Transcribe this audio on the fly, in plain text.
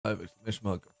Live exclamation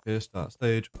mark up here, start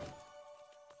stage.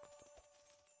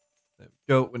 There we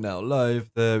go, we're now live.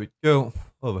 There we go.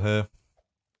 Over here.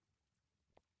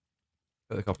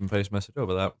 Get the copy and paste message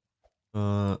over that.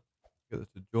 Get the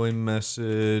to join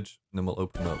message, and then we'll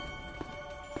open up.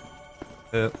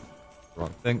 Here. Wrong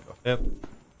thing. Go here.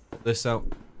 Put this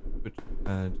out. Which,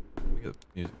 and let me get the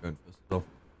music going first as well.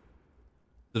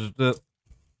 Da-da-da.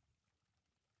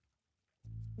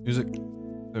 Music.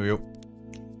 There we go.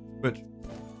 Switch.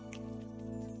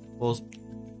 Pause.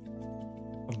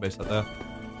 Copy and paste that there.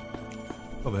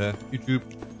 Over here. YouTube.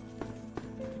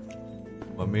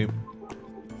 Come on, me.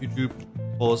 YouTube.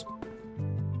 Pause.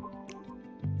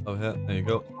 Over here. There you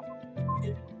go.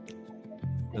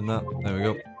 And that. There we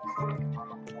go.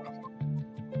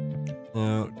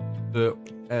 Now,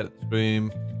 edit the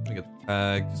stream. Let me get the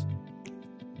tags.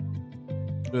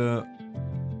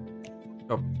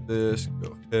 Copy this.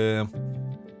 Go here.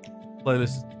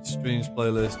 Playlist. Streams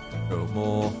playlist. Go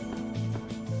more.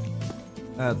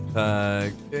 Add the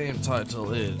tag. Game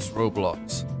title is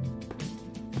Roblox.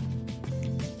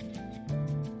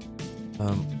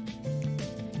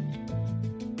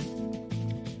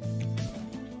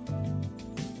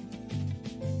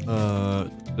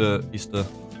 The Easter.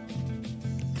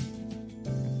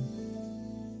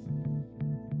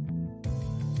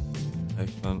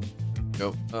 Okay, fun.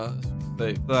 Go.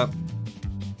 Save that.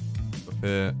 Up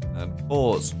here and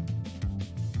pause.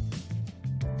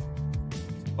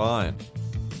 It's fine.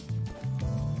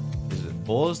 Is it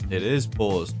paused? It is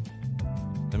paused.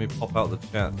 Let me pop out the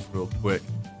chats real quick.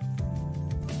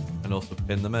 And also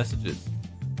pin the messages.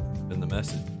 Pin the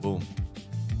message. Boom.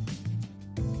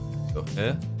 Go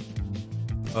here.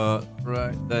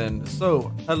 Right then.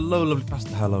 So, hello, lovely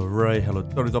pastor. Hello, Ray. Hello,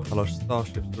 Tony Dop. Hello,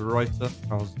 Starship the Writer.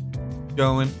 How's it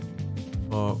going?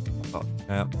 Oh, pop out the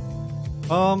chat. I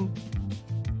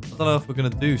don't know if we're gonna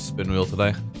do spin wheel today.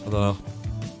 I don't know.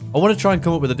 I want to try and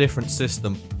come up with a different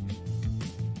system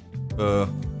for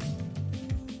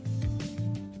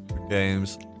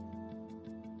games.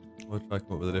 I want to try and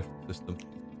come up with a different system.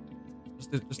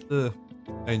 Just to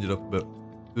change it up a bit.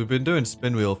 We've been doing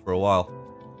spin wheel for a while.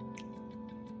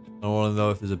 I want to know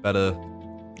if there's a better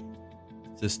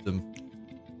system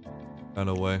kind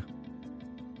of way.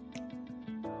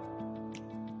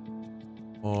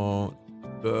 Oh,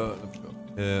 let me go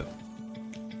here.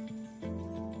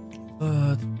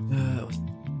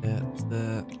 What's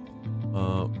that?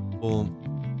 Boom.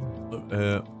 Up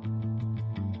here.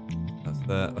 That's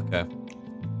that. Okay.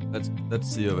 Let's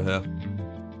see over here.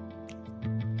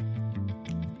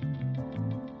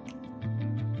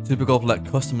 Supergolf let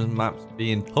custom maps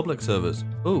be in public servers.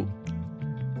 Ooh.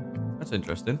 That's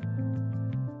interesting.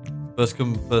 First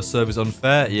come, first serve is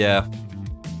unfair? Yeah.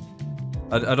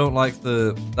 I don't like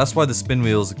the... That's why the spin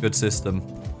wheel is a good system.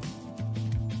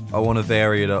 I want to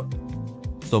vary it up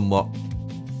somewhat.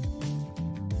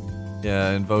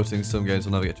 Yeah, in voting, some games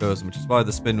will never get chosen, which is why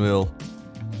the spin wheel,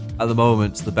 at the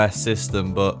moment, is the best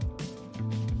system, but...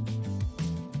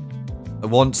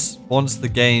 Once the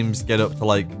games get up to,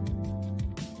 like,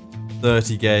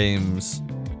 30 games,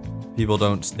 people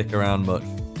don't stick around much.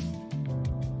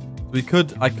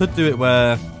 I could do it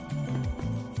where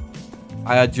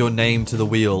I add your name to the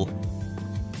wheel.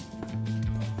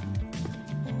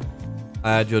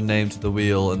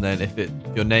 And then if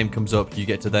your name comes up, you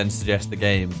get to then suggest the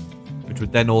game, which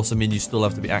would then also mean you still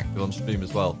have to be active on stream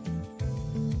as well.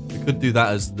 We could do that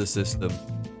as the system.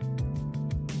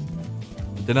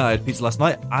 For dinner, I had pizza last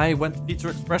night. I went to Pizza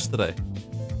Express today,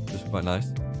 which was quite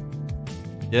nice.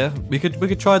 Yeah, we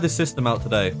could try this system out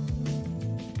today.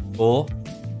 Or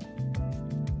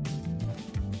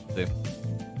see, it's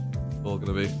all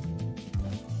gonna be.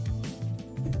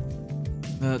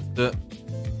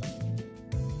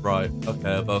 Right.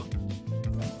 Okay, Bo.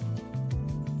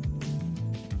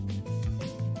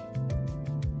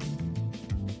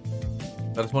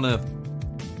 I just want to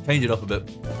change it up a bit.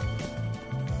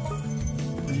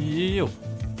 Yo.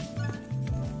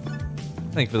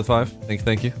 Thank you for the 5.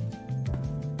 Thank you.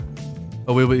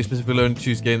 Oh, will you specifically learn to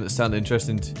choose a game that sounded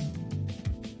interesting?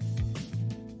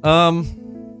 I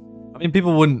mean,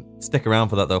 people wouldn't stick around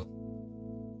for that, though.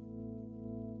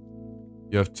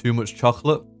 You have too much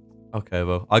chocolate? Okay,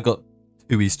 well, I got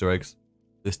 2 Easter eggs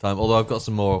this time. Although I've got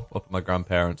some more up at my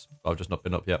grandparents'. I've just not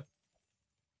been up yet.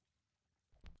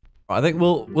 Right, I think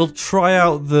we'll try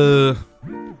out the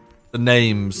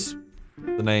names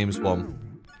one.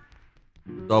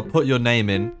 So I'll put your name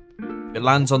in. It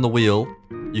lands on the wheel.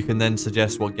 You can then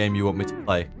suggest what game you want me to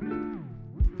play.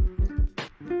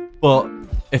 But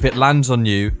if it lands on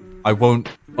you, I won't...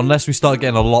 Unless we start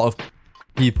getting a lot of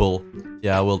people...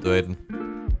 Yeah, I will do it.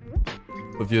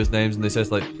 Put viewers' names and they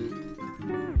says like...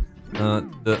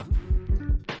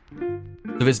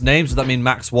 If it's names, does that mean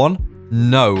max 1?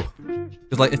 No.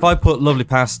 Because like if I put lovely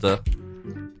pasta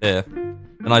here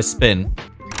and I spin,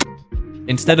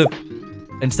 instead of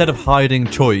hiding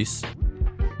choice,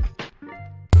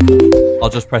 I'll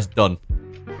just press done.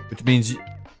 Which means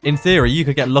in theory you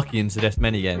could get lucky and suggest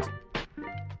many games.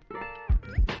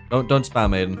 Don't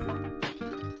spam, Aiden.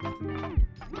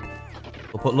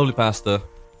 We'll put lovely pasta.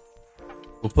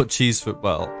 We'll put cheese for,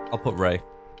 well, I'll put Ray,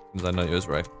 because I know you as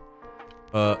Ray.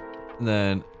 And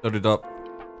then it up.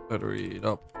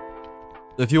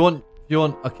 If you want,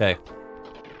 okay.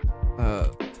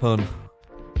 Ton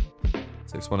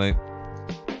 618.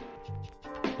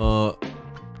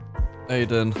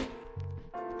 Aiden.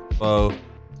 Bo.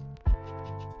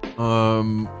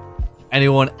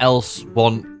 Anyone else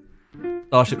want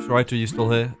Starship's Writer? Are you still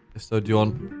here? If so, do you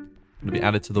want to be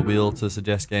added to the wheel to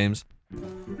suggest games?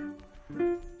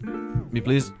 Me,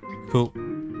 please. Cool.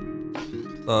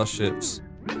 Starships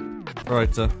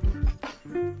Writer.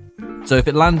 So if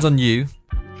it lands on you,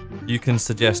 you can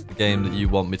suggest the game that you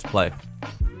want me to play.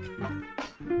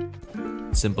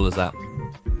 Simple as that.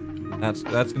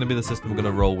 That's gonna be the system we're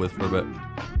gonna roll with for a bit.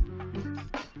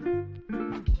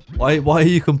 Why are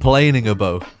you complaining,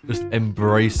 Abo? Just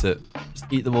embrace it. Just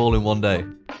eat them all in one day.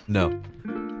 No.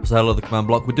 So hello the command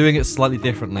block. We're doing it slightly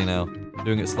differently now.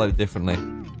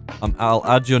 I'll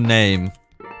add your name.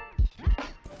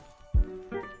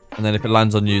 And then if it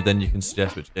lands on you, then you can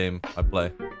suggest which game I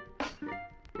play.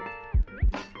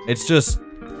 It's just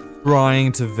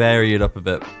trying to vary it up a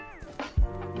bit.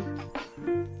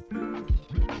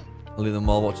 I'll leave them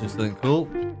all watching something cool.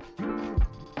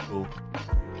 Cool.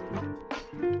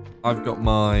 I've got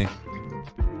my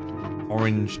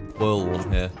orange twirl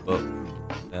one here, but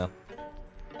yeah.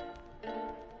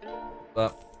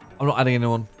 But I'm not adding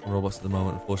anyone on Roblox at the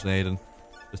moment, unfortunately, Aiden.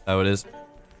 Just how it is.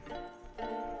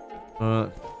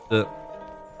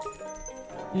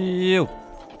 You.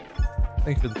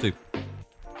 Thank you for the 2.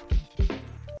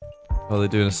 Oh, they're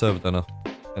doing a server donor.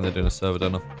 And they're doing a server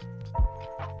donor.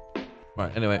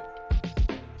 Right, anyway.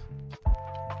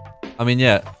 I mean,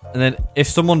 yeah. And then if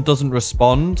someone doesn't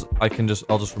respond, I'll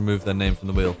just remove their name from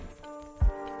the wheel.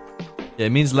 Yeah,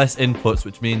 it means less inputs,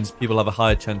 which means people have a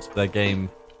higher chance of their game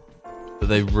that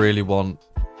they really want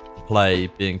to play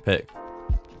being picked.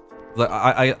 Like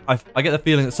I get the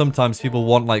feeling that sometimes people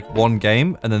want like one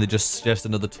game and then they just suggest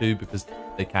another 2 because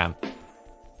they can.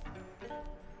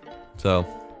 So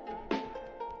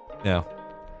yeah.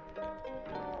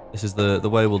 This is the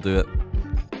way we'll do it.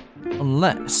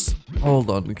 Unless, hold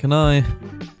on, can I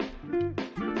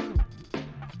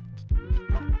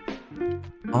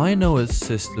know a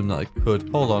system that I could.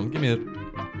 Hold on,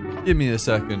 give me a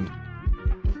second.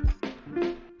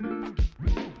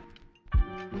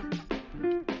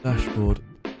 Dashboard.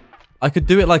 I could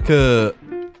do it like a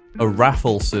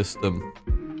raffle system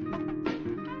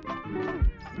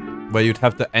where you'd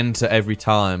have to enter every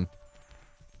time.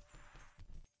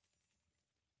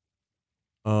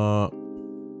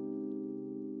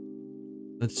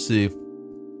 Let's see. If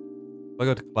I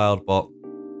go to Cloudbot,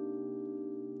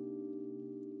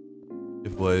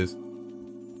 giveaways,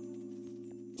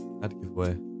 add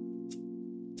giveaway,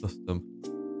 custom,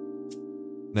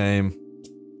 name,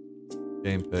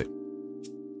 game pick.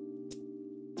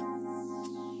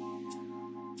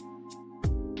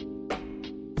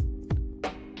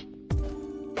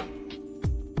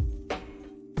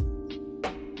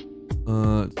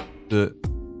 The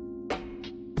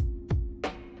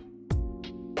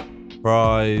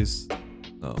prize.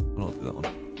 No, I'll not do that one.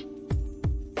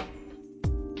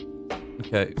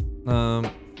 Okay.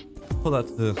 Put that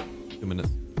to 2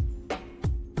 minutes.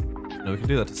 No, we can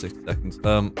do that to 60 seconds.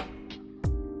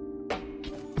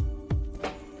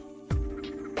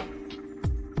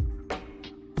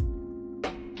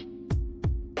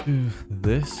 Do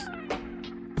this.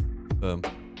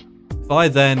 If I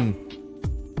then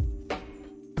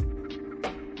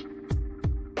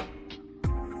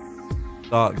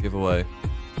start giveaway.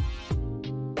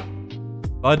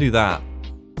 If I do that,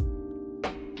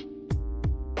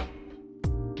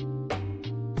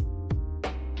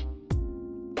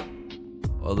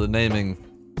 well, the naming,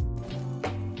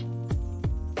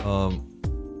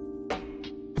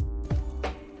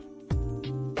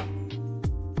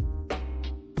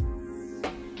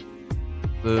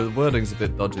 the wording's a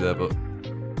bit dodgy there, but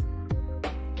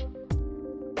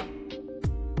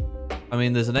I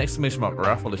mean, there's an exclamation mark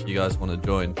raffle if you guys want to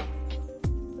join.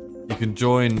 You can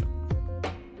join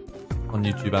on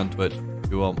YouTube and Twitch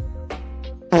if you want.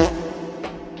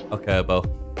 Okay, Bo.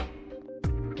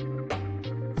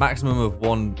 Maximum of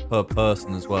 1 per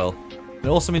person as well. It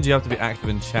also means you have to be active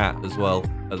in chat as well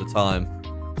at the time.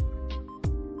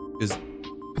 Because,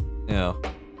 yeah.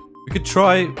 We could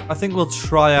try... I think we'll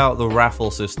try out the raffle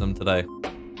system today.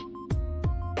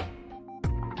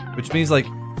 Which means, like,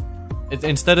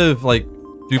 instead of, like,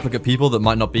 duplicate people that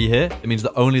might not be here, it means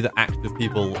that only the active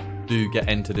people do get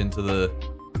entered into the...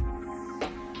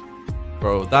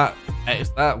 Bro, that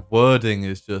wording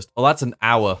is just... Oh, that's an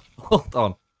hour. Hold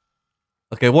on.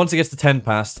 Okay, once it gets to 10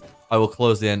 past, I will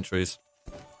close the entries.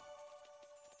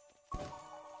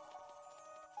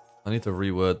 I need to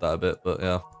reword that a bit, but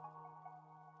yeah.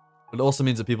 It also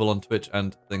means that people on Twitch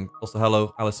and thing. Also,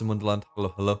 hello, Alice in Wonderland.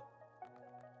 Hello, hello.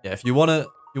 Yeah, if you wanna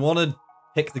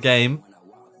pick the game,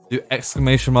 do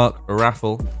exclamation mark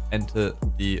raffle. Enter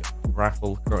the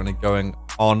raffle currently going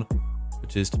on,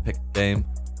 which is to pick the game.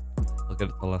 I'll get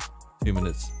it the last 2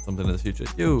 minutes, something in the future.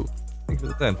 Yo, thank you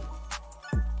for the 10.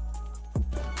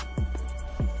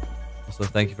 Also,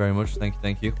 thank you very much.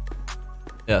 Thank you.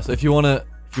 Yeah, so if you wanna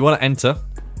enter,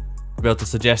 be able to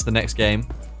suggest the next game,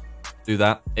 do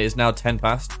that. It is now 10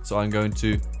 past, so I'm going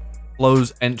to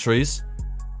close entries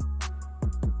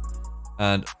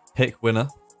and pick winner.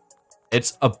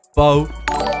 It's a bow,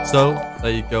 so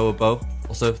there you go, a bow.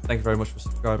 Also, thank you very much for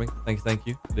subscribing. Thank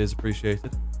you. It is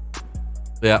appreciated.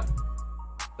 But yeah,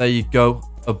 there you go,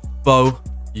 a bow.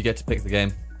 You get to pick the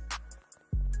game.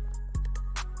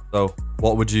 So,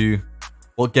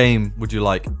 what game would you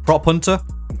like? Prop Hunter?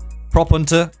 Prop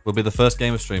Hunter will be the first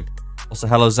game of stream. Also,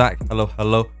 hello, Zach.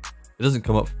 Hello. It doesn't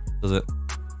come up, does it?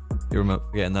 You're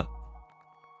forgetting that.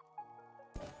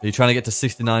 Are you trying to get to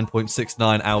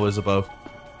 69.69 hours above?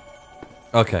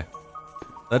 Okay.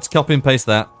 Let's copy and paste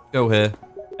that. Go here.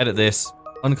 Edit this.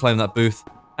 Unclaim that booth.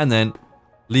 And then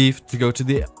leave to go to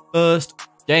the first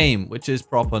game, which is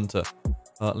Prop Hunter.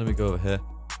 Let me go over here.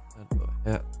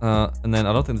 And then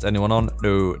I don't think there's anyone on.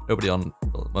 No, nobody on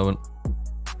at the moment.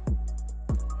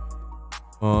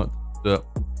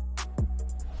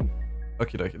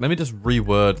 Okay. Let me just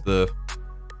reword the...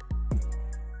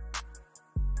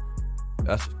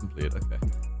 That's just completed,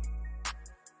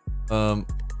 okay.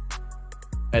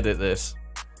 Edit this.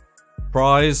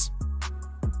 Prize.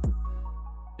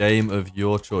 Game of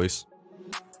your choice.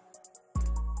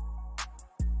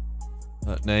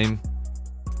 Name.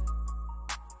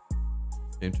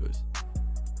 Game choice.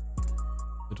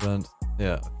 Advanced.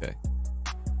 Yeah, okay.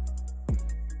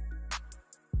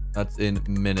 That's in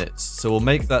minutes. So we'll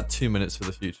make that 2 minutes for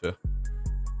the future.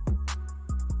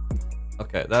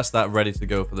 Okay, that's that ready to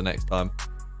go for the next time.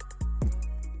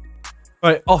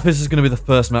 Right, Office is going to be the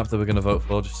first map that we're going to vote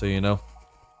for, just so you know.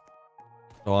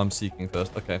 Oh, I'm seeking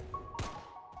first. Okay.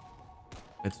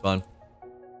 It's fine.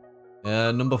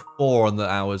 Yeah, number 4 on the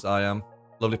hours I am.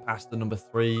 Lovely Pasta, number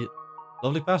 3.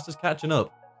 Lovely Pasta's catching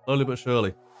up. Slowly but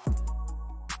surely.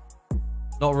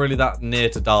 Not really that near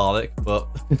to Dalek, but...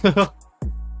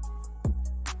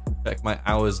 Check my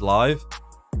hours live.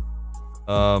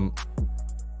 But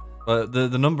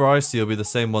the number I see will be the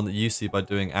same one that you see by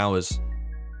doing hours.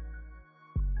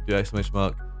 Do exclamation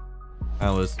mark.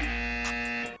 Hours.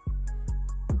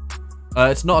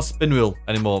 It's not a spin wheel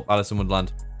anymore, Alice in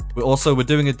Wonderland. We're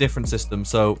doing a different system,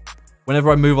 so whenever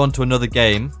I move on to another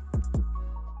game,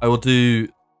 I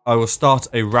will start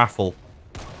a raffle.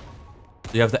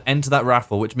 So you have to enter that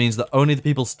raffle, which means that only the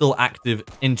people still active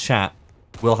in chat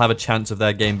will have a chance of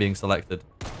their game being selected.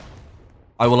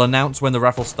 I will announce when the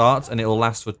raffle starts, and it will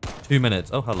last for 2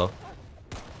 minutes. Oh, hello.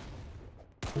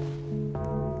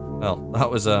 Well,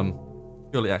 that was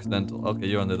purely accidental. Okay,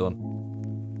 you're on the other one.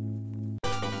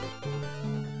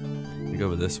 You go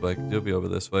over this way. You'll be over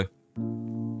this way,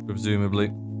 presumably.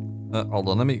 Hold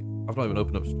on, I've not even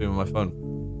opened up stream on my phone.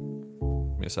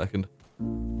 Give me a second.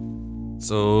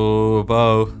 So,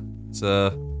 Bo, it's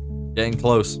getting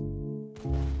close.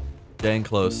 Getting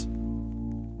close.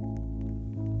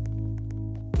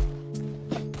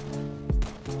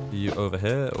 Are you over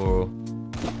here, or...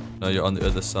 No, you're on the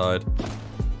other side.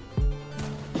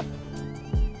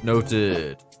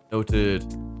 Noted. Noted.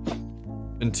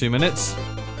 In 2 minutes?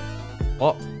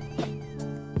 What?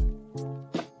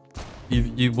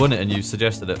 You won it and you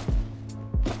suggested it.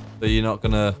 So you're not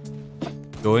gonna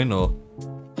join, or...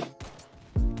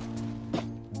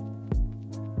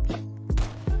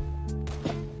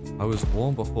 I was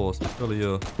warm before, so surely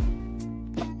you're...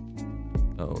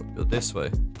 No, you're this way.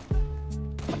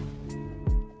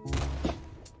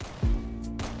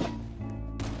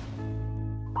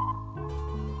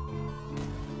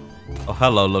 Oh,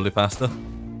 hello, lovely pasta.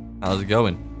 How's it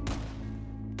going?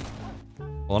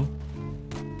 1,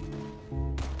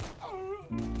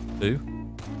 2.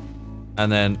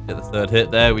 And then get the 3rd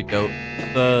hit. There we go.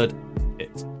 3rd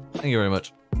hit. Thank you very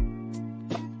much.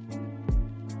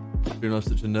 You're not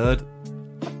such a nerd.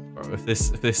 Bro, if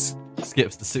this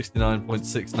skips to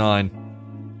 69.69,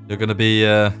 you're gonna be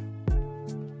you're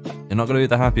not gonna be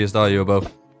the happiest, are you, Abo?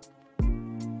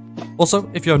 Also,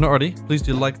 if you have not already, please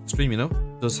do like the stream. You know,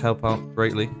 it does help out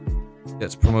greatly.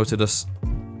 Promotes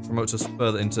us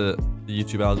further into the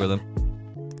YouTube algorithm.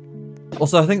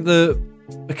 Also, I think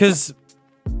because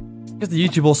the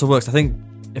YouTube also works, I think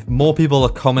if more people are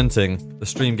commenting, the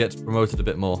stream gets promoted a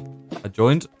bit more. I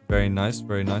joined. Very nice,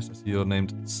 very nice. I see you're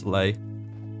named Slay.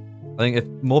 I think if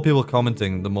more people are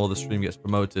commenting, the more the stream gets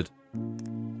promoted.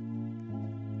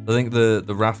 I think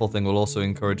the raffle thing will also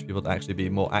encourage people to actually be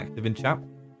more active in chat,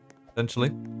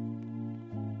 essentially.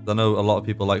 I know a lot of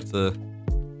people like to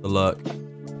lurk.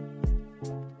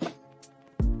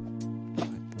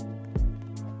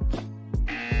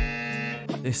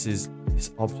 This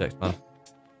object, man.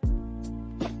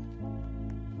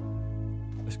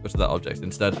 Let's go to that object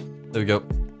instead. There we go.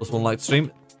 +1 like to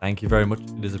stream. Thank you very much.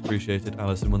 It is appreciated,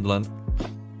 Alice in Wonderland.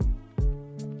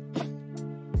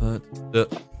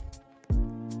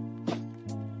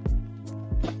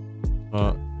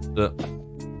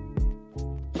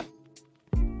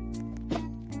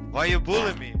 Why you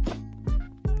bullying me?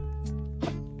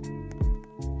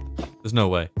 There's no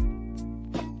way.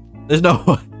 There's no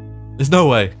way. There's no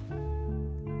way.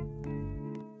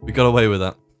 We got away with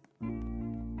that.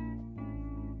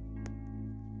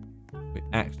 We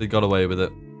actually got away with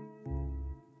it.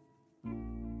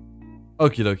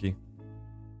 Okie dokie.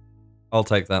 I'll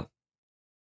take that.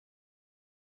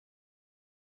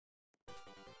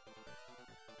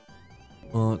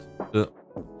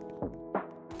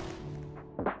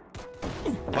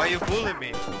 Why you bullying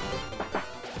me?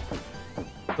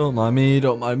 Don't mind me,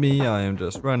 don't mind me. I am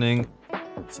just running.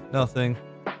 See nothing.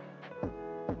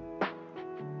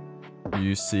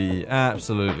 You see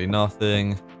absolutely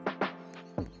nothing.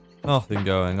 Nothing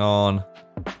going on.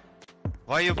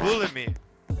 Why you bullying me?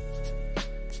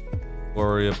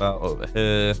 Worry about over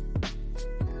here.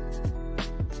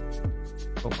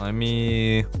 Don't mind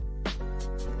me.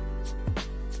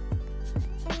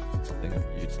 Nothing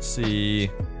for you to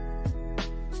see.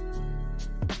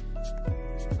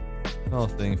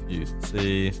 Nothing for you to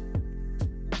see.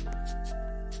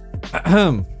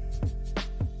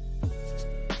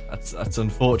 That's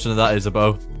unfortunate, that is,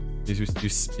 Abo.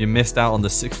 You missed out on the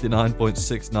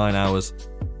 69.69 hours.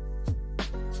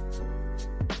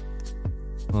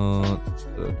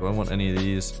 Do I want any of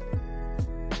these?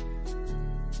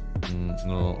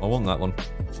 No, I want that one.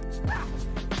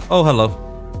 Oh, hello.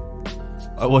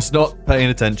 I was not paying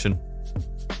attention.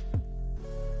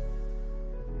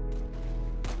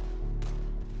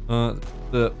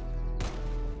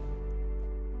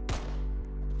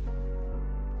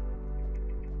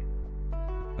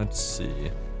 Let's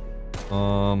see.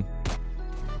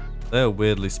 They're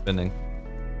weirdly spinning.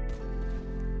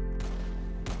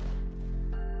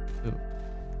 Ooh.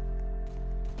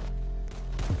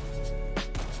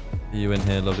 Are you in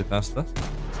here, lovely pasta?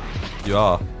 You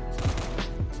are.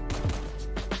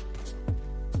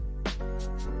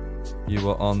 You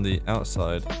were on the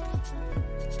outside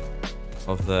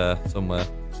of there somewhere.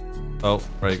 Oh,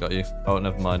 Ray got you. Oh,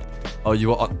 never mind. Oh, you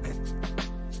were on.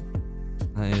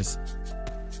 That is.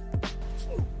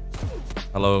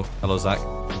 Hello, hello, Zach.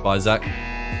 Goodbye, Zach.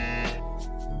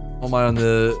 Am I on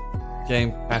the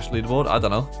game cash leaderboard? I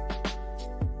don't know.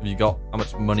 Have you got? How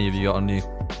much money have you got on you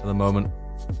at the moment?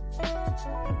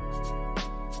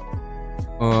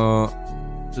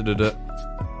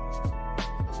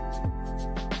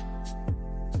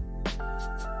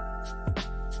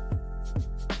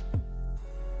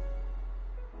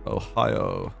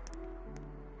 Ohio.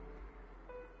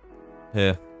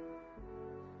 Here.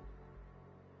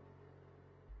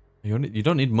 You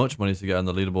don't need much money to get on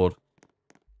the leaderboard.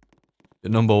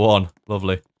 You're number 1.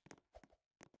 Lovely.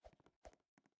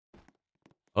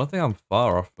 I don't think I'm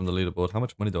far off from the leaderboard. How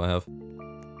much money do I have?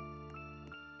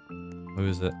 Who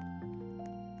is it?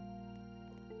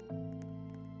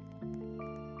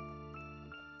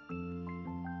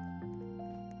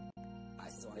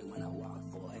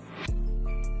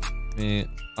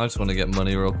 I just want to get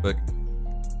money real quick.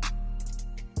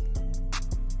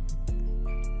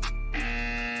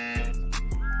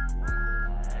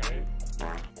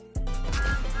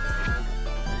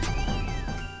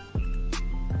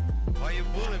 Why you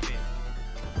bullying me?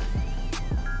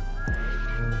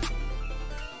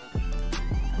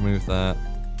 Remove that.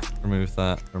 Remove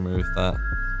that. Remove that.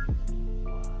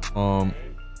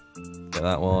 Get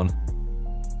that one.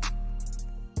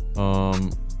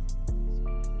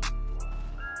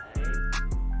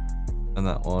 And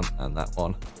that one, and that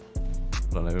one. I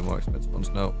don't know any more expensive ones,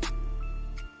 no.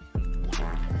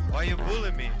 Why you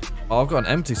bullying me? Oh, I've got an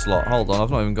empty slot. Hold on, I've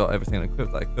not even got everything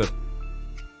equipped that I could.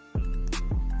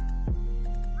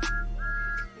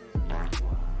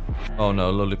 Oh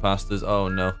no, lovely pastas. Oh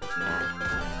no.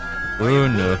 Why you Oh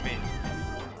no. bullying me?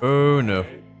 Oh no.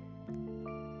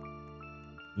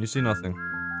 You see nothing.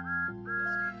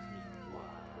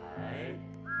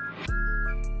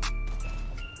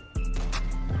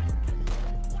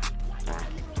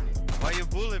 Why you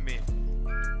bullying me?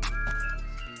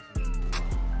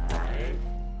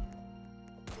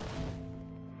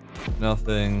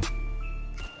 Nothing.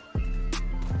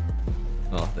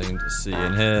 Nothing to see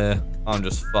in here. I'm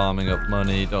just farming up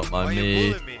money. Don't mind Why you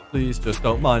me. bullying me? Please just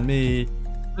don't mind me.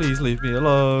 Please leave me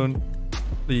alone.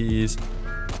 Please.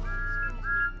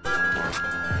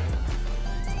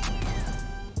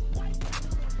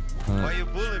 Why you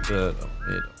bullying me? Don't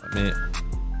mind me.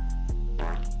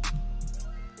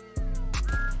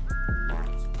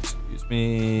 Excuse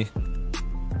me.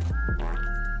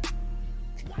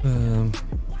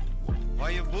 Why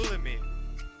you bullying me?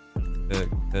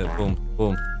 Boom,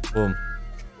 boom, boom.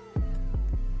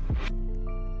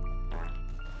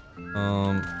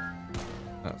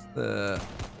 That's there.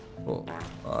 4,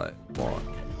 5, 1,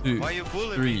 2, Why you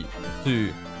bullying 3, me?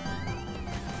 2.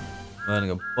 I'm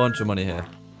earning a bunch of money here.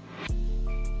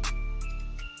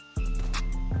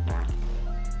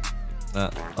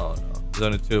 That. Oh no. There's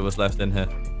only 2 of us left in here.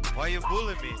 Why you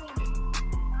bullying me?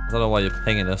 I don't know why you're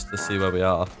pinging us to see where we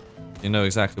are. You know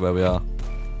exactly where we are.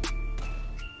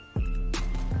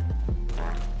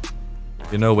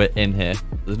 You know we're in here.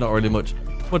 There's not really much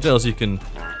else you can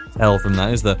tell from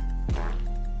that, is there?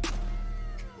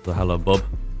 So hello, bub.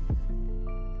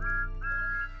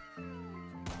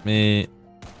 Me.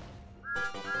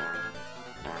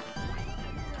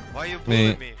 Why you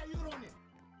bullying me?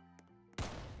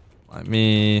 Like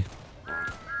me.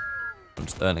 I'm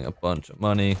just earning a bunch of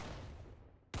money.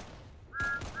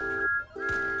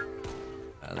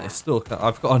 And they still can't.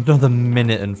 I've got another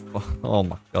minute and... Oh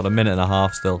my god, a minute and a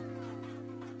half still.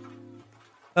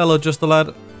 Hello, just a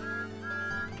lad.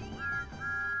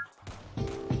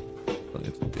 I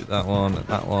need to do that one, and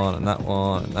that one, and that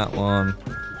one, and that one.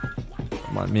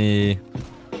 Like me.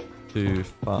 2,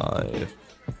 5,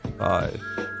 5,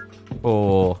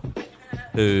 4,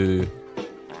 2,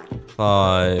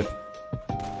 5,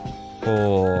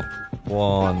 4,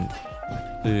 1,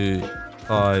 2,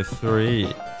 5,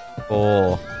 3,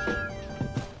 4.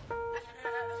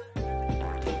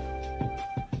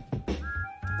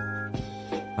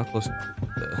 How close?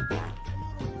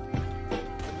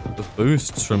 The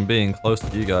boosts from being close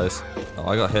to you guys. Oh,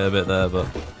 I got hit a bit there, but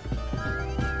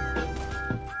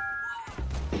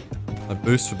my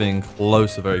boosts for being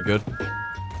close are very good.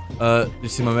 Did you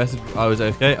see my message? I was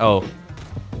AFK. Oh,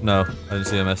 no, I didn't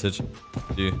see a message.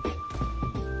 Did you?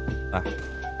 Ah,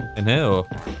 in here or?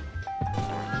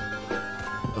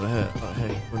 Over here. Oh,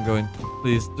 hey, I'm going.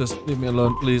 Please, just leave me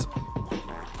alone, please.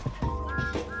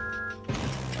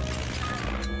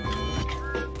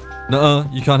 Nuh-uh,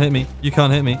 you can't hit me. You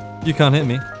can't hit me. You can't hit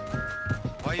me.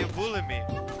 Why you bullying me?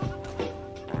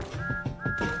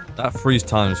 That freeze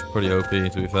time is pretty OP,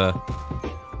 to be fair.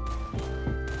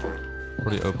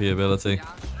 Pretty OP ability.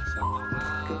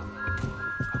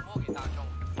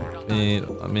 Me,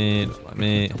 just like me, just like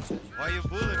me. Why you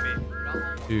bullying me?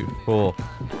 2, 4,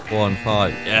 1,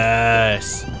 5.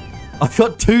 Yes! I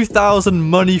got 2,000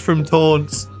 money from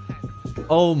taunts.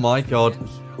 Oh my god.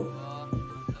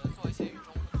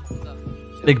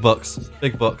 Big bucks.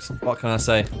 Big bucks. What can I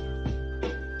say?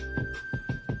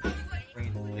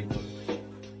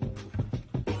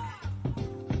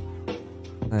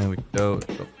 There we go.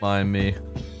 Don't mind me.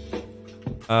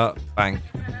 Bank.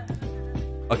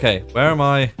 Okay, where am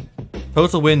I?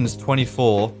 Total wins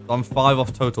 24. I'm 5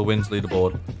 off total wins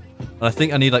leaderboard. And I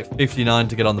think I need like 59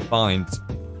 to get on the fines.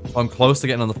 So I'm close to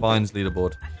getting on the fines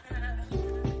leaderboard.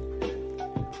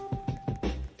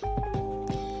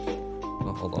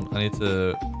 Oh, hold on. I need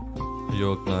to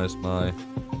reorganize my...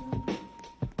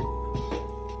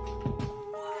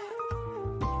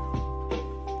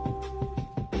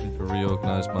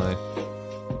 reorganize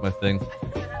my thing.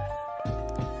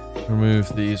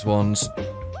 Remove these ones.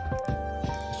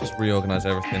 Let's just reorganize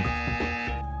everything.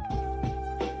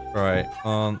 Right,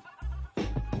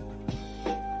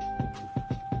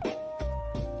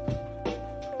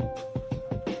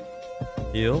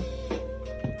 heal,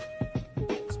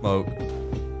 smoke,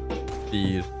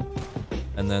 feed,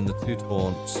 and then the 2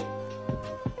 taunts.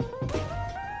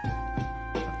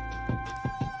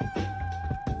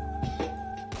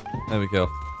 There we go.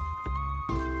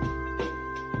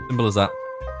 Simple as that.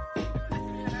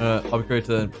 Upgrade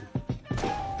to...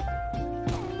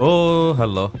 Oh,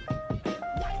 hello.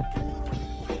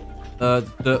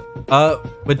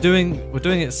 We're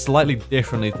doing it slightly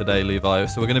differently today, Levi.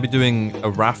 So we're going to be doing a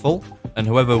raffle. and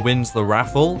whoever wins the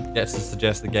raffle gets to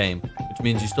suggest the game, which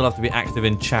means you still have to be active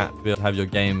in chat to be able to have your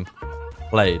game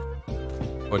played,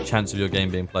 or a chance of your game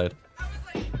being played.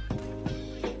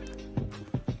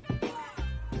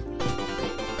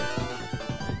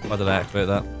 Why did I activate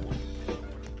that?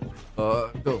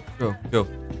 Go.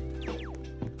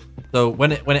 So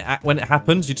when it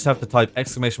happens, you just have to type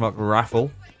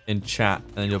 !raffle in chat,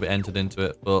 and then you'll be entered into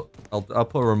it. But I'll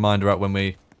put a reminder out when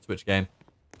we switch game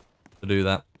to do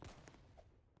that.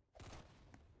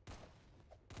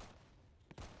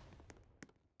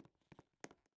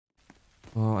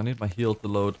 Oh, I need my heal to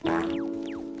load.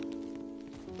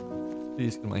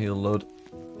 Please, can my heal load?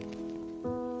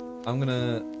 I'm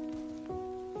gonna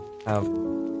have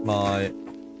my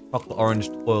chocolate orange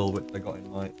twirl, which I got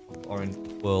in my chocolate orange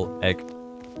twirl egg.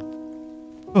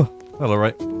 Oh, well,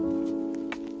 alright.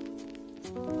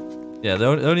 Yeah, the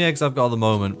only eggs I've got at the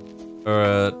moment are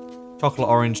a chocolate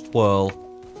orange twirl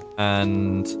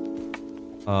and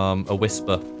a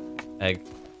whisper egg.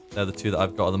 They're the two that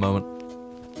I've got at the moment.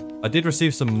 I did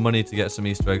receive some money to get some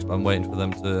Easter eggs, but I'm waiting for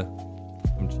them to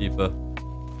become cheaper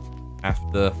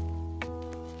after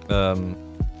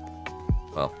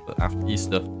well, after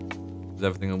Easter, because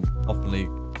everything will oftenly,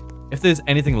 if there's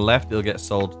anything left, it'll get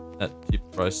sold at cheaper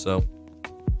price. So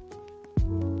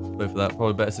wait for that.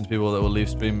 Probably better since people that will leave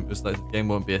stream, just like the game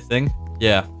won't be a thing.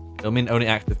 Yeah, it'll mean only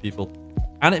active people,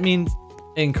 and it means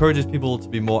it encourages people to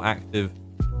be more active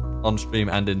on stream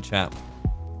and in chat.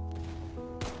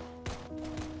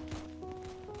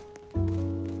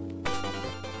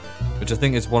 Which I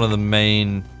think is one of the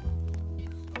main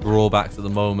drawbacks at the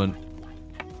moment.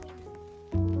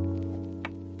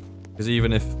 Because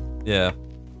even if, yeah,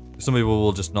 some people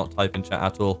will just not type in chat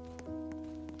at all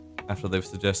after they've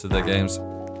suggested their games.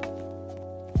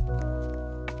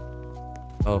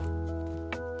 Oh.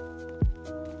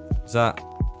 Is that...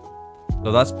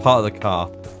 No, that's part of the car.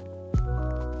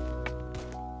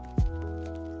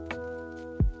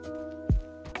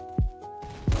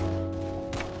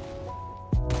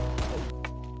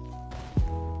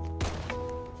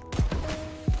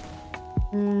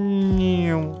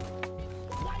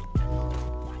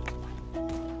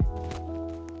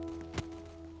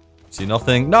 See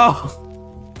nothing. No!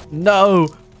 No!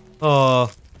 Oh.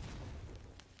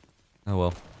 Oh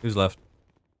well. Who's left?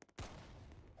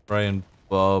 Ray and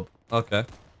Bob. Okay.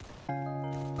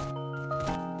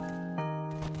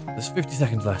 There's 50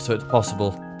 seconds left, so it's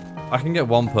possible. I can get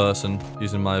one person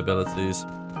using my abilities,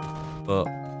 but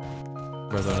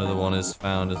whether another one is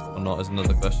found or not is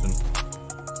another question.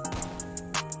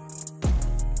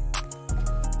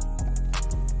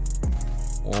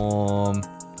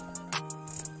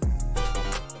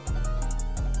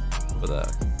 Over there.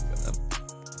 Get them.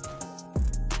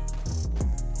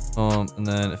 And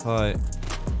then if I...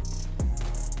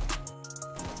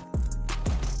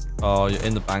 Oh, you're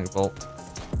in the bank vault.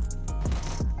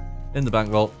 In the bank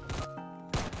vault.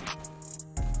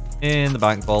 In the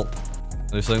bank vault.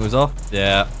 If something was off?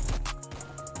 Yeah.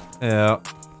 Yeah.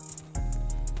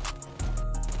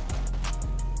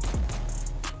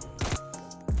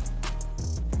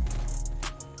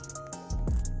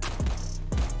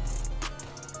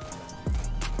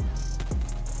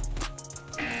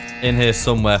 In here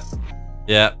somewhere.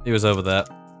 Yeah, he was over there.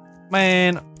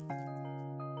 Man.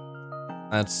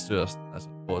 That's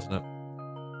unfortunate.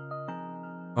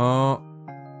 Oh.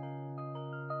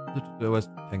 Where's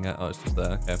the ping at? Oh, it's just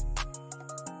there. Okay.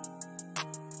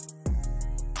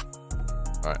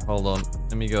 Alright, hold on.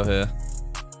 Let me go here.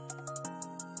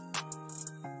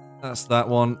 That's that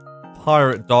one.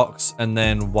 Pirate Docks and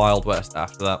then Wild West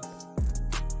after that.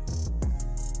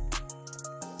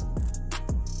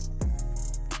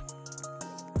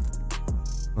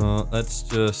 Let's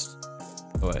just...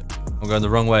 Oh wait, I'm going the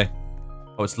wrong way.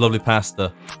 Oh, it's lovely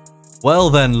pasta. Well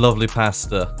then, lovely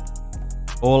pasta.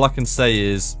 All I can say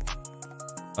is...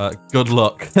 good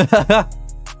luck. That's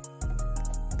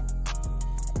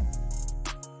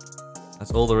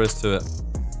all there is to it.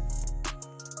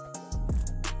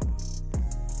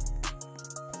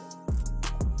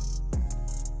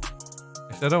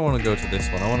 Actually, I don't want to go to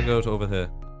this one. I want to go to over here.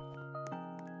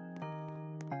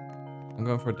 I'm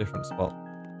going for a different spot.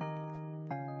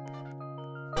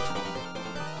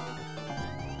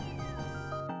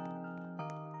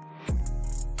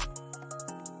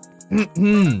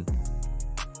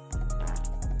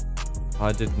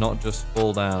 I did not just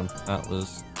fall down. That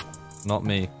was not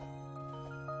me.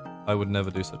 I would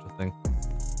never do such a thing.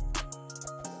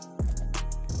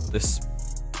 This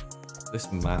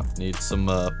map needs some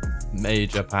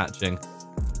major patching,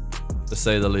 to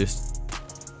say the least.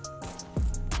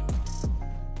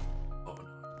 Oh no,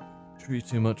 tree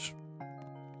too much.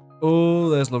 Oh,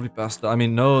 there's lovely pasta. I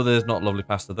mean, no, there's not lovely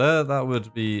pasta there. That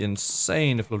would be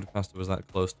insane if lovely pasta was that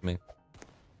close to me.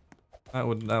 That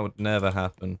would never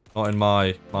happen. Not in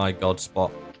my god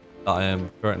spot that I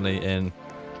am currently in.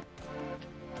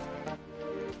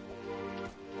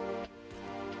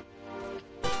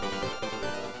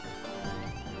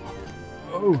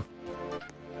 Oh,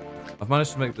 I've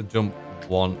managed to make the jump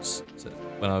once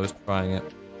when I was trying it.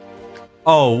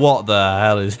 Oh, what the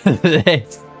hell is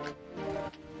this?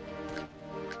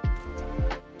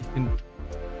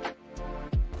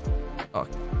 Oh.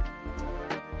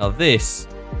 Now this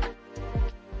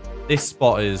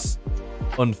spot is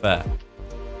unfair.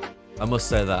 I must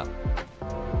say that.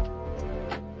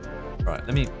 Right,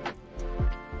 let me...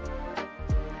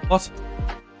 What?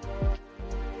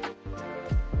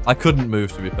 I couldn't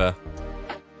move, to be fair.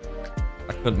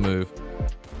 I couldn't move.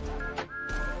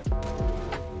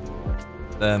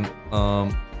 Then,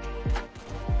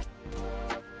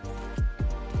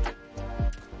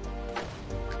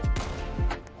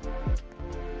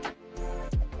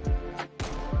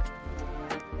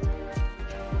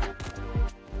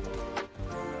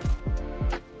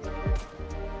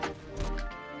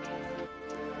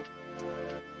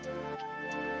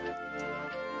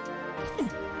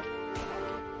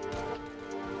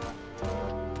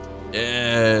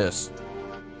 yes.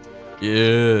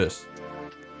 Yes.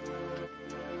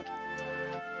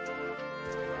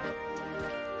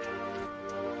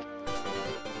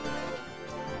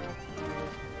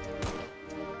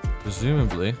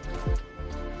 Presumably.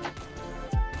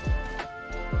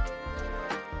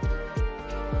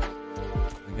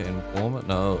 I'm getting warmer?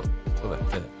 No. Over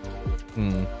here.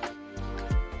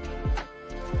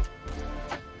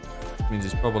 Means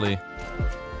it's probably...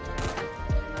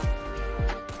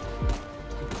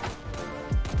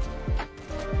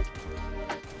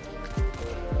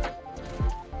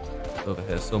 over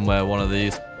here somewhere, one of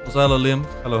these. Also, hello, Liam.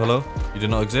 Hello, hello. You do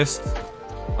not exist?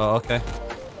 Oh, okay.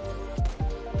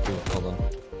 Cool, hold on.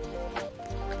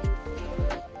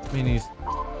 I mean, he's...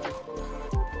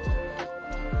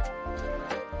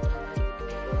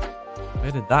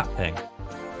 Where did that ping?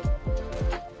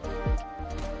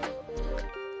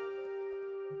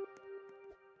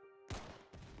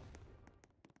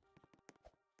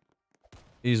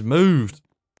 He's moved.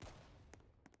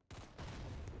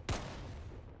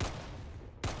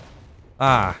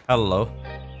 Ah, hello.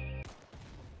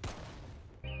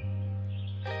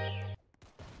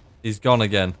 He's gone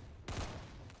again.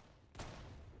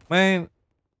 Man,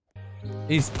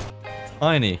 he's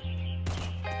tiny.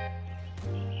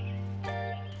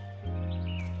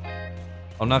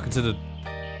 I'm now considered...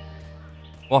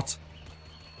 What?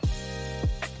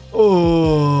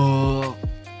 Oh.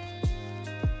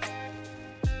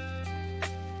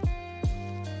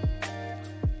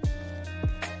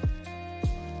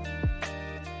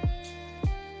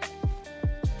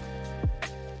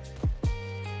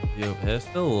 Is he up here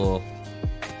still, or?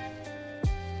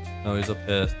 No, he's up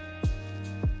here.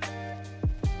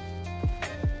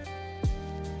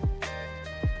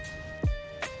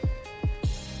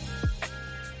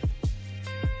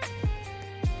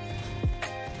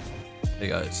 Hey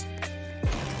guys.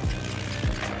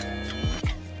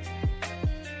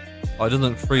 Oh, it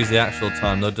doesn't freeze the actual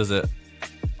time though, does it?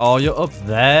 Oh, you're up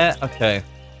there? Okay.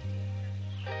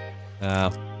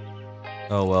 Yeah.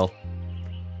 Oh well.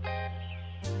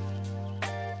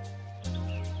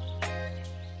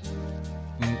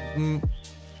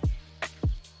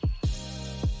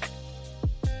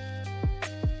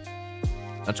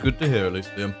 That's good to hear, at least,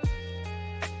 Liam.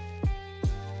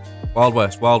 Wild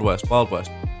West, Wild West, Wild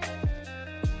West.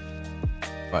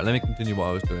 Right, let me continue what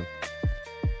I was doing.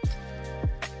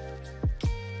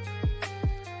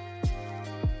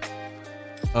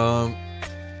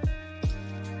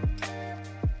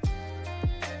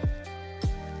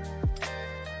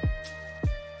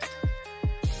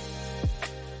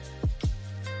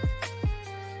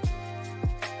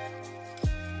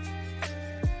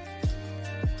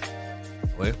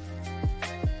 Wait.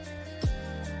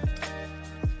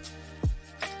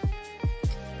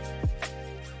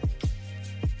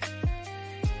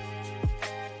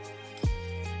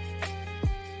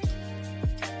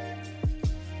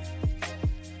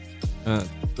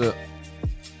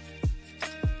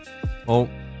 Oh,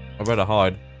 I better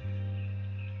hide.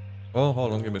 Oh,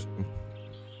 hold on, give me some.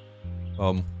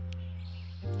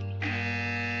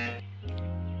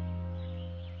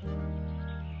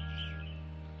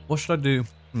 What should I do?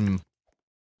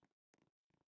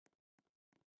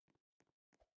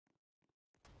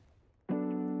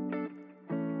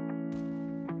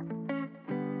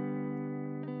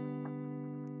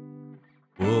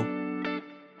 Whoa.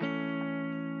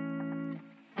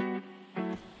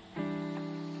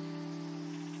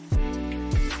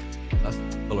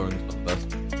 coloring's not the best.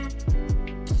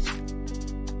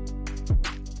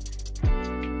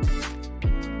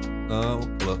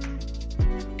 What colour?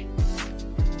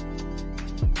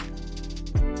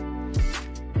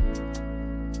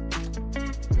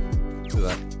 Do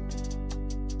that.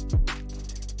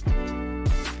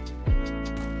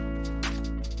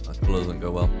 That colour doesn't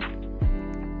go well.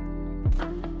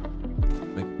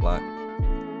 Make it black.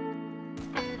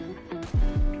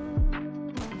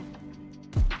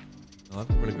 No, that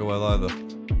doesn't really go well either.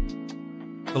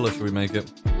 What colour should we make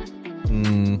it?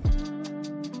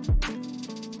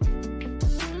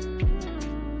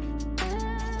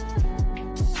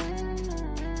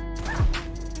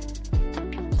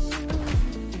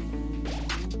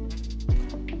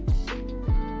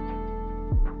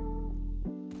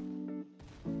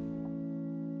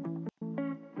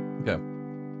 Okay.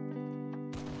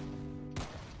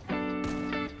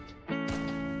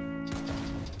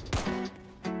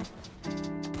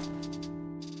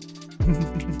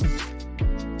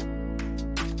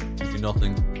 Gives you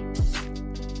nothing.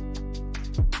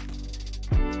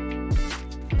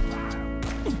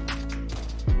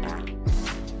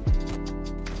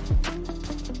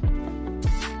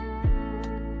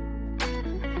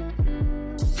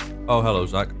 Oh, hello,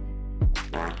 Zach.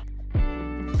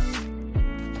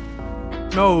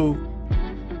 No.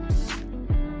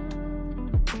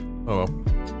 Oh well.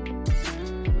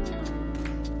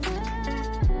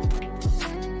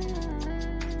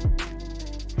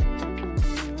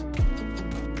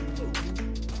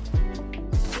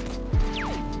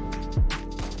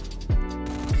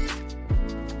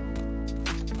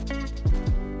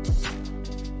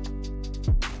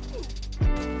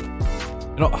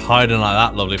 You're not hiding like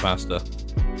that, lovely pasta.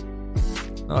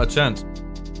 Not a chance.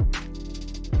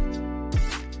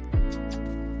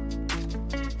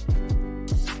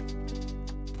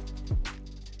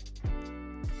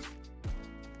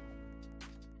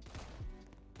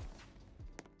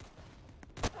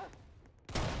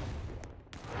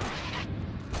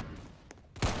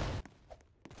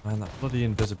 Man, that bloody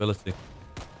invisibility.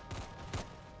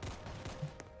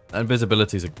 That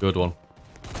invisibility is a good one.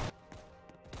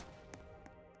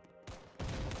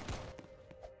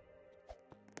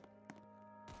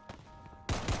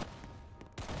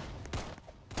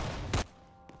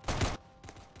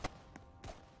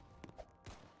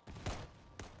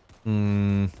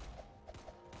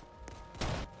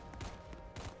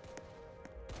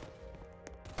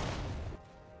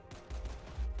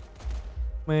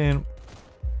 Man.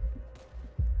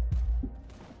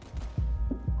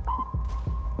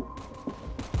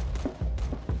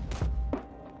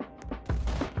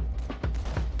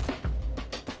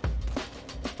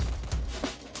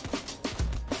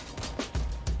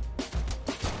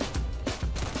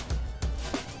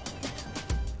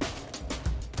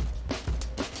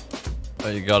 Oh,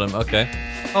 you got him. Okay.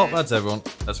 Oh, that's everyone.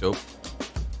 Let's go.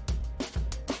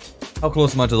 How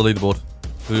close am I to the leaderboard?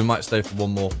 So we might stay for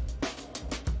one more.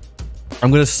 I'm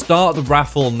going to start the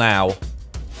raffle now.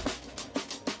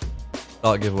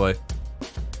 Start giveaway.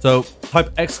 So,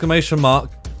 type exclamation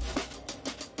mark.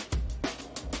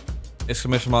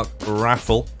 Exclamation mark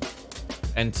raffle.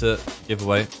 Enter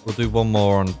giveaway. We'll do one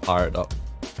more and fire it up.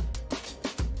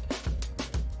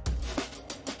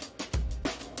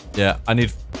 Yeah, I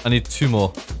need 2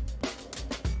 more.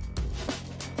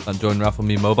 And join Raffle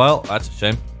Me Mobile. That's a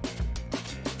shame.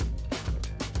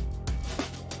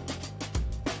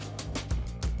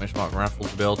 Benchmark raffle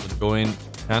to be able to join.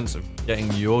 Chance of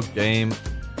getting your game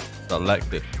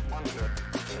selected.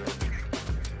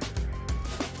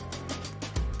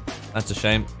 That's a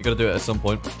shame. You gotta do it at some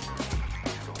point.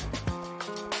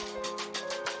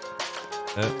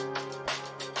 Okay.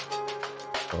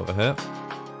 Go over here.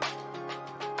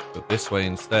 Go this way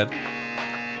instead.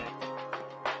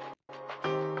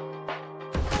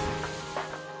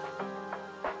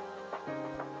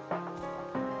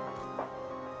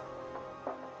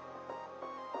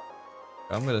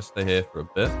 I'm going to stay here for a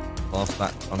bit whilst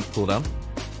that on cooldown.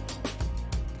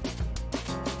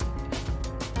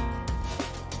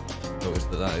 Notice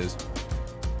that is.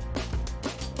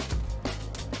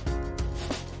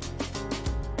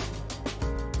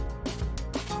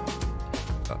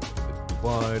 That's a bit too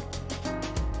wide.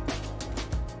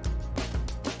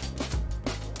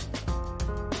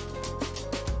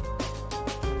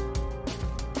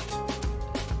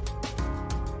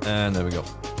 And there we go.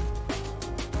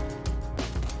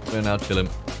 We're now chilling.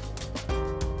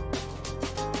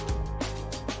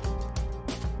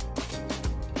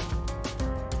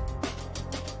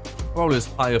 Probably as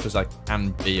high up as I can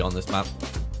be on this map.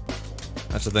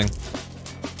 That's the thing.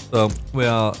 So we're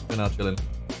now chilling.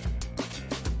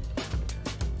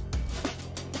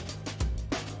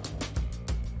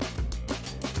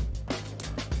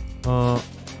 Let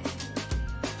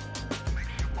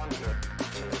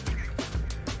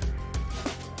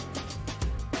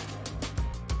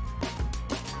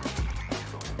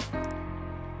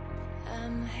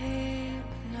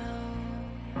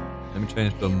me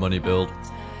change to a money build.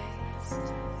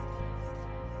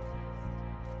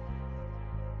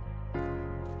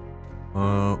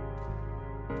 Oh,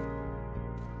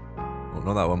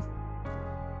 not that one.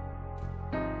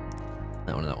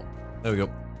 That one, that one. There we go.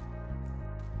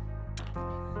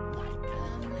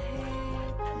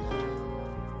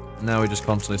 Now we just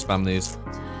constantly spam these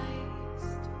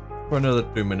for another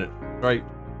 2 minutes. Great.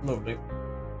 Lovely.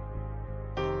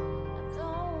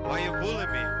 Why you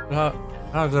bullying me?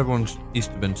 How's everyone's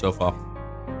Easter been so far?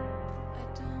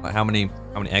 Like how many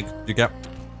eggs did you get?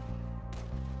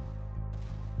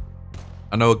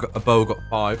 I know a bow got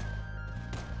 5.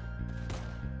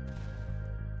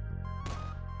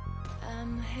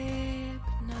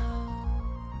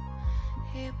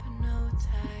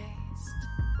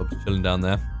 Bob's chilling down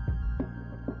there.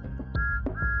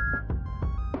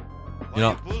 Why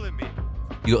you bullying me?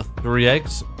 You got 3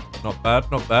 eggs. Not bad,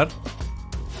 not bad.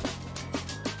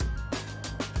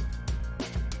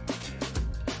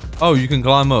 Oh, you can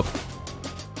climb up.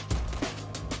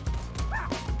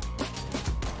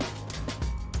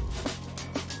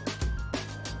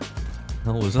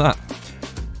 What was that?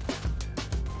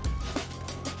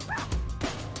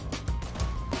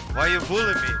 Why you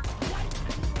bullying me?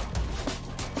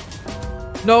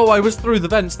 No, I was through the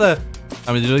vents there.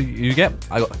 How many did you get?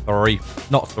 I got 3.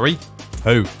 Not 3,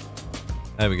 2.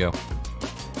 There we go.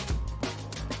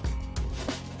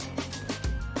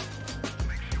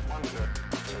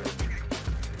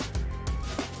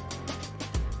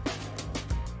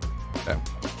 Okay.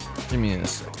 Give me a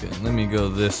second. Let me go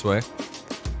this way.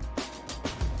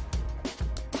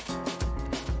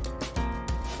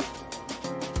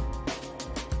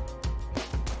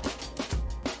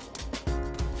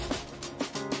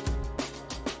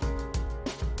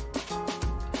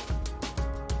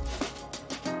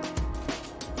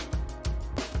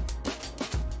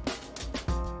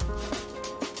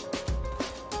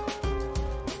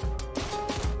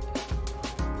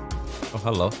 Oh,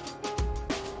 hello.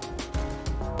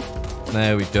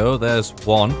 There we go. There's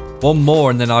one. One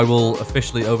more and then I will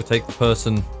officially overtake the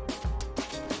person.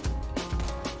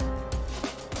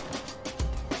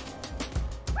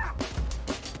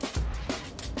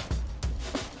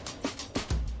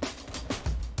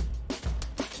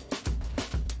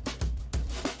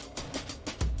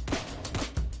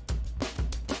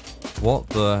 What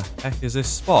the heck is this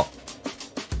spot?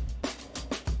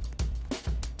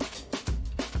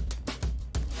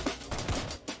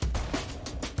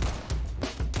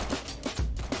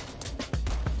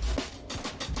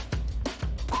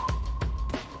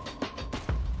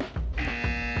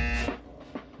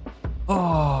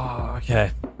 Oh,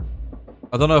 okay.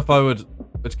 I don't know if I would...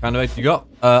 Which kind of eggs you got?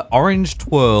 Orange,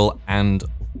 twirl, and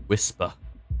whisper.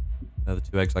 They're the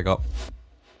 2 eggs I got.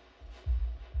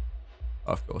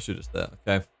 Oh, of course, you're just there.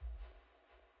 Okay.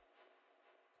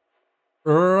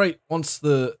 Right. Once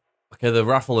the... Okay, the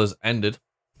raffle has ended.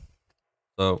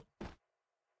 So...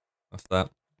 That's that.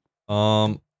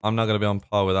 I'm not going to be on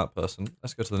par with that person.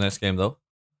 Let's go to the next game, though.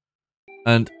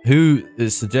 And who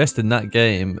is suggesting that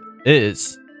game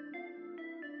is...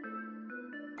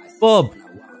 Bob!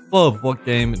 Bob, what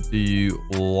game do you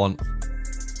want?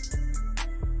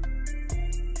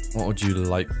 What would you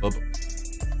like, Bob?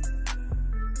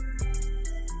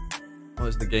 What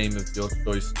is the game of your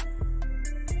choice?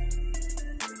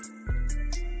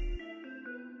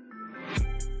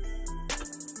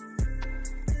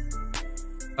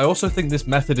 I also think this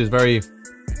method is a very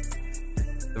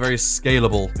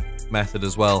scalable method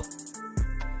as well.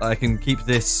 I can keep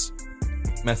this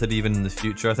method even in the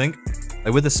future, I think.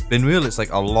 Like with the spin wheel, it's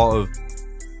like a lot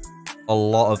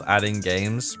of adding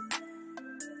games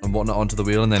and whatnot onto the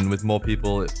wheel, and then with more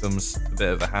people, it becomes a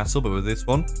bit of a hassle. But with this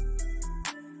one,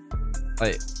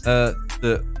 like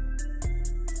the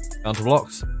counter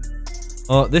blocks,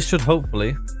 this should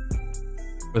hopefully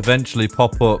eventually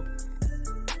pop up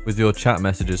with your chat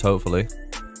messages. Hopefully,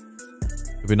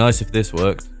 it'd be nice if this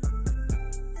worked.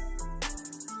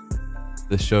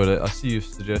 This showed it. I see you've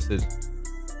suggested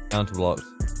counter blocks.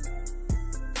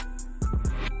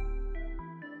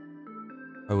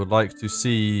 I would like to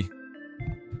see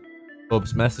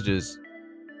Bob's messages.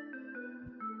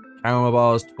 Caramel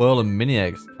bars, twirl, and mini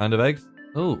eggs. Kind of eggs.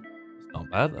 Oh, that's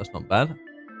not bad. That's not bad.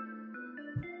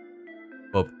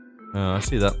 Bob. I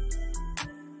see that.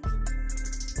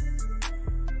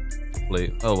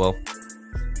 Oh well.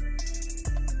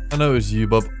 I know it was you,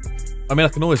 Bob. I mean, I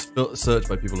can always search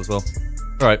by people as well.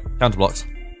 Alright, counter blocks.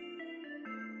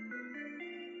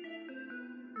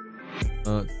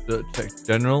 Check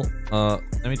general.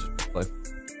 Let me just play.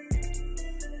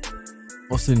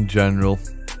 What's in general?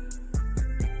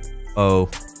 Oh,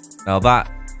 now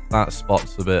that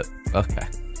spot's a bit okay.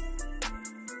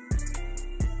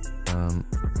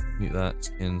 Mute that.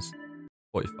 Skins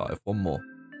 45. One more.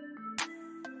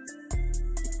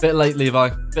 Bit late, Levi.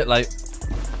 Bit late.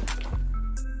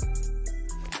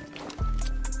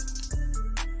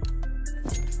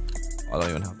 I don't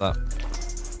even have that.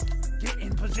 Get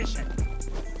in position.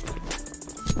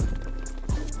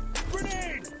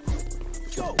 Grenade.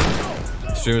 Go, go,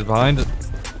 go. Streamer's behind it.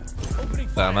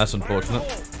 Damn, that's unfortunate.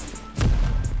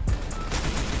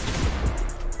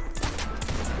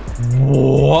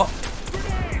 What?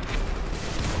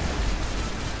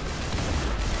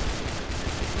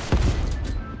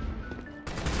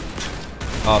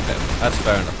 Okay, that's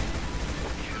fair enough.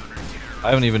 I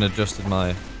haven't even adjusted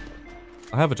my...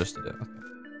 I have adjusted it. Okay.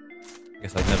 I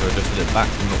guess I've never adjusted it back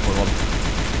from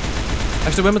 0.1.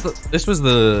 Actually, remember this was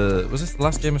the... Was this the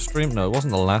last game of stream? No, it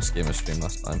wasn't the last game of stream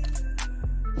last time.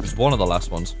 It was one of the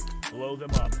last ones. Blow them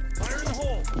up. Fire in the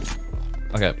hole.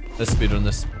 Okay, let's speedrun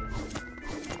this.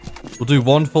 We'll do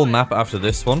one full map after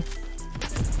this one. Fire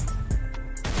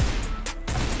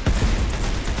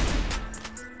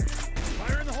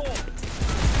in the hole.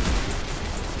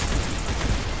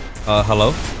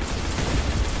 Hello.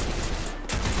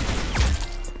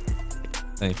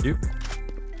 Thank you.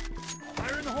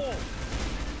 Fire in the hole.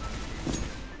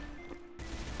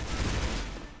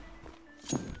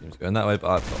 Team's going that way, but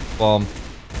I've got a bomb.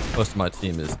 Most of my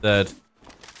team is dead.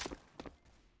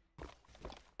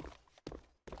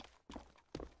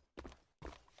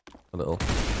 A little.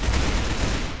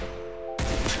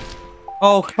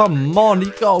 Oh, come on.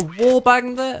 You got a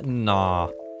wallbang there? Nah.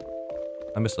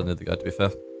 I missed on the other guy, to be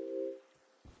fair.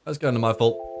 That's going to my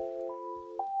fault.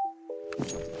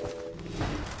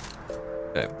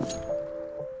 Okay.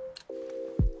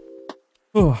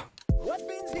 Whew.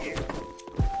 Weapons here.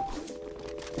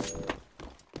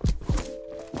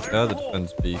 Yeah, the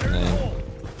defense beacon aim.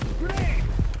 Grenade.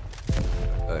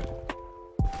 Okay.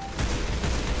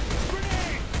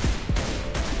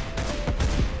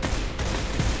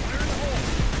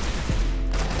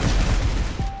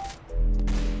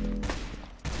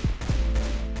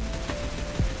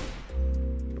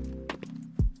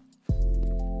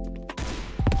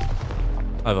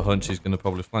 I have a hunch he's going to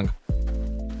probably flank.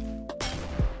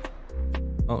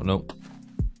 Oh, no.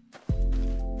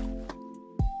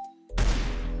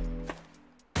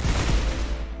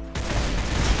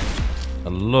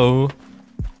 Hello?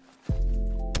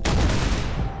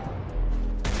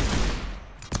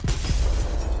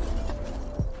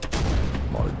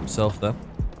 Modded himself there.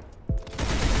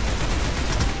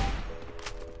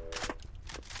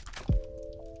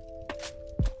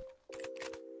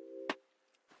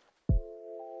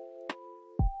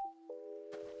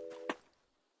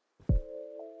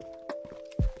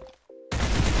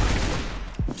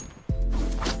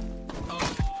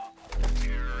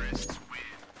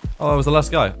 Oh, I was the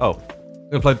last guy. Oh. I'm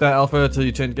gonna play Bear Alpha till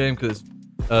you change game because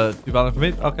it's too violent for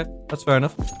me. Okay, that's fair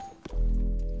enough.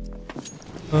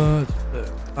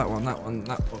 That one.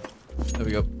 There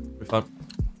we go. We're fine.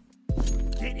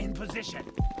 Get in position.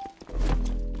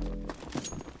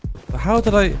 But how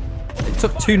did I... It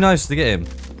took 2 knives to get him.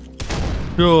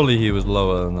 Surely he was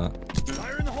lower than that.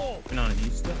 Fire in the hole. On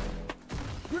Easter.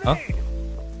 Huh?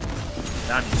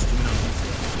 Dad is doing on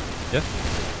Easter. Yeah?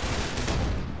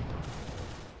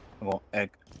 What egg?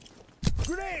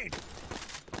 Grenade.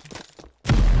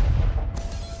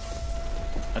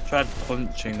 I tried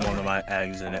punching one of my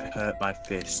eggs and it hurt my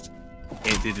fist.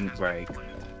 It didn't break.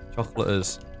 Chocolate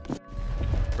is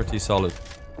pretty solid.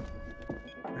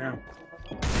 Yeah.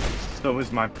 So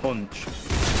was my punch.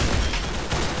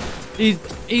 He's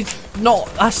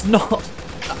not... That's not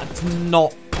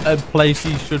a place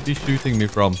he should be shooting me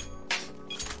from.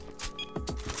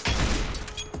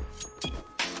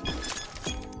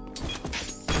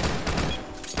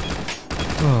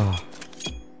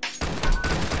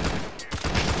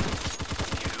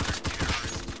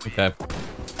 Okay.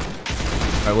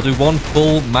 Alright, we'll do one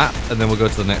full map and then we'll go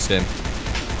to the next game.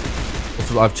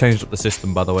 Also, I've changed up the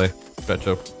system, by the way.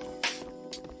 Retro.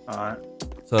 Alright.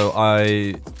 So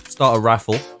I start a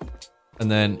raffle, and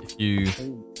then if you...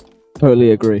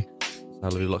 Totally agree. How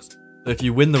it looks. So if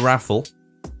you win the raffle,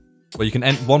 well, you can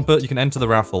you can enter the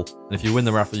raffle, and if you win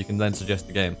the raffle, you can then suggest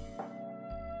the game.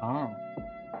 Oh.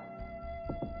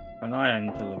 When I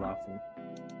enter the raffle.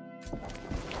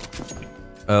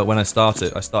 When I start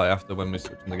it after when we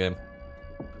switch in the game.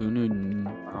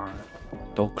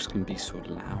 Dogs can be so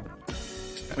loud.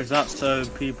 Is that so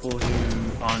people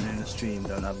who aren't in the stream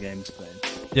don't have games playing?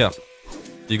 Yeah.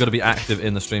 You got to be active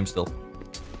in the stream still.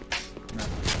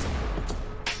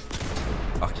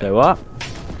 Okay. So what?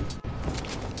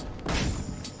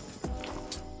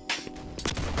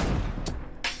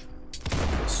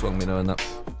 Swung me knowing that.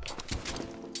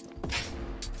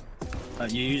 You're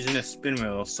using a spin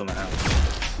wheel or somehow.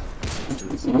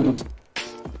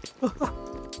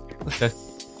 Okay.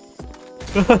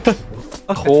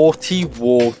 Haughty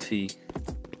warty.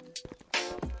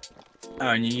 Oh,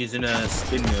 and you're using a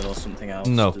spin wheel or something else.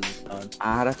 No.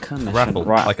 Out of commission. Rattle,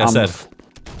 Right, like I said.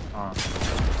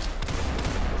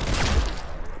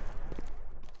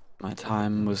 My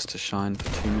time was to shine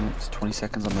for 2 minutes, 20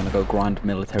 seconds. I'm gonna go grind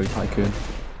military tycoon.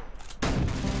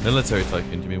 Military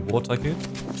tycoon? Do you mean war tycoon?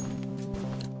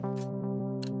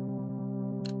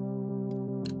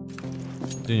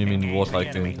 Do you mean war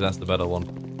tycoon? Because that's the better one.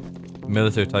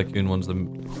 Military tycoon one's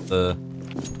the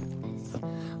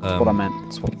That's what I meant.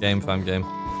 That's what, game fam game.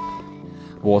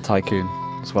 war tycoon.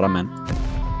 That's what I meant.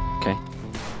 Okay.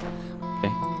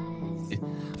 Okay.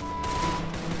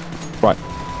 Right.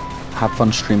 Have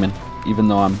fun streaming, even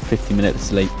though I'm 50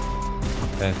 minutes late.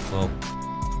 Okay, well,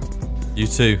 you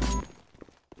too.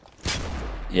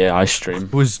 Yeah, I stream.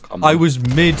 I was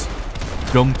mid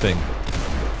jumping,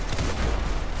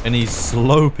 and he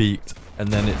slow peaked, and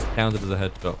then it's counted as a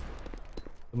headshot.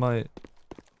 My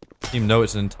team know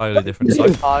it's an entirely different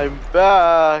site. I'm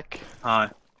back. Hi.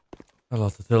 Hello,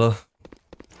 Tatilla.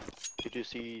 Did you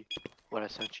see what I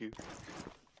sent you?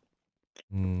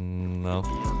 No.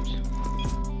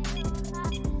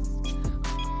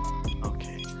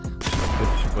 Okay.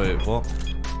 Wait, what?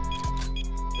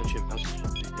 Sent you a message in the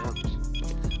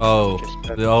DMs. Oh,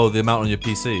 Just the amount on your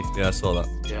PC. Yeah, I saw that.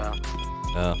 Yeah.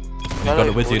 Yeah. You've got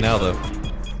it with you now, though.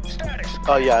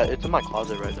 Oh yeah, it's in my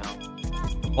closet right now.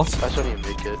 What? I still need to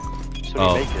make it.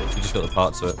 Oh, Make it. you just got the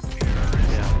parts of it.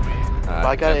 Yeah. Ah, But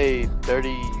I got okay. a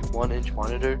 31-inch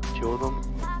monitor, 2 of them.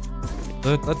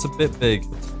 That's a bit big.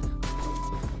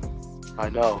 I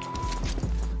know.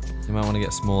 You might want to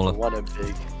get smaller. One and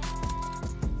big.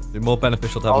 It'd be more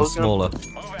beneficial to have I them was smaller.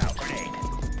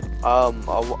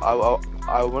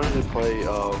 I wanted to play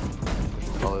what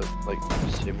you call it, like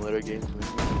simulator games.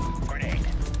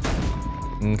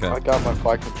 Okay. I got my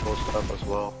flight control stuff as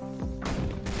well.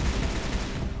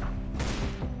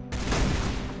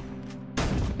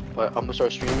 But I'm gonna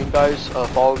start streaming, guys.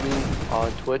 Follow me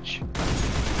on Twitch.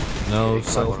 No Yeah,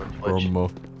 self on Twitch.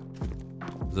 promo.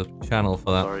 There's a channel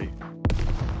for that. Sorry.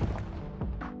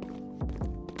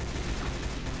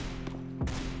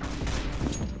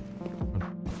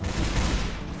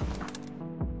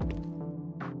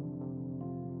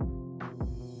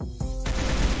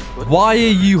 Why are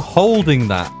you holding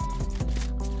that?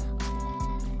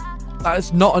 That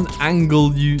is not an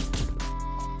angle you...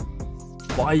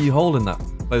 Why are you holding that?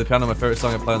 Play the piano. My favorite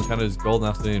song I play on the piano is Golden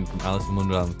Afternoon from Alice in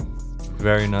Wonderland.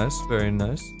 Very nice, very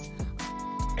nice.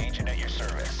 Agent at your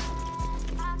service.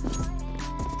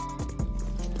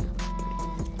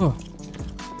 Oh.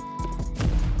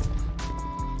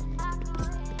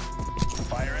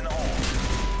 Fire in the hole.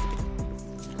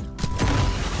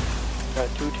 Got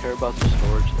 2 terabytes of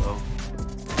storage though.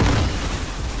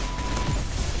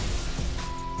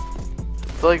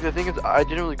 But like the thing is, I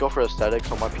didn't really go for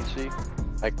aesthetics on my PC.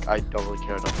 Like I don't really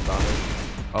care enough about it.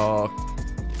 Oh,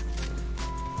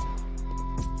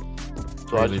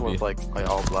 So I really just went with, like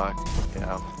all black.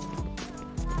 Yeah.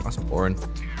 that's boring.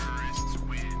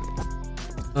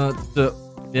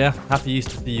 Yeah, happy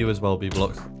Easter to you as well,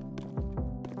 B-Blocks.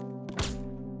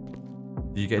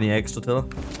 Do you get any eggs, Tortilla?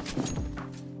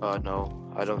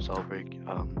 No, I don't celebrate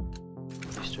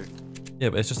Easter. Yeah,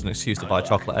 but it's just an excuse to buy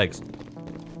chocolate eggs.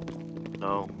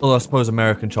 No. Although I suppose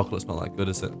American chocolate's not that good,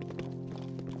 is it?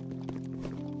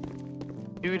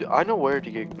 Dude, I know where to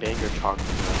get Ganger chocolate.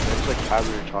 It's like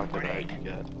Cadbury chocolate I can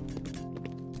get.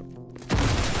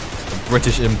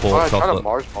 British import I tried a chocolate.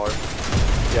 Mars bar.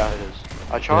 Yeah, it is.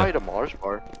 I tried a Mars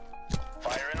bar.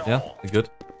 Fire in the Yeah, hole. they're good.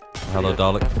 Hello, Yeah.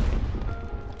 Dalek.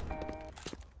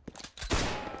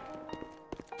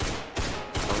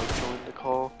 Don't join the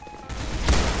call.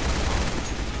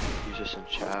 He's just in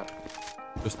chat.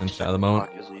 Just in chat at the moment.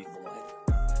 Talk is legal.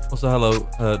 Also, hello,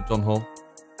 John Hall.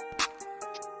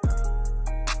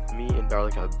 Me and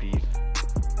Garlic have beef.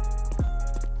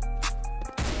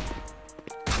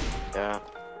 Yeah.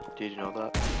 Did you know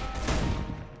that?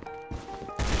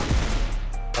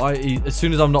 Why? As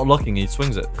soon as I'm not looking, he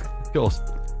swings it. Of course.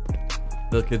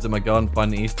 Little kids at my garden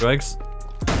finding Easter eggs.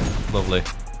 Lovely.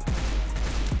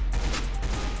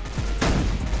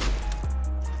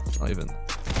 Not even.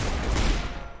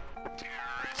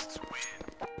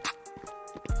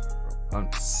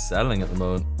 I'm selling at the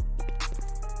moment.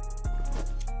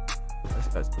 This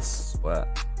guy's the sweat.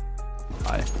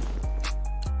 die.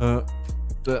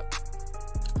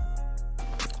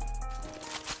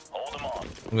 Hold them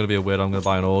off. I'm gonna be a weirdo. I'm gonna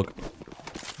buy an org.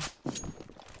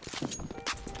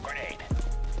 Grenade.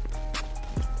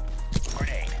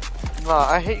 Grenade. Nah,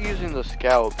 I hate using the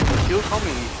scout.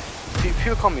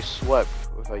 People call me sweat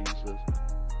if I use this.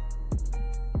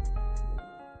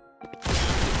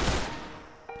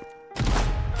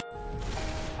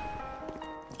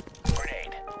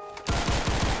 Grenade.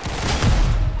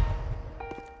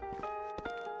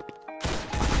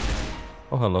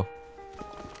 Oh, hello.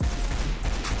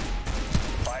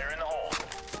 Fire in the hole.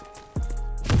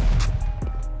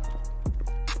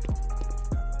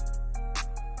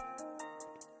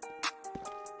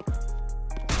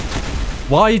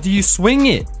 Why do you swing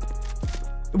it?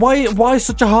 Why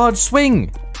such a hard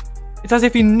swing? It's as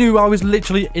if he knew I was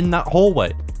literally in that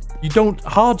hallway. You don't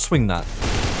hard swing that.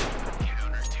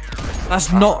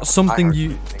 That's not something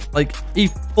you like. He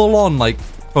full on like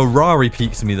Ferrari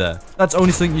peeks me there. That's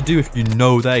only something you do if you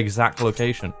know their exact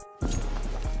location.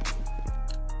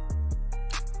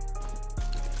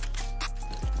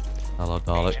 Hello,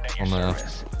 Dalek.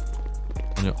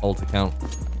 On your alt account.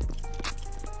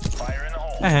 Fire in the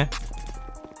hole. Grenade.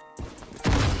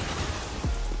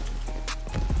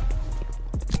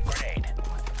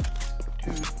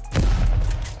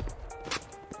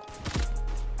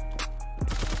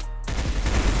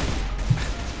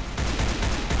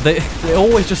 They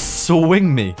always just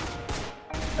swing me,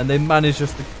 and they manage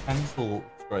just to cancel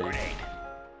straight Grenade.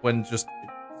 when just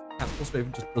cancel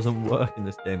straight just doesn't work in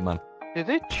this game, man. Did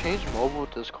they change mobile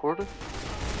Discord?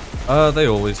 They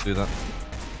always do that.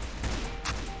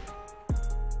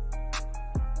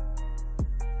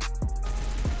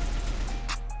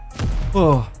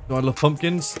 Oh, do I love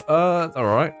pumpkins?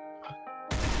 Alright.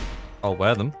 I'll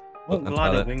wear them. Well, But that's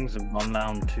glider about it. wings have gone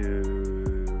down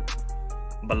to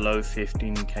below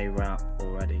 15k route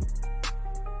already.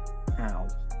 How?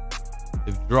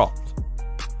 They've dropped.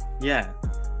 Yeah.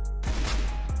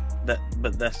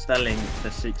 But they're selling for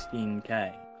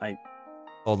 16k.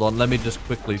 Hold on, let me just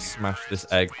quickly smash this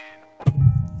egg.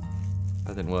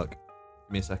 That didn't work.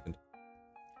 Give me a second.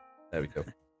 There we go.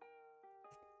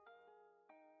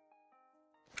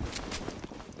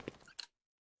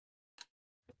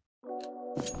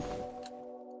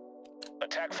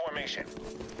 Attack formation.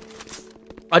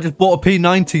 I just bought a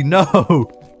P90. No,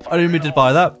 I didn't mean to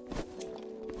buy that.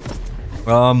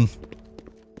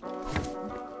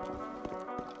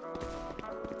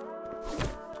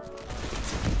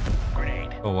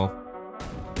 Grenade. Oh well.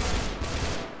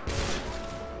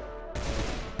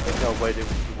 There's no way they would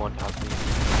do one top.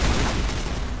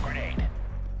 Grenade.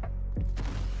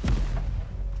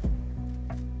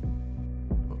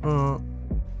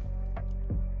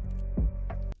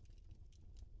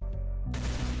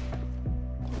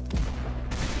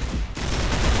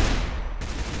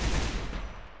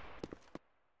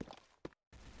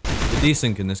 The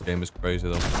desync in this game is crazy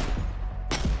though.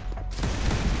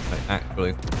 Like,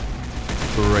 actually,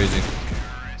 crazy.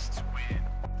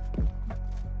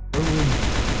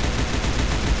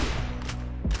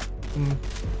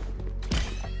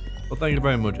 Well, thank you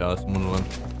very much, Alice in Wonderland.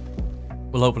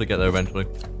 We'll hopefully get there eventually.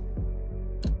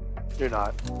 You're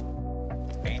not.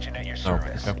 Agent at your Oh,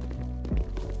 service. okay.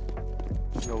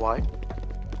 You know why?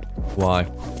 Why?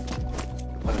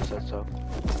 But I said so.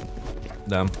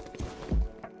 Damn.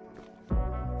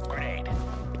 Grenade.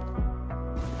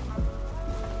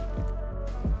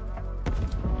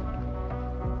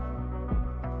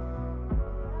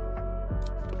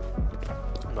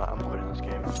 I'm quitting this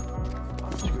game. Oh,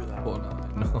 screw that. Oh,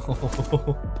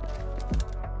 no.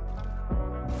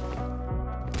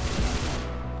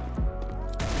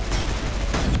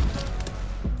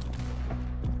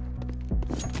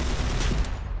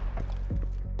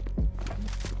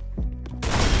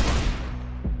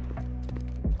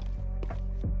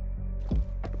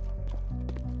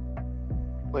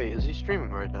 Wait, is he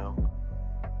streaming right now?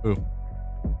 Who?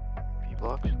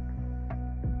 P-Blocks?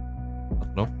 I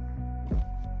don't know.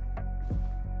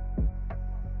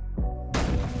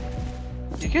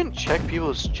 You can check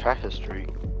people's chat history.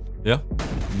 Yeah,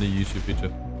 in the YouTube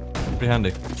feature. Pretty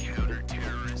handy.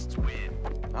 Counter-terrorists win.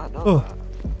 I know Oh. that.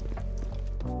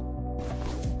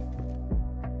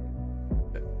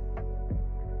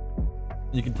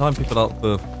 You can time people out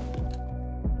for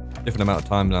different amount of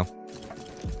time now.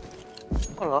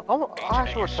 I don't know. I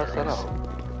actually want to test that out.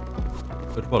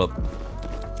 But what up?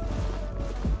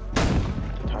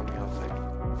 The timing of thing.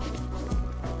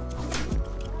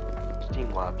 Steam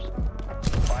Labs.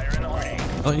 Fire in the hole.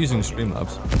 I'm not using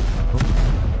Streamlabs.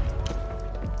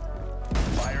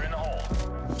 Fire in the hole.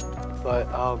 But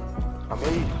I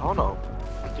don't know.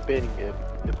 I'm debating if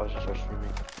if I should start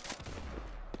streaming.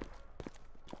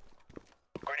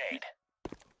 Grenade.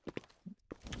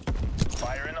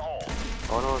 Fire in the hole. I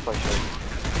don't know if I should.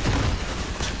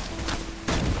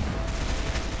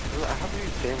 I have to be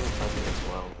family friendly as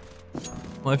well.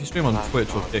 Well, if you stream on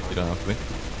Twitch or Kick, you don't have to be.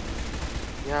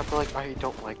 Yeah, but like I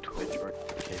don't like Twitch or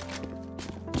Kick.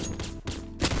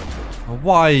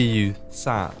 Why are you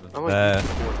sat I'm a there?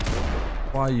 YouTube boy.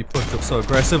 Why are you pushed up so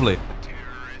aggressively?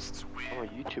 I'm a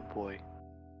YouTube boy.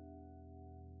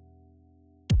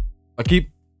 I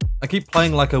keep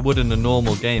playing like I would in a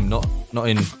normal game, not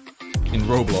in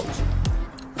Roblox.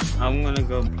 I'm gonna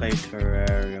go play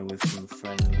Terraria with some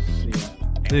friends. Yeah.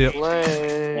 Yeah.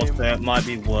 Lame. Also, it might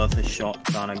be worth a shot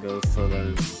trying to go for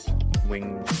those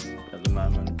wings at the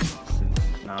moment, since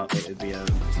now it would be a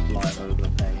slight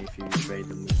overpay if you trade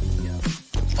them with the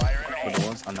other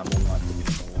ones, and I'm more likely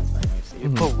to go on anyway. So You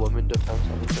put woman defense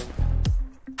on the thing?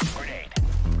 Grenade.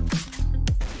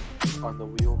 On the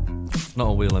wheel? Not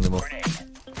a wheel anymore. Grenade.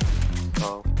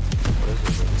 Oh. What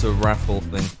is it? It's a raffle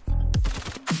thing.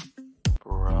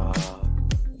 Bruh.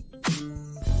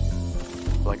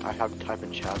 Like, I have to type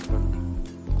in Chapman.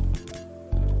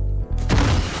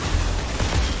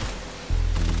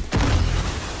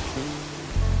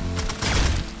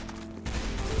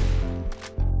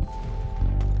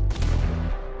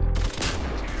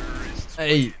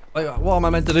 Hey, what am I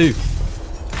meant to do?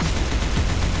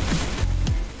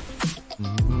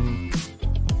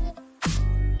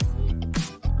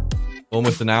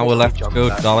 Almost an hour left to go,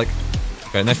 Dalek.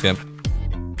 Okay, next game.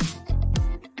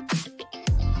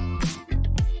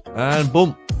 And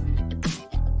boom.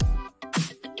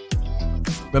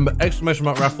 Remember, exclamation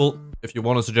mark raffle if you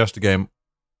want to suggest a game.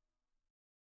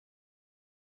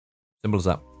 Simple as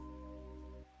that.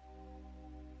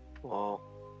 Well,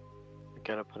 I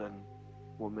gotta put in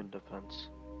woman defense.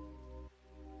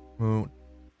 What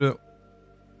is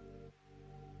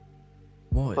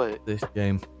But- this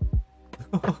game?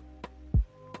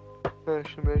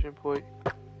 Exclamation point.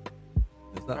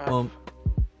 Is that one?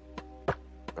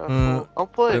 Raffle. I'll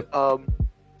play Yep.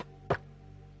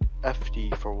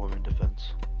 FD for woman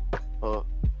defense.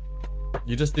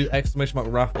 You just do exclamation mark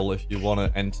raffle if you want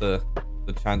to enter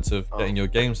the chance of getting your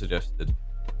game suggested.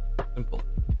 Simple.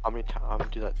 I'm gonna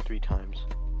do that 3 times.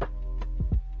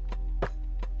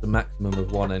 The maximum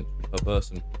of 1 entry per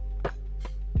person.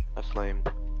 That's lame.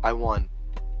 I won.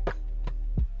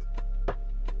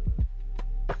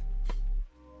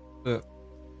 Yeah.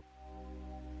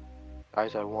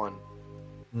 Guys, I won.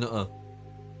 Nuh-uh.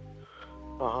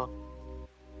 Uh-huh.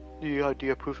 Do you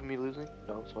have proof of me losing?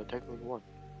 No, so I technically won.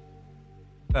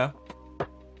 Fair.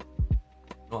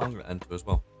 No, I'm gonna enter as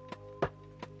well.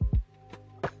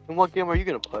 And what game are you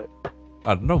gonna play?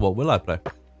 I don't know, what will I play?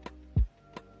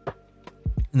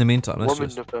 In the meantime, let's Woman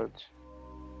just defense.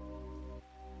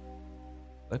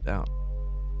 let down.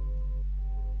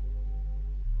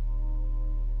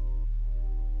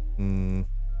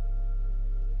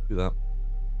 Do that.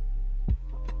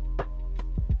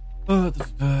 Okay,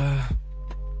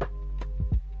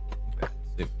 let's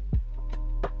see.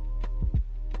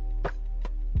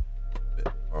 Bit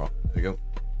far off. There we go.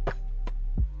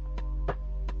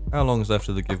 How long is left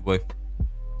of the giveaway?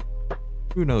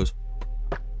 Who knows?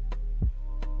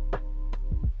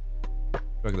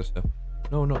 Drag this here.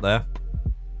 No, not there.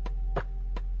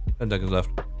 10 seconds left.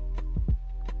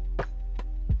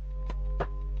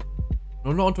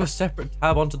 No, not onto a separate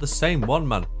tab, onto the same one,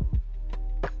 man.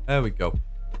 There we go. To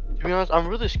be honest, I'm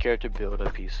really scared to build a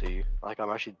PC. Like,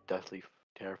 I'm actually deathly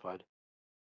terrified.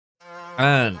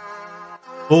 And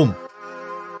boom.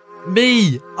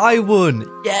 Me! I won!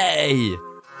 Yay!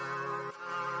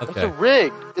 It's Okay.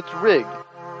 rigged! It's rigged!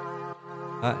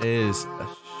 That is a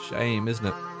shame, isn't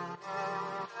it?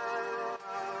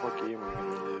 What game are you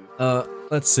gonna do?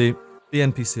 Let's see. The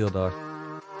NPC will die.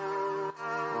 Oh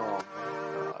my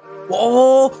god.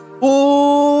 Whoa!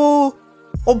 Oh!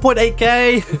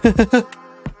 1.8k!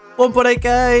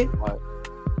 1.8k! What?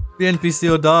 The NPC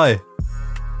will die.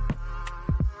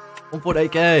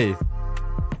 1.8k.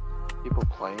 People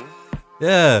playing?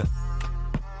 Yeah.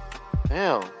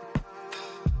 Damn.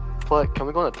 But can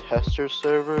we go on a tester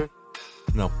server?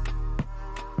 No.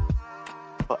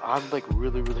 But I'm like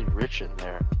really rich in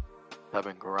there. I've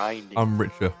been grinding. I'm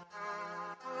richer.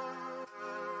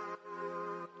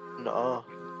 Nuh-uh.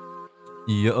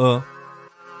 Yeah.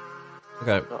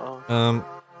 Okay. Nuh-uh.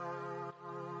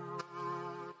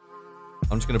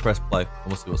 I'm just gonna press play and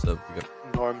we'll see what server we get.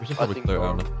 Norm, We should I probably think clear it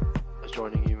out Norm now. is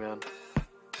joining you, man.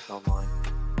 It's online.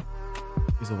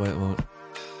 He's away at the moment.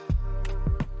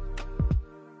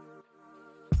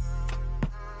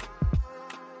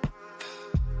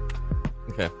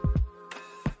 Okay.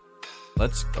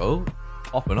 let's go.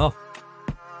 Popping off.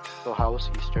 So how was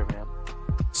Easter, man?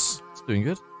 It's doing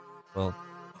good. Well,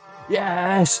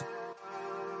 yes.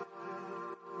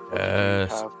 What did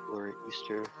you have for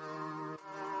Easter?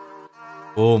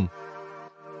 Boom.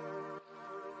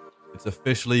 It's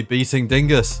officially beating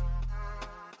Dingus.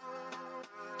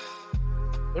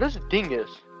 What is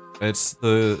Dingus? It's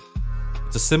a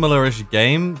similar-ish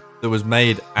game that was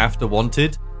made after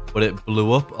Wanted, but it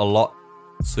blew up a lot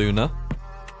sooner.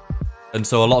 And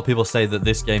so a lot of people say that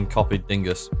this game copied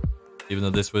Dingus, even though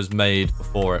this was made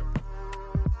before it.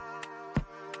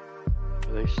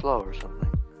 Are they slow or something?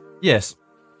 Yes.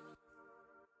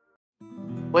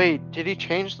 Wait, did he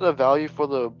change the value for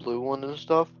the blue one and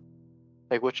stuff?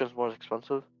 Like, which is more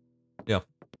expensive? Yeah.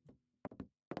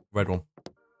 Red one.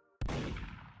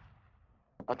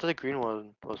 I thought the green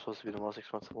one was supposed to be the most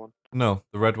expensive one. No,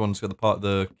 the red one's got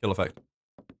the kill effect.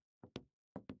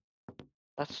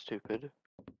 That's stupid.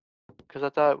 Because I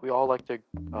thought we all liked the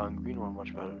green one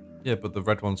much better. Yeah, but the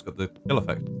red one's got the kill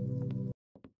effect.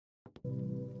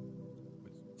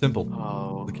 Simple.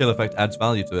 Oh. The kill effect adds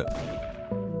value to it.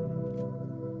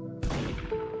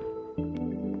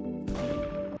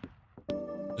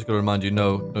 Just gotta remind you,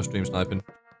 no stream sniping.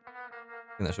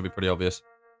 I think that should be pretty obvious.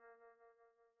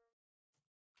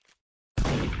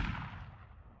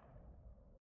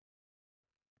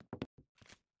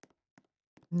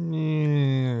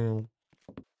 Yeah.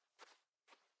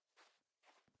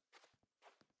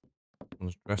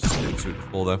 One's dressed to suit the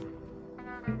floor though.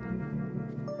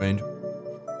 Range.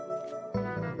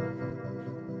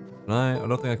 I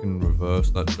don't think I can reverse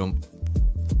that jump.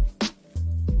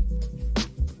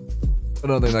 I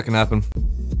don't think that can happen.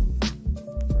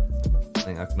 I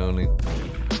think I can only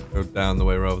go down the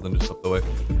way rather than just up the way.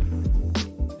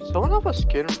 Someone have a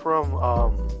skin from,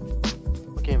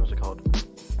 what game is it called?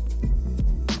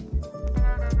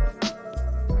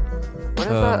 What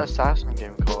is that assassin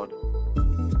game called?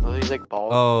 Are these like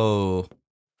balls? Oh.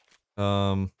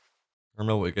 I don't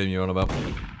know what game you're on about.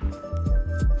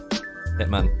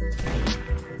 Hitman.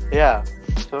 Yeah.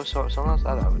 So someone else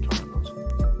had an avatar on those.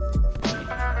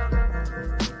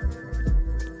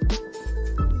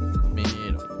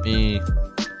 Me.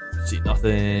 See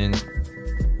nothing.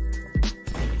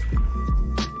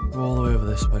 Go all the way over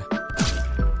this way.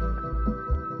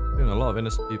 Doing a lot of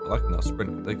innocent people. I cannot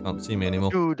sprint. They can't see me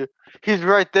anymore. Dude, he's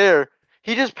right there.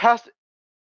 He just passed.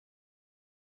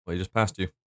 Well, he just passed you.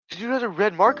 This dude has a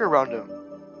red marker around him.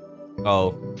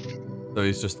 Oh. So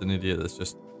he's just an idiot that's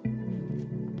just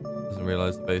doesn't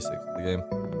realize the basics of the game.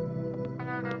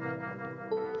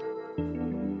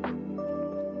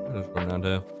 I'll just run around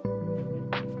here.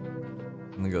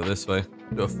 And then go this way.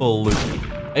 Do a full loop.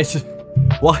 It's just,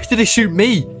 why did he shoot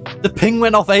me? The ping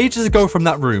went off ages ago from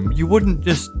that room. You wouldn't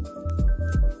just...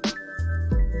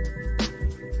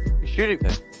 He's shooting.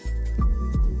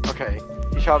 Okay.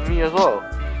 He shot me as well.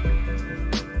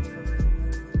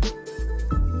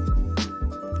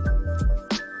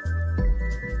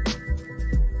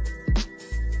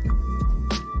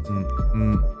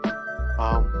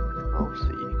 I'll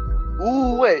see.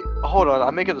 Ooh, wait. Hold on.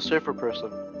 I'm making the safer person.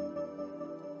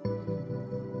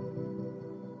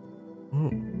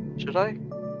 Should I?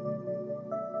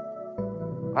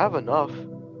 I have enough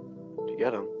to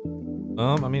get him.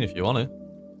 I mean, if you want to.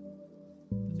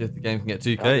 See if the game can get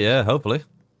 2k, yeah, hopefully.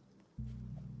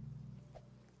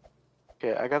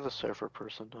 Okay, I got the surfer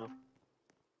person now.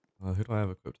 Who do I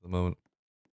have equipped at the moment?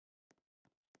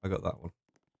 I got that one.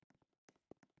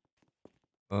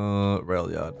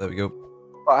 Rail yard, there we go.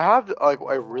 I have like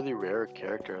a really rare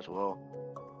character as well.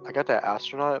 I got that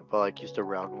astronaut, but like he's the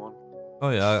round one. Oh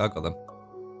yeah, I got them.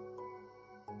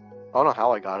 I don't know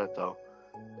how I got it though.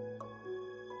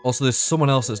 Also, there's someone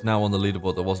else that's now on the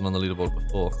leaderboard that wasn't on the leaderboard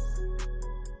before.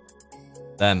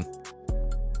 Them.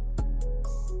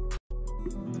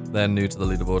 They're new to the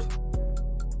leaderboard.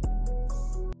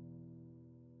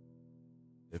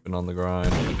 They've been on the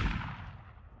grind.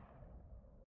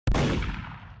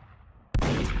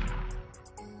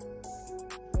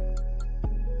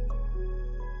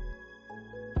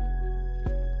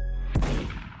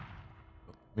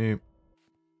 Me.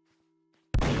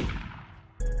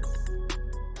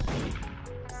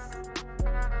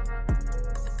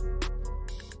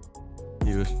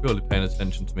 He was surely paying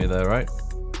attention to me there, right?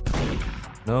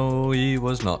 No, he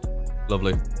was not.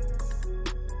 Lovely.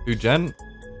 Who, Jen?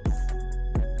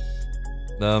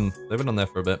 They've been on there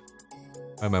for a bit.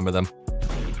 I remember them.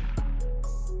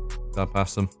 Got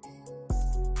past them.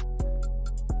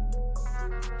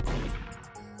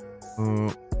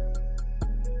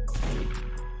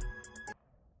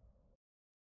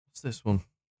 What's this one?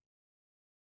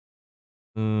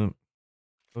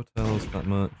 Hotels, that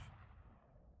much.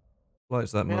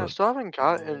 Likes that Man, I much. still haven't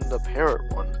gotten the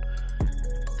parrot one.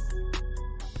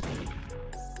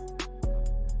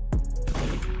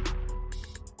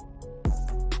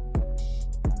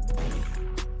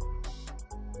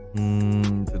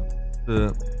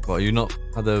 Well, you not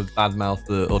had a bad mouth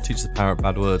or teach the parrot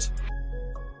bad words?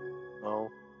 No.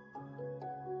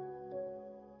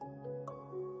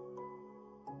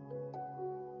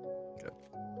 Okay.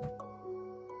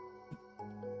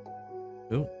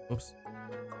 Oh, oops.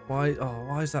 Why? Oh,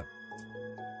 why is that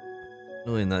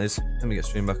annoying? That is. Let me get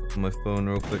stream back up on my phone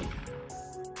real quick.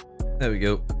 There we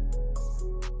go.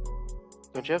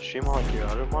 Don't you have stream on like your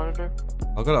other monitor?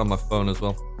 I've got it on my phone as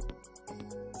well.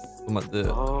 I'm at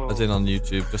the, as in on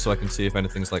YouTube, just so I can see if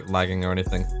anything's like lagging or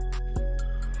anything.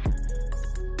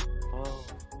 Oh.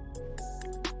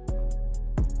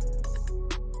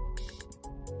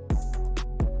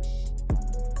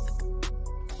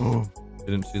 Oh,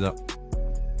 didn't see that.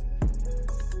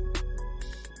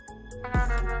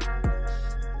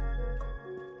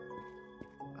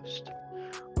 Quest.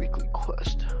 Weekly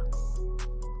quest.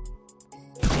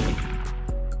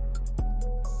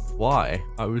 Why?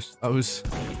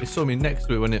 They saw me next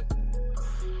to it when it.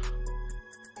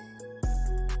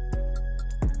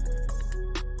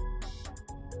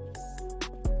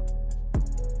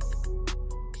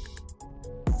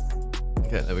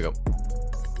 Okay, there we go.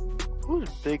 Whose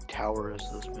big tower is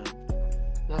this, man?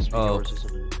 That's yours,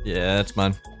 isn't it? Yeah, it's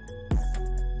mine.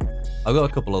 I've got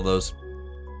a couple of those.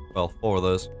 Well, 4 of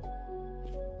those.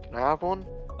 Can I have one?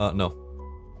 No.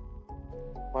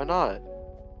 Why not?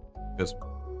 Because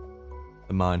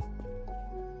they're mine.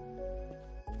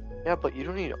 Yeah, but you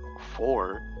don't need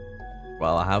 4.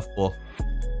 Well, I have 4.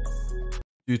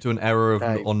 Due to an error of,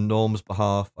 Hey. on Norm's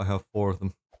behalf, I have 4 of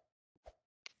them.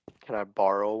 Can I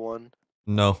borrow one?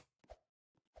 No.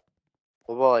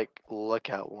 What about like look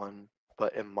at one,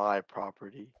 but in my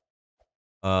property?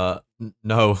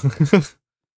 No.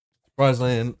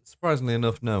 Surprisingly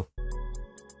enough, no.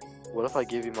 What if I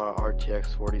give you my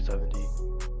RTX 4070?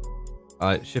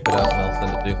 Alright, ship it out and I'll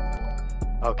send it to you.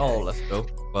 Okay. Oh, let's go.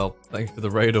 Well, thanks for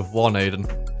the raid of 1, Aiden.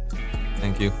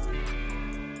 Thank you.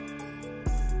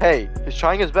 Hey, he's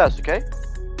trying his best, okay?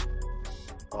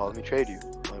 Oh, let me trade you.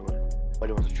 Why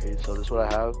do you want to trade? So this is what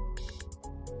I have.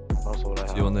 Also what I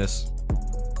have. See you on this.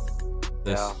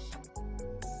 This. Yeah.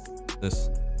 This.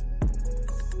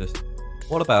 This.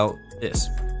 What about this?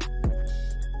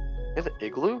 You have an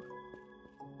igloo?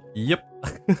 Yep.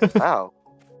 Wow.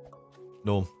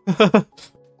 Norm.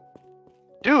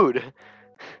 Dude!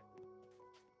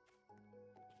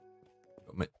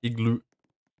 Got my igloo.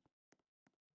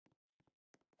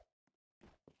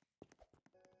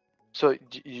 So,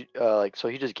 so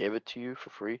he just gave it to you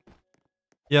for free?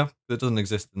 Yeah, it doesn't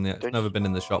exist in the. It's Don't never you- been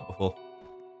in the shop before.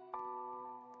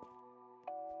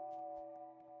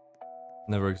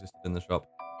 Never existed in the shop.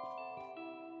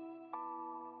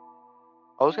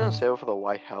 I was gonna save it for the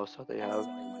White House that they have.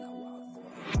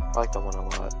 I like that one a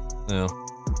lot. Yeah.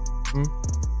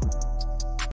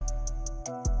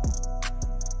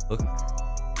 Look.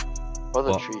 Or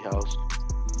the What? tree house.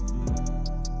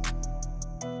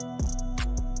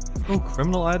 No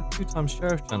criminal. I had 2 times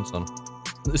sheriff chance on.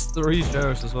 There's 3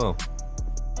 sheriffs as well.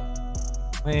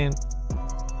 Man.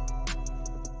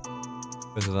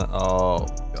 Where's that? Oh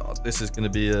god, this is gonna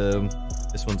be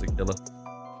this one's a killer.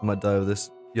 I might die with this.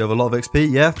 You have a lot of XP?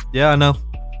 Yeah, I know.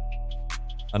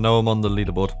 I know I'm on the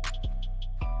leaderboard.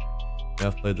 Yeah,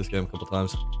 I've played this game a couple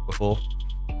times before.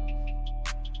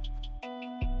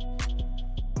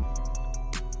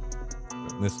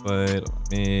 Going this way, don't mind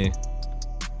me.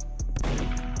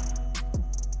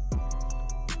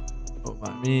 Don't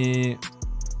mind me.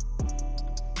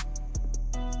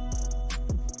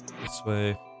 This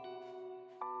way.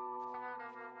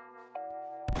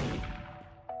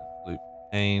 Absolute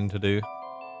pain to do.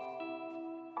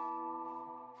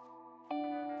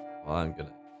 Well, I'm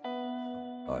gonna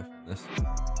die from this.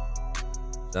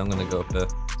 So I'm gonna go up here.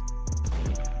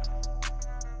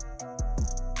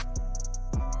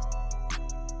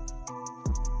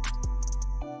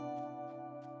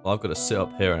 Well, I've got to sit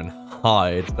up here and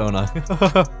hide, don't I?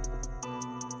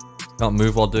 Can't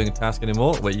move while doing a task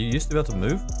anymore. Wait, you used to be able to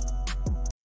move?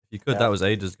 If you could, Yeah. that was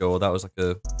ages ago, or that was like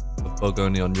a bug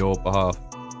only on your behalf.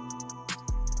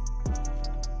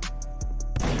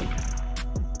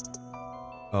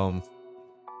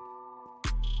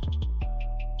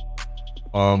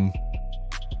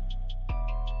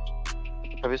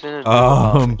 Have you seen his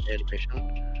animation?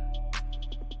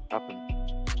 Happened.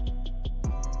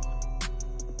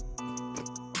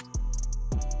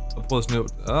 Of course, no.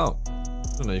 Oh, I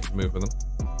don't know you can move with them.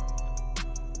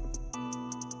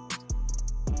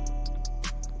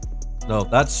 No,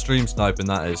 that's stream sniping,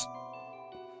 that is.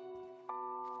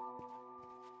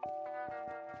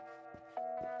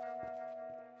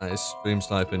 That is stream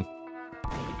sniping.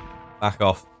 Back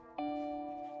off.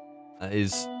 That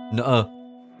is... Nuh-uh.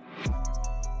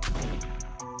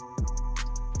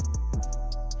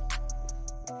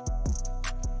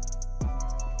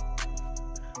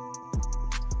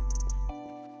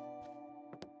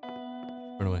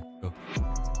 Run away. Go.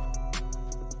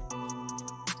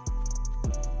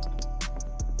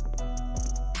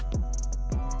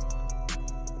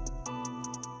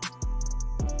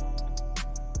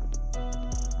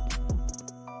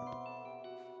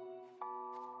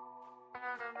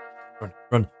 Run,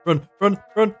 run, run, run,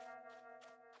 run!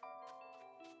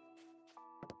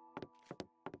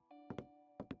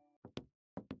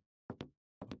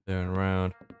 There and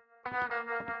around.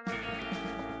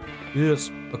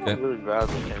 Yes. Okay. I'm really bad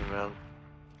looking, man.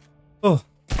 Oh.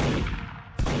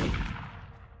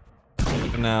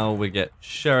 And now we get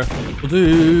sheriff. We'll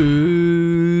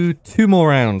do 2 more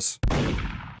rounds.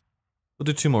 We'll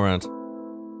do 2 more rounds.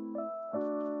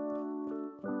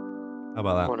 How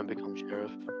about I that? want to become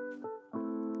sheriff.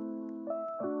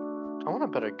 I want a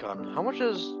better gun. How much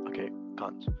is... Okay,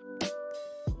 guns.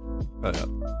 Oh, yeah.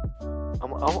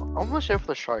 I'm gonna share for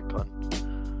the shotgun.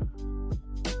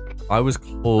 I was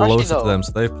closer no. to them,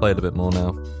 so they've played a bit more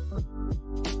now.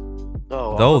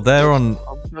 No. Though they're on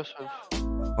I'm close with...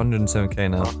 107k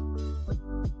now.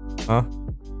 Huh?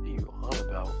 What are you on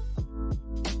about?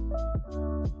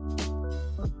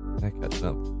 They're catching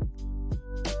up.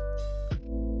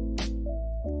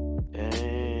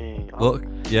 Dang. Look,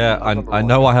 yeah, I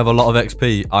know I have a lot of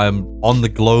XP. I am on the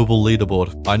global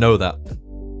leaderboard. I know that.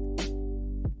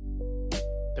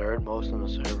 Third most on the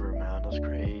server, man. That's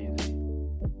crazy.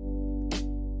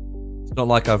 It's not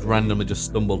like I've randomly just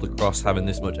stumbled across having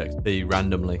this much XP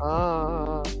randomly.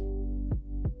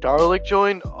 Darlic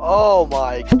joined? Oh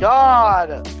my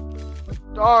god!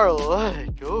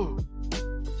 Darlic! Ooh.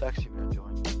 Sexy man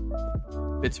joined.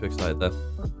 Bit too excited there.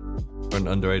 For an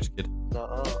underage kid.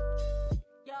 Nuh-uh.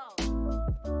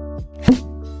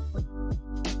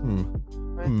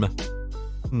 I'm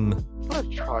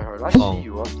gonna try hard. I Oh. see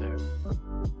you up there.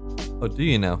 Oh, do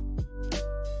you now?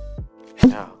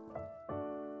 Yeah.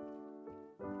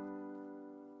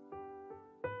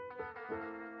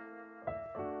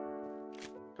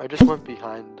 I just went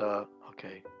behind the...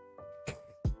 Okay.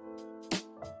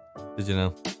 Did you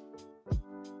know?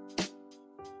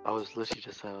 I was literally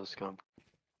just saying I was going...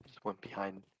 Just went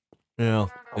behind Yeah,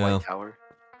 a yeah. white tower.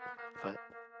 But...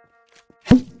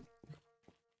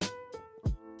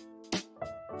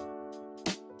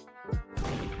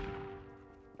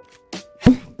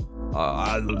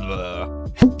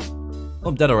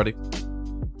 I'm dead already.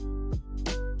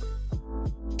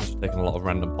 Just taking a lot of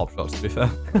random pop shots, to be fair.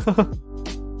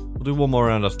 We'll do 1 more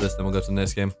round after this, then we'll go to the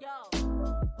next game.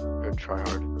 I'm gonna try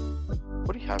hard.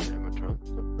 What do you have in your inventory?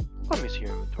 Let me see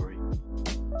your inventory.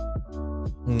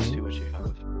 See what you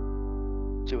have.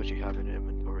 See what you have in your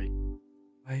inventory.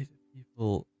 Why do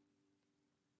people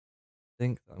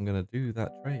think that I'm gonna do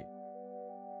that trade?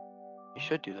 You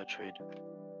should do that trade.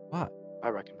 Why? I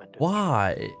recommend it.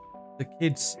 Why? The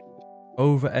kids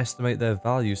overestimate their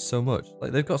value so much.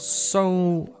 Like, they've got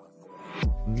so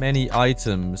many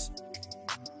items,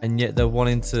 and yet they're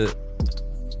wanting to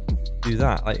do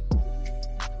that. Like,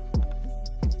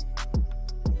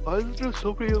 why is there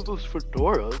so many of those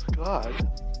fedoras? God.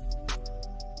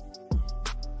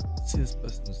 see this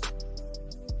person's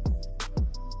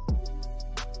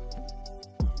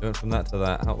going from that to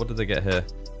that. What did they get here?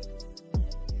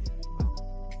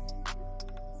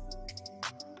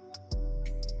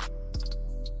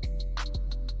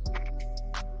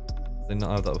 They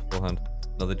not have that beforehand.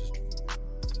 No, they just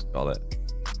got it.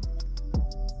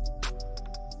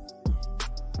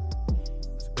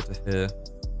 Let's go to here.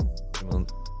 Come on.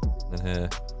 And then here.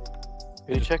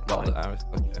 Can you check Got mine? it out.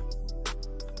 Okay.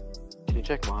 Can you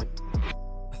check mine?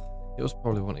 Yours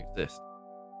probably won't exist.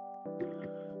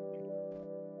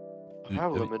 I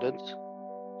have Do- limited.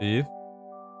 Do you?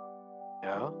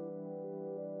 Yeah.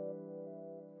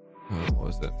 Oh, what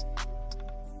is it?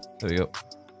 There we go.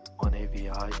 One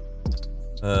AVI.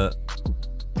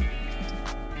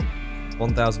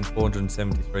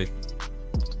 1,473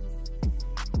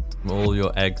 from all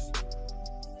your eggs.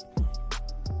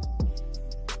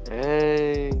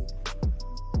 Hey.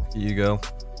 Here you go.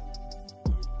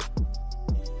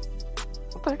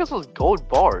 What the heck is those gold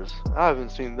bars? I haven't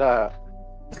seen that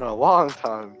in a long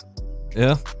time.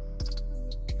 Yeah,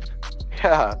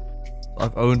 Yeah.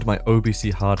 I've owned my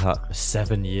OBC hard hat for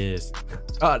 7 years.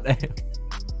 God damn.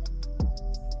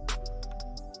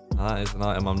 That is an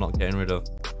item I'm not getting rid of.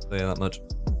 I'll tell you that much.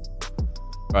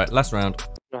 Right, last round.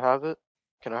 Can I have it?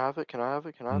 Can I have it? Can I have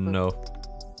it? Can I have it? No.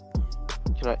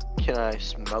 Can I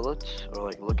smell it or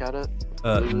like look at it?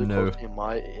 No. In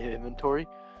my inventory?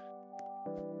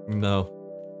 No.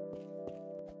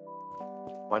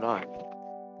 Why not?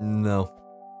 No.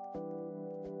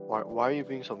 Why are you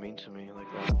being so mean to me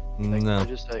like that? Like, No. I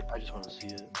just want to see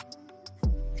it.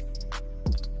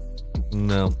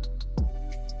 No.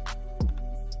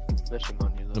 Snitching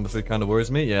on you though. Number 3 kind of worries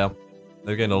me. Yeah.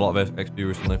 They're getting a lot of XP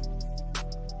recently.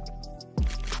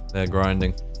 They're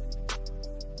grinding.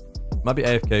 Might be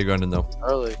AFK grinding though.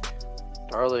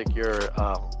 Darlik, your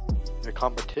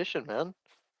competition, man.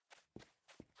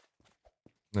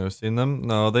 Never seen them?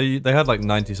 No, they had like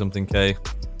 90 something K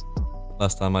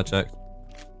last time I checked.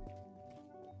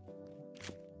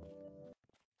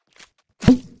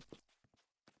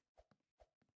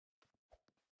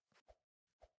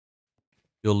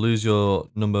 You'll lose your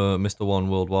number Mr. 1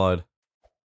 worldwide.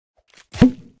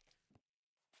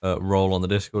 Role on the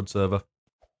Discord server.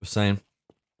 Just saying.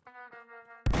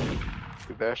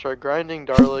 You better start grinding,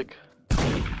 Darlik.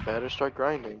 Better start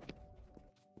grinding.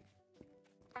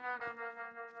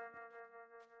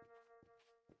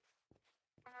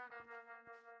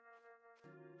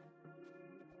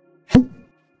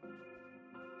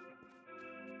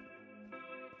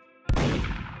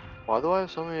 Why do I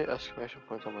have so many exclamation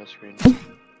points on my screen?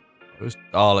 It was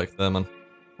Dalek there, man.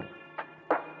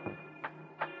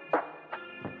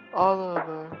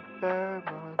 Oliver,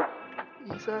 Fairmont,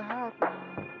 he's a happy.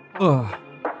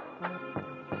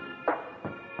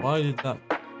 Why did that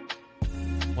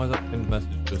pinned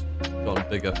message just gotten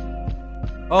bigger?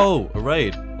 Oh, a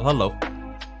raid. Well, hello.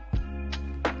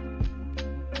 I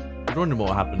was wondering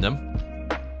what happened then.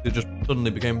 It just suddenly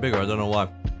became bigger. I don't know why.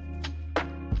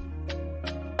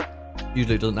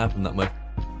 Usually it doesn't happen that way.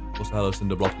 Also, hello,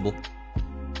 Cinderblockable.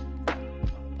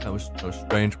 That was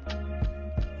strange.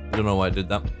 I don't know why I did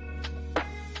that.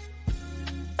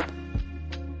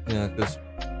 Yeah, because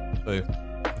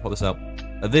pop this out.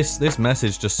 This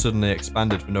message just suddenly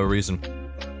expanded for no reason,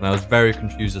 and I was very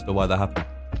confused as to why that happened.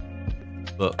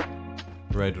 But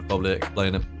Raid would probably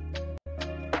explain it.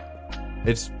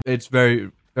 It's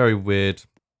very weird.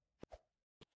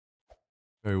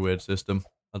 Very weird system.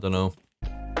 I don't know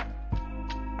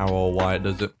how or why it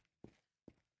does it.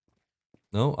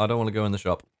 No, I don't want to go in the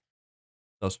shop.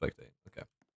 No spectating. Okay.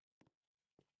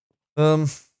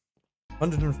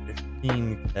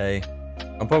 115k.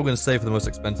 I'm probably going to save for the most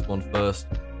expensive one first,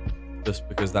 just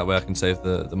because that way I can save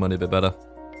the money a bit better.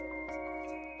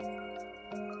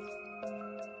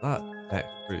 That text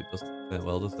really doesn't fit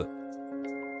well, does it?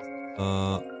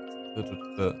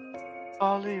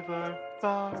 Oliver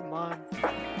Farman,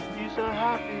 he's a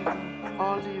happy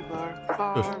Oliver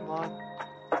Farman.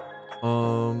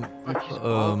 He's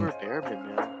Oliver Bearman,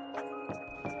 man.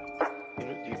 Do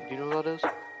you know who that is?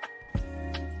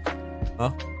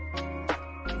 Huh?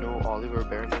 Do you know who Oliver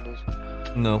Bearman is?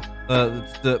 No.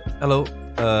 Hello.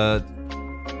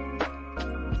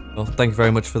 Well, thank you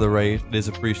very much for the raid. It is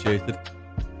appreciated.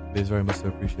 It is very much so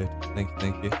appreciated. Thank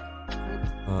you.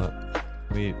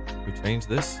 We change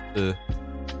this to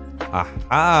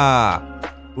aha.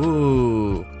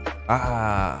 Ooh.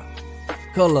 Ah.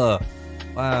 Color.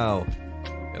 Wow.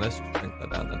 Okay, let's just shrink that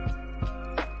down then.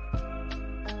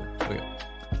 There we go.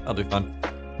 That'll do fine.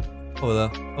 Over there.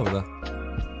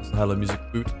 There's the Hello Music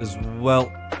boot as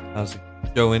well. How's it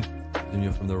going?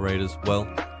 You're from the raid as well.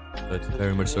 So it's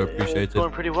very much so appreciated. It's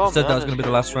going pretty well, I said man. that was going to be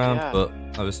the last round, yeah. but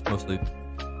I was mostly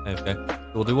AFK.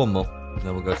 So we'll do one more, and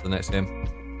then we'll go to the next game.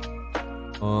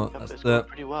 That's it's it. going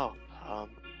pretty well.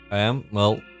 I am.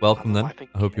 Well, welcome then.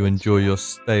 I hope you enjoy your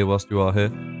stay whilst you are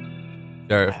here.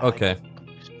 Sheriff, okay.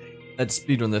 Let's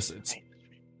speedrun this. It's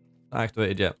not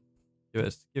activated yet. Give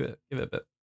it a bit.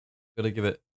 Gotta give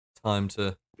it time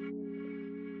to.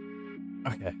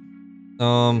 Okay.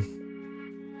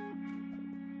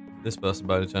 This person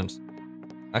by any chance?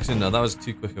 Actually, no. That was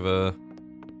too quick of a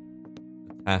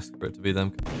task for it to be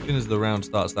them. As soon as the round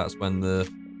starts, that's when the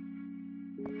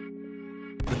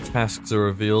tasks are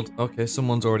revealed. Okay,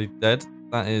 someone's already dead.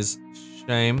 That is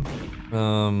shame.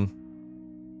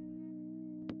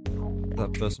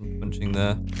 That person punching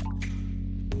there.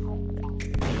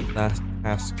 That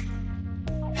task.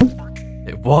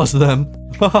 It was them.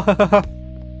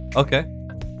 Okay.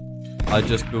 I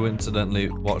just coincidentally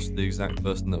watched the exact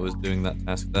person that was doing that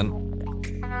task then.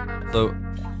 So,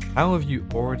 how have you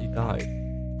already died?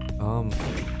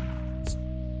 It's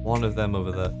one of them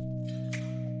over there.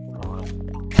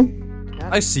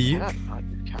 I see you.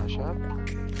 Cash App.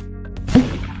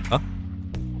 Huh?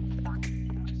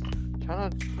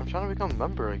 I'm trying to become a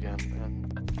member again,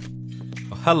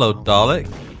 and Oh, hello, Dalek.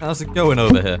 How's it going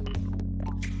over here?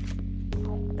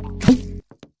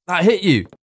 That hit you.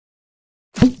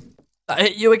 That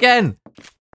hit you again.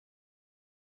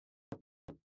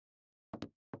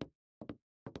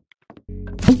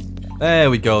 There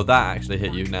we go. That actually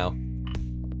hit you now.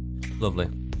 Lovely.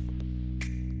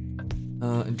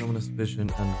 Indominus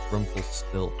Vision and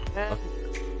Rumpelstiltskin. And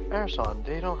AARONSON,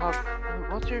 they don't have.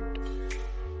 What's your?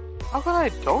 How can I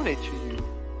donate to you?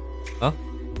 Huh?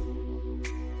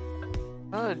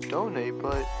 I'm gonna donate,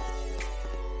 but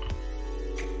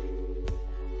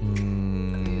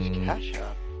use Cash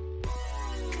App.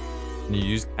 Can you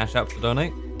use Cash App to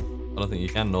donate? I don't think you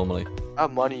can normally. I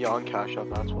have money on Cash App,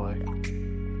 that's why.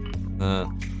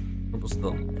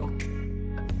 Rumpelstiltskin.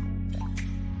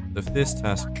 If this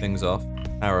task pings off,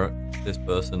 Arrow, this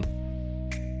person.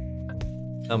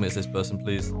 Tell me it's this person,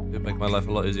 please. It would make my life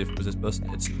a lot easier if it was this person.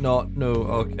 It's not. No.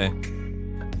 Okay.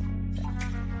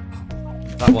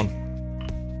 That one.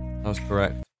 That was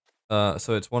correct.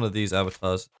 So it's one of these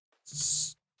avatars.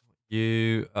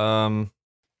 You. I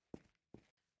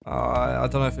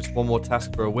don't know if it's one more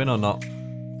task for a win or not.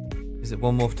 Is it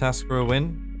one more task for a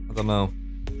win? I don't know.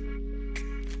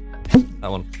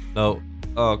 That one. No.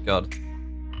 Oh god.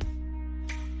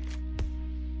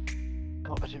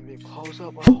 Oh, I didn't even close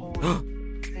up my whole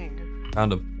thing.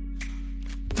 Found him.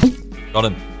 Got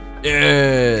him.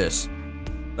 Yes!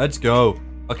 Let's go.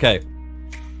 Okay.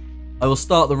 I will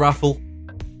start the raffle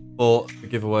for the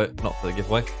giveaway. Not for the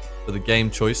giveaway. For the game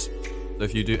choice. So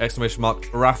if you do !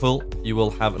 raffle, you will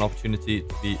have an opportunity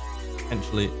to be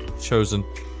potentially chosen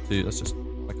to... Let's just...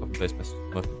 My copy paste message.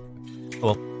 Oh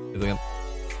well. Do it again.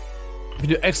 If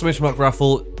you do !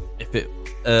 raffle,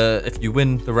 if you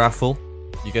win the raffle,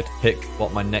 you get to pick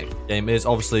what my next game is.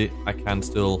 Obviously, I can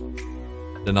still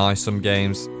deny some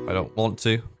games if I don't want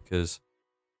to, because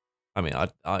I mean,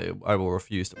 I will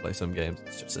refuse to play some games.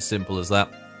 It's just as simple as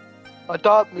that.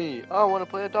 Adopt me. I want to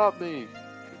play Adopt Me.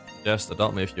 Just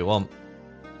adopt me if you want.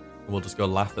 We'll just go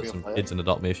laugh at some play kids and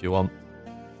adopt me if you want.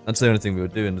 That's the only thing we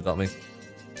would do in adopt me.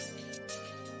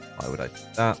 Why would I do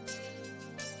that?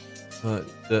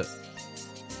 But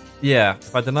yeah,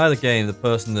 if I deny the game, the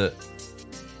person that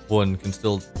won can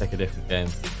still take a different game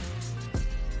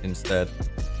instead.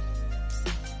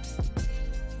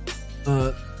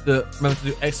 Remember to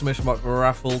do !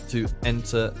 raffle to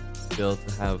enter to be able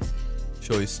to have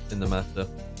choice in the matter.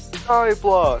 Sorry,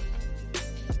 block.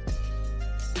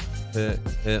 Here.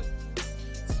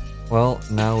 Well,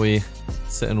 now we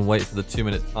sit and wait for the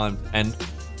 2-minute time to end.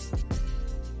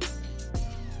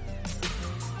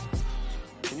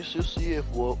 Can you still see if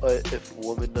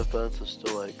woman defense is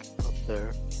still like up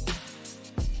there?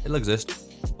 It'll exist.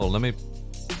 Oh, let me.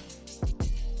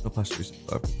 No past recent.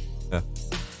 Yeah.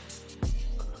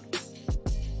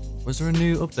 Was there a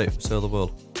new update for Sail the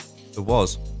World? There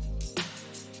was.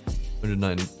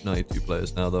 192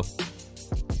 players now, though.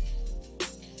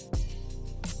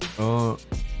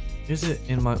 Is it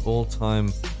in my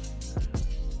all-time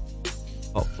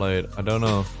top played? I don't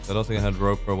know. I don't think I had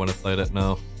Ropro when I played it.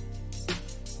 No.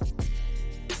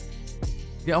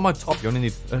 To get on my top, you only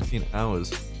need 13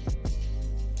 hours.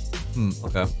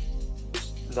 Okay.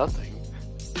 Nothing.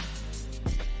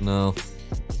 No.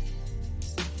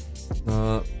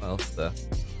 Well, there.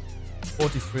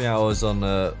 43 hours on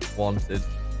Wanted.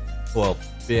 Well,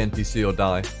 BNTC or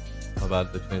Die. How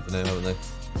bad, they changed the name, haven't they?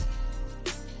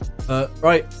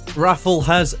 Right, raffle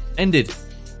has ended.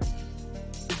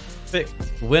 Pick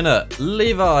winner.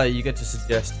 Levi, you get to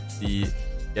suggest the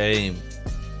game.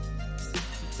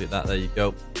 Complete that, there you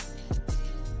go.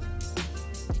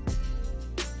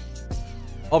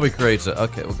 Hobby Creator.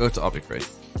 Okay, we'll go to Hobby Creator.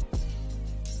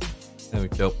 There we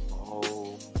go.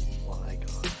 Oh my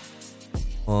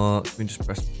god. We can just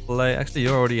press play. Actually,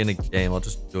 you're already in a game. I'll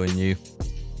just join you.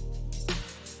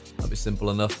 That'll be simple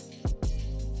enough.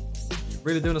 You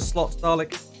really doing a slot,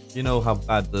 Starlick? You know how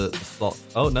bad the slot...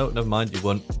 Oh, no, never mind. You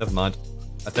won. Never mind.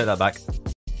 I take that back.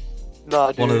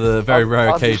 Nah, dude. One of the very rare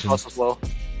I'm occasions. doing slots as well.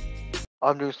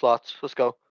 I'm doing slots. Let's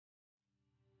go.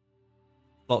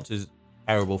 Slots is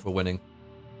terrible for winning.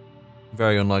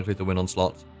 Very unlikely to win on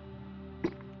slots.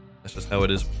 That's just how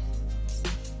it is.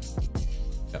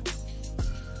 Yep.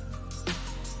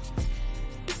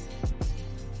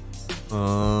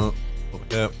 Over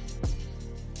here.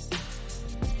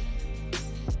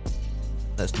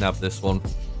 Let's nab this one.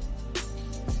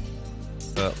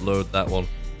 Load that one.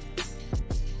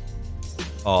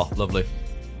 Oh, lovely.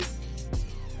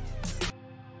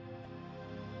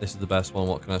 This is the best one,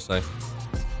 what can I say?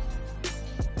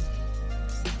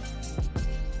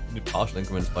 You do partial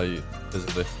increments by you,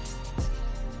 physically.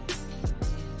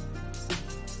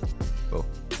 Cool.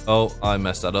 Oh, I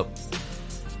messed that up.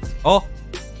 Oh!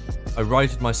 I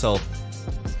righted myself.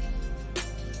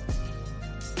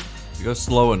 you go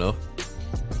slow enough.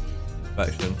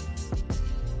 Perfection.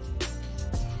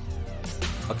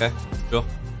 Okay, sure.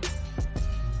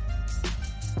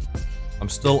 I'm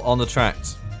still on the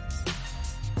tracks.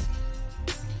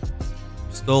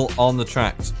 Still on the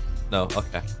tracks. No,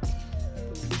 okay.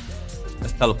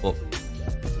 Let's teleport.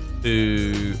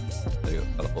 To... There you go,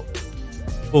 teleport.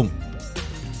 Boom.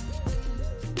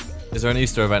 Is there an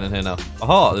Easter event in here now?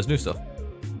 Aha, there's new stuff.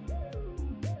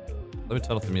 Let me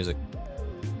turn off the music.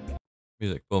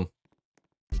 Music, boom.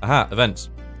 Aha, events.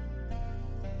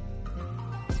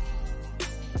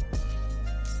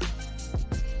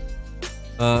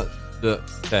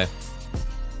 Okay.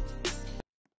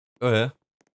 Go here.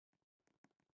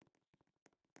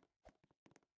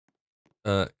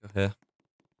 Go here.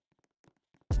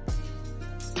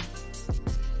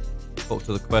 Talk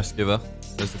to the quest giver.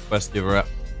 There's the quest giver app.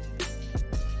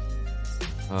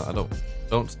 I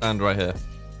don't stand right here.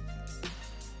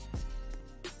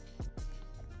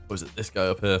 Or is it this guy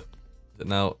up here? Is it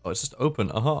now? Oh, it's just open.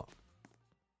 Aha.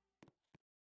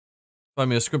 Find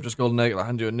me a scriptures golden egg. I'll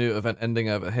hand you a new event ending.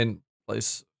 I have a hint.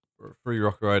 Place for a free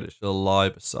rock ride. It shall lie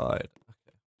beside.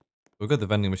 Okay. We'll go the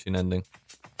vending machine ending.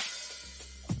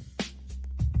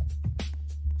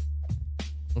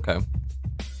 Okay.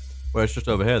 Well, it's just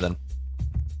over here then.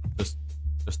 Just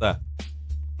there.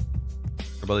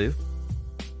 I believe.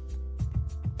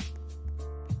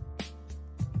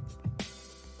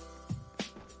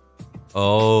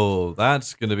 Oh,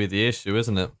 that's gonna be the issue,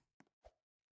 isn't it?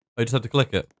 Oh, you just have to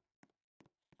click it.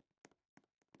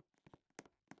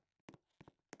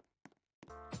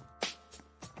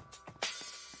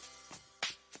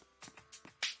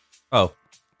 Oh.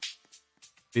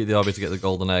 Beat the RB to get the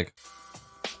golden egg.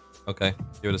 Okay,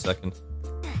 give it a second.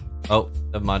 Oh,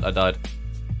 never mind, I died.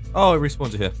 Oh, it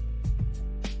respawned you here.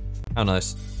 How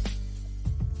nice.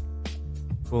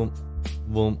 Boom,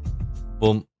 boom,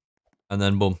 boom, and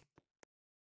then boom.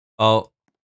 Oh.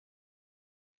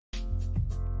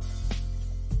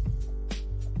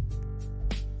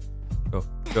 Go,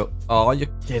 go. Oh, you're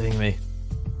kidding me.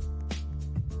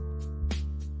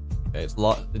 Okay,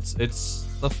 it's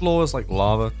the floor is like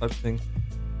lava type thing.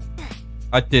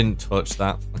 I didn't touch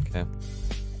that. Okay.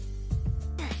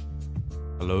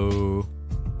 Hello.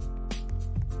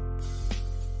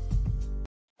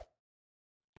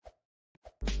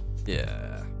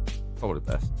 Yeah, probably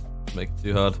best. Make it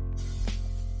too hard.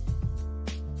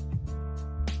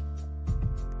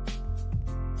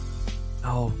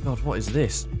 Oh god, what is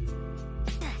this?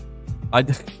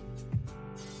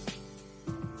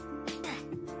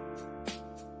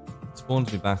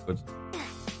 Spawns me backwards.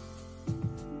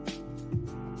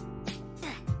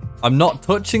 I'm not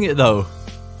touching it though.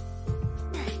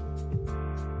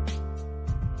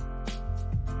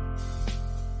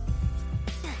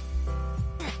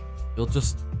 You'll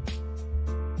just...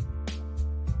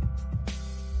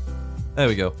 There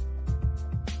we go.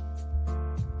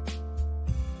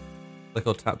 Click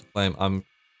or tap to claim. I'm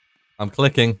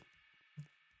clicking.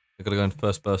 I gotta go into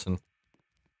first person.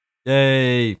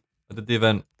 Yay! I did the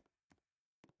event.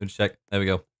 Good check. There we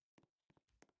go.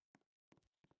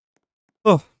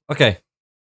 Oh, okay.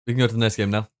 We can go to the next game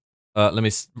now. Let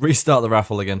me restart the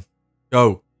raffle again.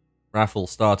 Go. Raffle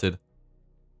started.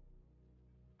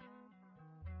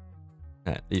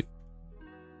 Alright, leave.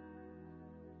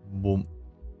 Boom.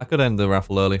 I could end the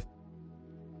raffle early.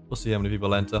 We'll see how many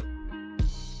people enter.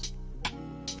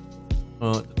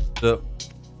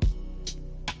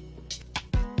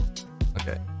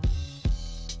 Okay.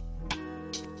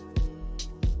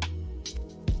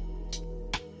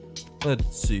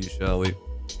 Let's see, shall we?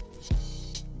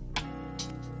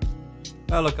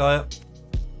 Hello, Kaya.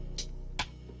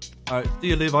 Alright, see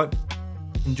you, Levi.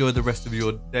 Enjoy the rest of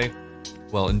your day.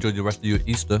 Well, enjoy the rest of your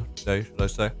Easter day, should I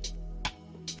say.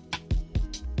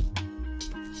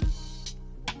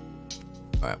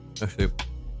 Alright, let's see.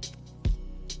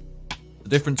 A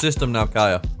different system now,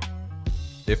 Kaya.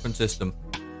 Different system.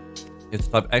 It's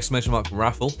type exclamation mark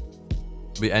raffle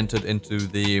to be entered into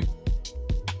the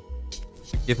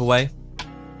giveaway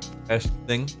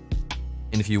thing.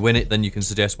 And if you win it, then you can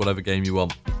suggest whatever game you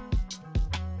want.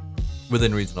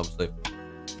 Within reason, obviously.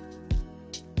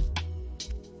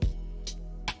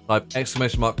 Type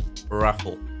exclamation mark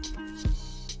raffle.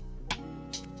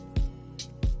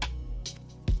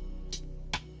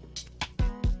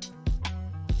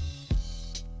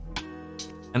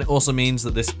 And it also means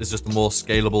that this is just a more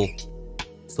scalable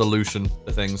solution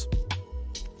to things.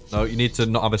 No, you need to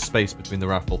not have a space between the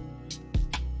raffle.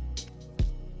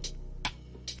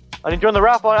 I need to join the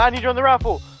raffle. I need to join the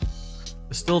raffle.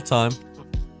 There's still time.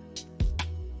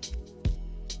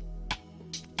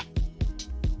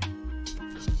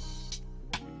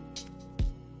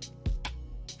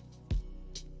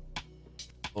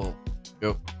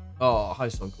 Go. Oh,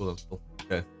 heist on cool. Cool.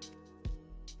 Okay.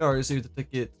 I received a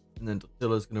ticket, and then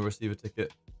Dilla's gonna receive a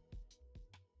ticket.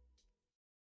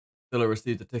 Dilla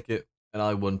received a ticket, and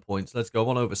I won points. Let's go. I'm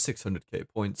on over 600k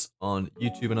points on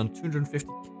YouTube and on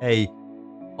 250k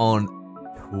on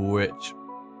Twitch.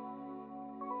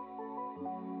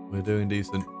 We're doing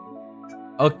decent.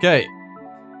 Okay.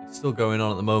 It's still going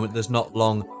on at the moment. There's not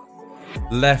long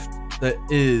left. There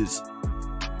is.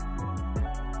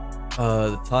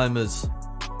 The timer's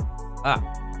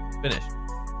finished.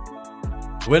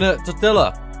 Winner to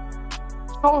Dilla.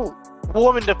 Oh,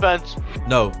 woman defense.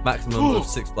 No, maximum of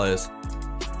 6 players.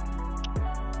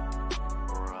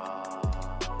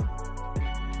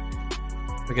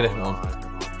 Pick a different one.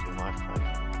 My friend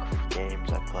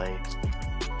games I play.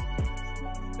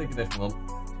 Pick a different one.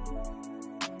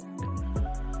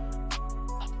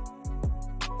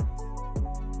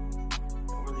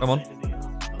 Come on.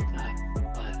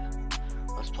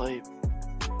 Let's play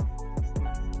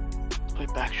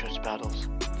Backstretch Battles.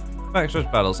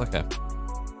 Backstretch Battles, okay.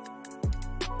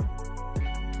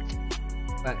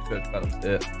 Backstretch Battles,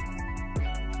 yeah.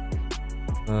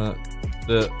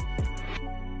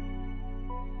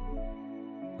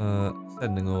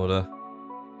 Sending order.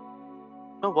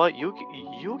 You know what? You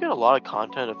get a lot of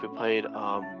content if we played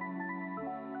a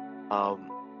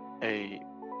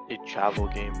travel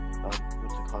game. What's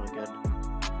it called again?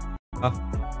 Huh?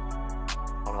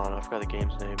 Hold on, I forgot the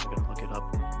game's name. I'm gonna look it up.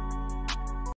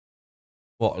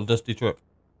 What, a dusty trip?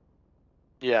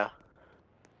 Yeah.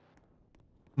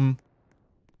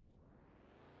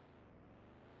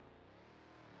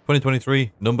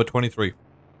 2023, number 23.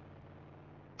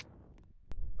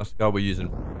 That's the guy we're using.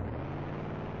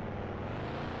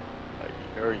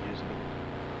 You're using.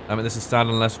 I mean, this is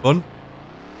sounding less fun.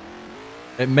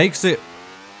 It makes it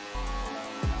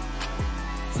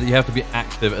so that you have to be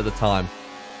active at the time.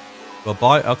 Well,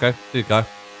 bye. Okay, see you, guy.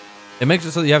 It makes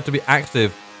it so that you have to be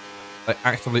active, like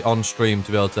actively on stream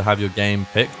to be able to have your game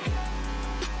picked.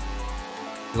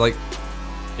 Like,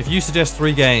 if you suggest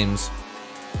 3 games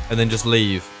and then just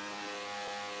leave,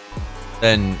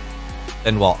 then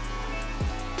what?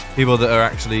 People that are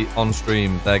actually on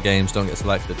stream, their games don't get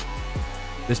selected.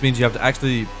 This means you have to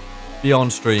actually be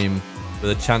on stream with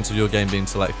a chance of your game being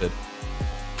selected.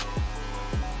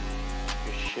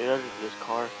 You're shit out of this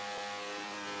car.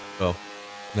 Well,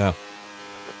 no. You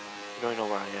don't know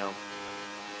where I am.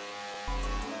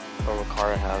 Or what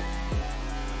car I have.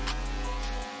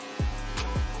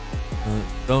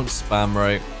 Don't spam,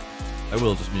 Ray. I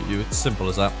will just mute you. It's simple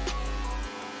as that.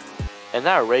 And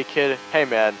that Ray kid, hey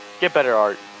man, get better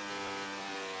art.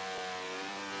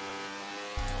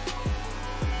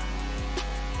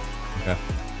 Okay.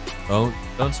 Don't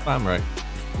spam, Ray.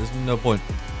 There's no point.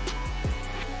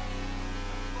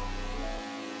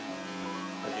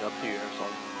 It's up to you or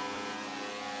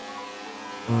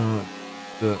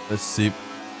something. Let's see.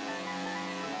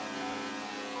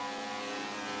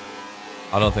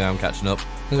 I don't think I'm catching up.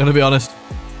 I'm gonna be honest.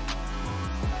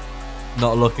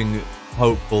 Not looking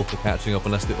hopeful for catching up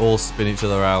unless they all spin each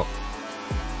other out.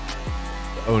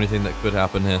 The only thing that could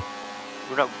happen here.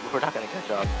 We're not gonna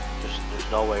catch up.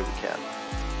 There's no way we can.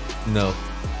 No.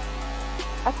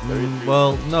 That's 33.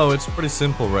 Well, no, it's pretty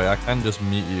simple, Ray. I can just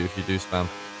mute you if you do spam.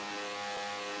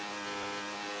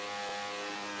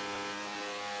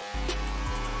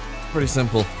 Pretty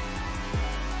simple.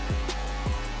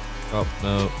 Oh,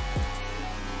 no.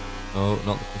 No,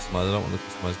 not the customize. I don't want the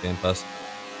customized game pass.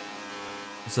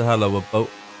 It's a hello, a boat.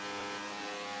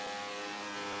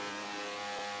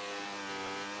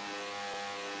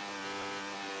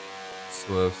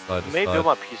 Swerve side to Maybe side. on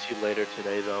my PC later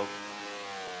today though.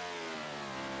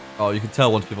 Oh, you can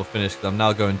tell once people finish because I'm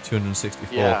now going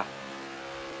 264. Yeah.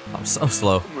 I'm so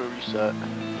slow. I'm gonna reset.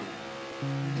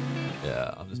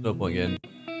 Yeah, there's no point getting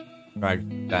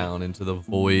dragged down into the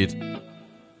void.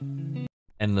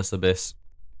 Endless abyss.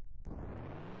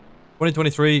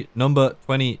 2023, number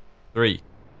 23.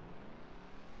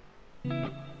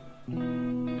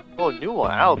 Oh, new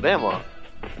one, Alabama.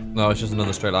 No, it's just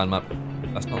another straight line map.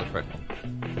 That's not the correct one.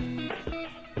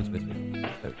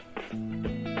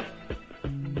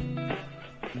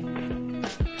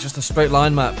 It's just a straight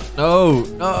line map. No,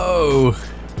 no.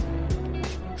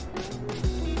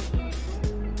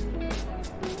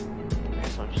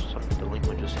 Some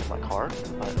delinquent just hit my car,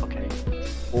 but okay.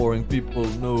 Boring people,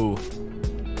 no.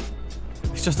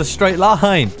 It's just a straight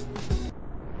line.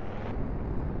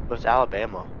 But it's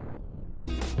Alabama.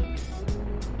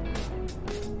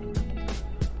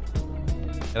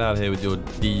 Get out of here with your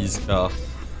D's car.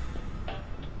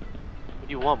 What do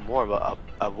you want more? About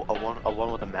a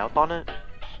one with a mouth on it?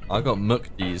 I got Muck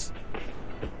D's.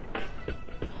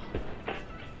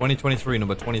 2023,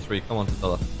 number 23. Come on,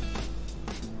 fella.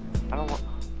 I don't want.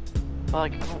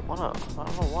 Like, I don't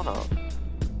wanna.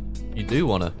 You do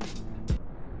wanna.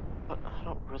 But I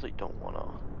don't really don't wanna.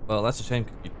 Well, that's a shame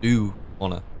because you do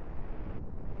wanna.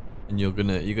 And you're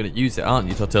gonna use it, aren't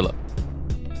you, Tortilla?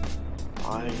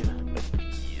 Fine.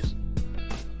 McDee's.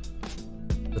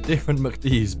 The different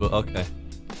McDee's, but okay.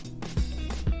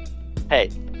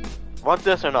 Hey, want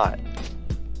this or not?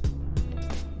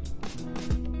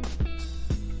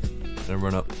 Then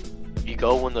run up. You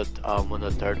go when the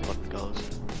third one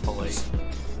goes. Oh wait.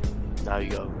 Now you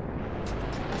go.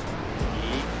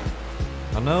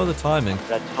 I know the timing.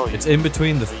 That's how you. It's in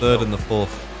between the third and the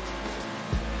fourth.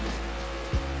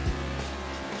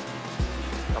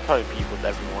 I'm probably beef with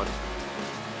everyone.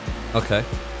 Okay.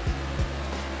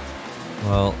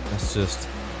 Well, that's just...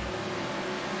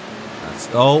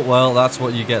 Oh, well, that's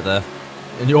what you get there.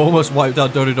 And you almost wiped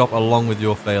out Doddy Dop along with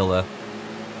your fail there.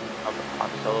 I'm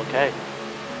still okay.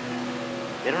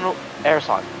 They don't know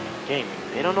Airsoft gaming.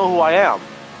 They don't know who I am.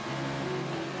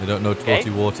 They don't know Okay.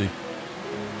 Torty Warty.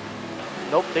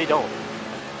 Nope, they don't.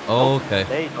 Oh, Nope, okay.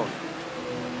 They don't.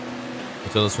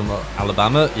 Tortilla's from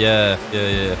Alabama? Yeah,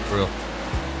 for real.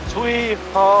 Sweet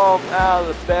home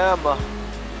Alabama.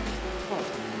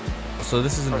 So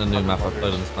this isn't a new map. I've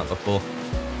played on this map before.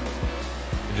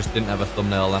 I just didn't have a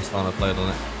thumbnail last time I played on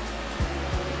it.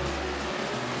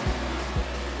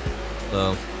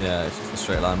 So, yeah, it's just a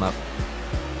straight line map.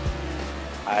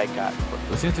 I got.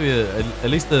 There seems to be at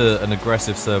least an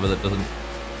aggressive server that doesn't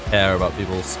care about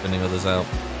people spinning others out.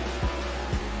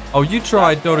 Oh, you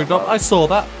tried, Doddy Dop. I saw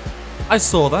that. I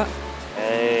saw that.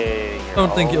 Hey. You're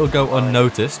Don't think it'll go fine.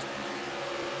 unnoticed.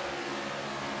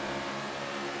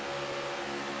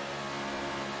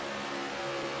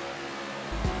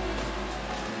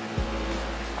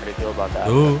 How do you feel about that?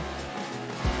 Ooh.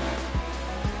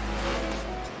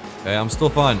 Okay, I'm still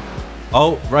fine.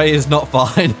 Oh, Ray is not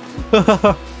fine.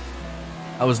 That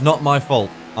was not my fault.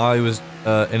 I was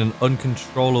in an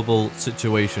uncontrollable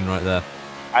situation right there.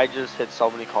 I just hit so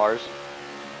many cars,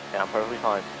 and I'm perfectly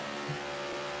fine.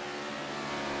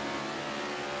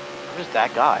 I'm just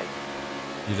that guy.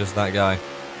 You're just that guy.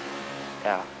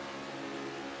 Yeah.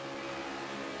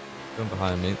 Going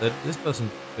behind me. This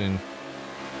person's doing...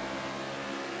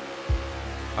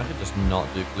 I could just not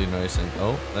do clean racing.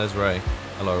 Oh, there's Ray.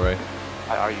 Hello, Ray.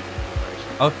 Why are you doing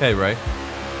this? Okay, Ray.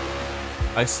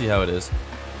 I see how it is.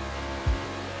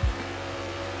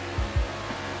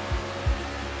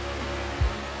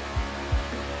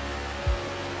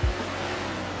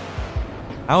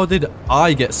 How did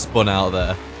I get spun out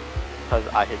there? Because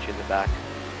I hit you in the back.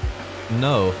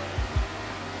 No.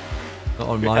 Not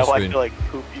on my Now I screen. feel like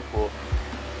two people.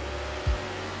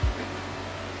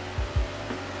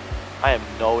 I am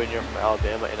nowhere near from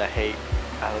Alabama, and I hate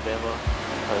Alabama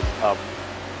because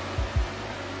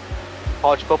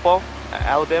college football,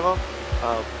 Alabama.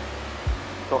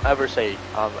 Don't ever say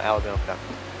Alabama fan.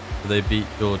 Did they beat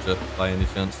Georgia by any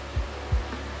chance?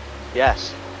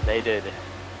 Yes, they did.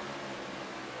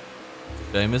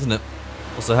 Shame, isn't it?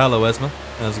 Also, hello, Esma.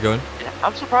 How's it going? Yeah,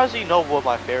 I'm surprised you know what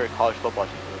my favorite college football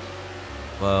team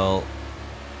is. Well,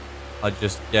 I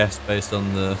just guessed based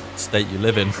on the state you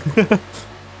live in.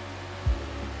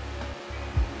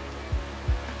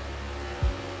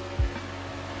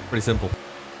 Pretty simple.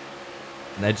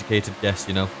 An educated guess,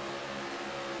 you know.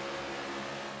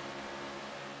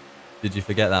 Did you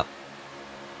forget that?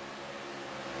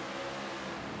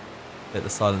 The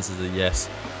silence is a yes.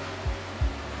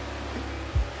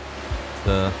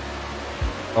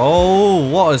 Oh,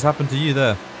 what has happened to you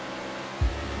there?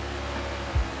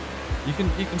 You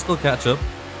can still catch up.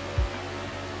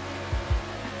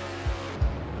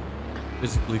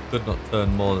 Physically could not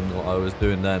turn more than what I was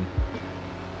doing then.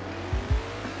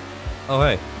 Oh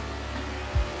hey.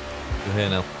 You're here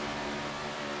now.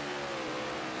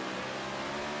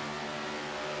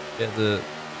 Get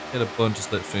a bunch of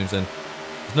slipstreams in.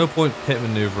 There's no point pit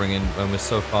maneuvering in when we're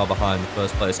so far behind in the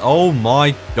first place. Oh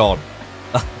my god.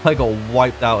 I got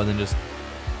wiped out and then just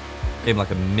came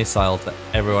like a missile to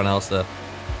everyone else there.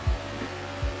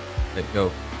 Let it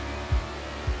go.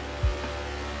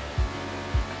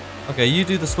 Okay, you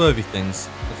do the swervy things.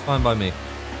 It's fine by me.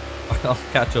 I'll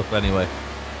catch up anyway.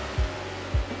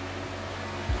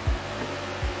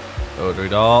 Go,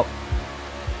 dude, up.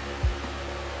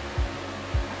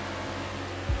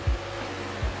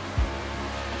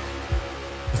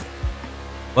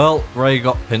 Well, Ray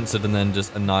got pincered and then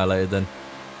just annihilated then.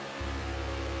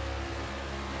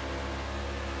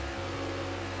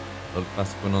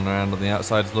 Ludicrous going on around on the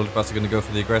outside. Is Ludicrous going to go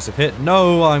for the aggressive hit?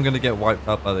 No, I'm going to get wiped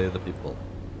out by the other people.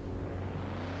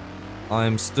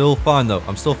 I'm still fine though.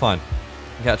 I'm still fine.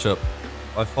 Catch up.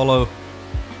 I follow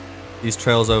these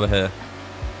trails over here,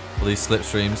 or these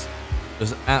slipstreams,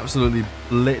 just absolutely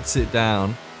blitz it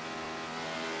down,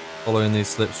 following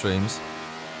these slipstreams.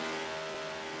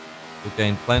 We'll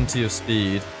gain plenty of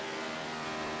speed,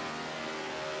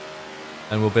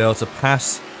 and we'll be able to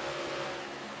pass.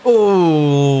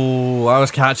 Oh, I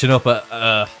was catching up at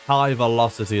a high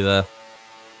velocity there.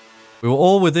 We were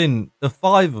all within, the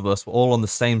 5 of us were all on the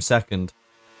same second.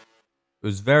 It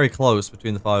was very close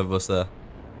between the 5 of us there.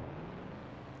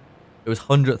 It was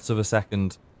hundredths of a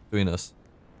second between us.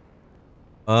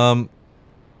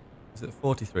 Is it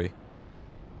 43?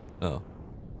 No.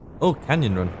 Oh,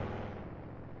 canyon run.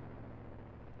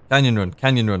 Canyon run,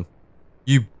 canyon run.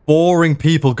 You boring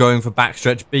people going for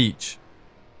Backstretch Beach.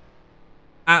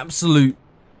 Absolute,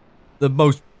 the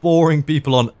most boring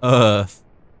people on earth.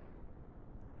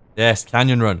 Yes,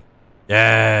 canyon run.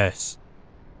 Yes.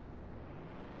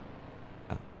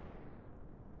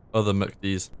 Other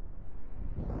McDs.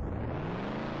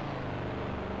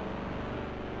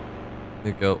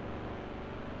 Here you go.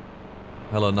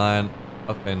 Hello, Nyan.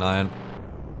 Okay, Nyan.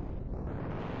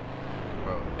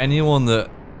 Anyone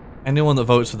that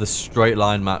votes for the straight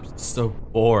line maps is so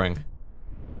boring.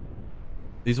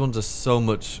 These ones are so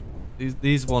much.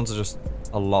 These ones are just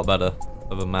a lot better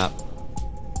of a map.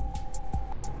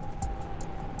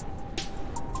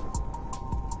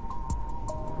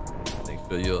 Make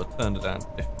sure you're turned down.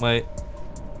 If mate,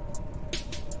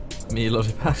 me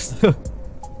lovely pasta.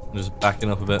 I'm just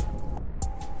backing up a bit.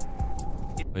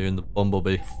 Are you in the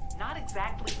bumblebee? Not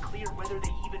exactly clear whether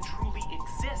they even truly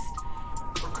exist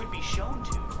or could be shown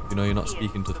to. You know you're not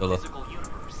speaking to fella.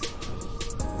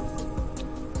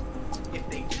 If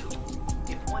they do,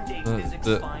 if one day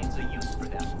physics finds a use for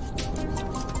them.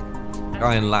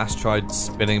 Guy in last tried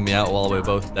spinning me out while we were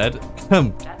both dead.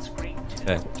 That's great too.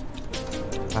 Okay.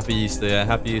 Happy Easter, yeah.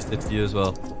 Happy Easter to you as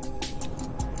well.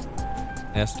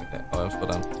 Yes, okay. Oh, I was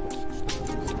down.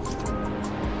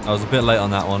 I was a bit late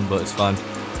on that one, but it's fine.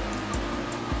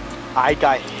 I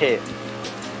got hit.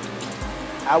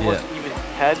 I wasn't even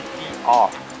 10 feet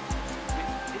off.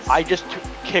 I just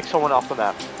kicked someone off the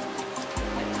map.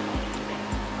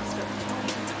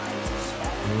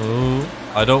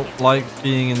 Oh, I don't like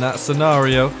being in that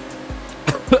scenario.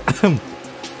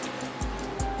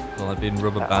 Well, I've been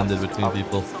rubber banded between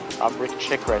people. I'm Rick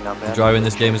Chick right now, man. Driving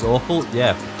this game is awful?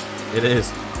 Yeah, it is.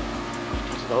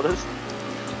 Just noticed?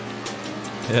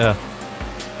 Yeah.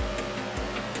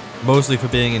 Mostly for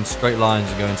being in straight lines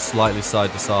and going slightly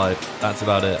side to side. That's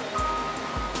about it.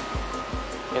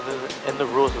 In the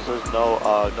rules, it says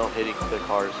no hitting the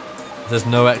cars. There's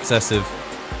no excessive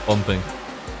bumping,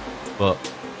 but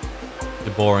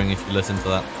it's boring if you listen to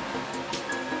that.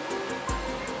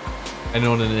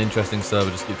 Anyone in an interesting server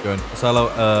just keeps going. So hello,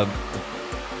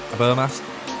 Abermast.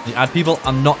 Can you add people?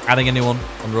 I'm not adding anyone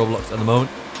on Roblox at the moment.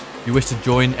 If you wish to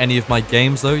join any of my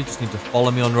games, though, you just need to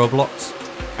follow me on Roblox.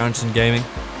 AARONSON Gaming.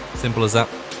 Simple as that.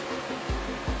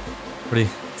 Pretty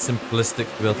simplistic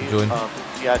to be able to join.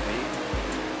 Yeah, me.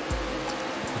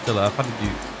 Attila, I've had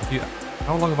you.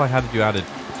 How long have I had you added?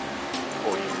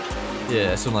 4 years.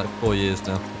 Yeah, something like 4 years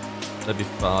now. Maybe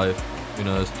 5. Who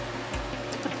knows?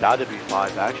 It's about to be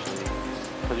 5 actually.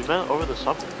 Because we met over the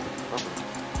summer. I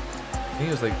think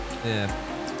it was like, yeah.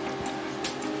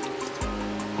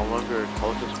 One of your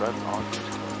closest friends on Discord.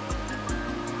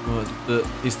 Oh,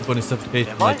 the Easter Bunny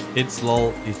suffocated Am my I? kids,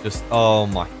 lol. He's just, oh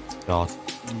my god.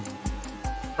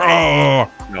 No.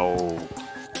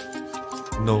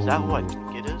 No. Is that what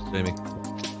it is? Jamie.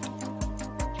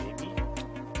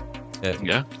 Jamie?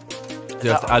 Yeah. Do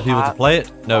you have to add people to play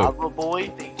it? No. Lava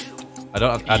boy? I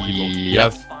don't have to add people. You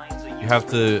have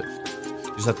to,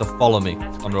 you just have to follow me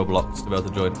on Roblox to be able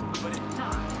to join.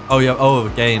 Oh, yeah. Oh, a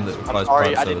game that requires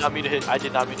Sorry, private I did service. not mean to hit. I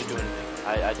did not mean to do anything.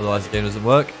 Otherwise, the game doesn't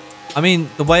work. I mean,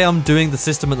 the way I'm doing the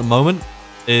system at the moment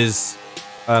is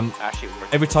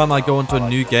every time I go into a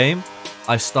new game,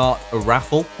 I start a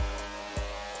raffle.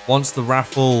 Once the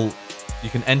raffle, you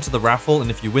can enter the raffle, and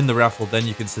if you win the raffle, then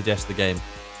you can suggest the game.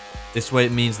 This way,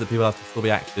 it means that people have to still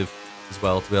be active as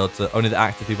well to be able to. Only the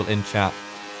active people in chat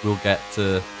will get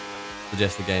to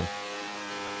suggest the game.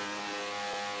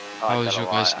 How was your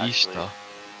guys' Easter?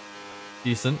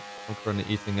 Decent. I'm currently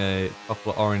eating a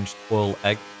chocolate orange twirl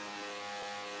egg.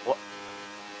 What?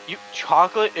 You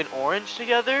chocolate and orange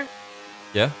together?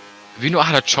 Yeah. Have you not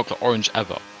had a chocolate orange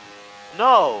ever?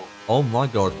 No. Oh my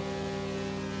god.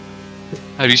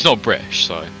 Oh, he's not British,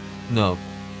 so. No.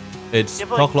 It's Yeah,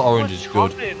 but chocolate like, orange what's is good.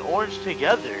 chocolate and orange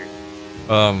together.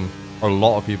 A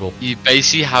lot of people. You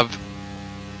basically have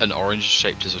an orange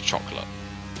shaped as a chocolate.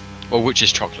 Or which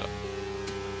is chocolate.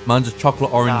 Mine's a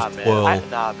chocolate orange Nah, man. twirl.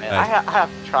 I have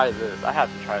to try this. I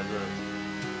have to try this.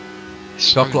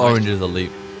 So Chocolate nice. orange is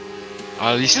elite.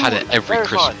 I at least had it every Airson.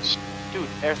 Christmas. Dude,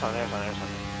 Airson.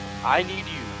 I need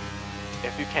you,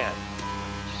 if you can,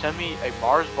 to send me a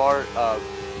Mars bar,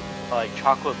 like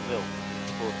chocolate milk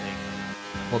full thing.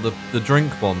 Well, the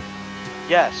drink one.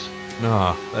 Yes.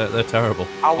 Nah, they're terrible.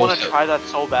 I want to Also- try that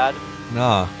so bad.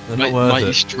 Nah, they're My, not worth my it.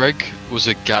 Easter egg was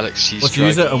a galaxy What's the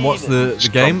user and what's the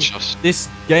game? Scrumptious. This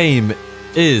game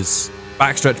is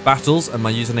Backstretch Battles, and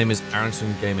my username is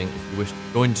AARONSON Gaming. If you wish to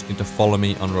join, you just need to follow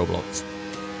me on Roblox.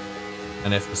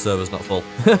 And if the server's not full.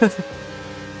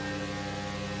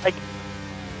 Like,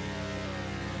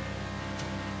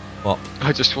 What?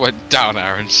 I just went down,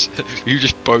 Aaron's. You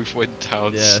just both went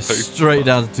down. Yeah, so straight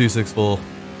down to 264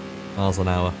 miles an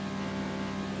hour.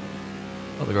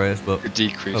 Not the greatest, but a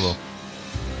decrease. oh well.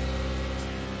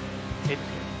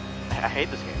 I hate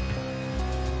this game.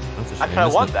 That's a I shame, could have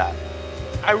isn't won it? that.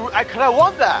 I could have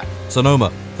won that.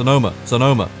 Sonoma. But no,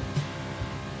 Sonoma.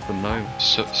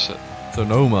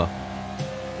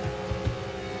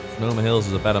 Sonoma Hills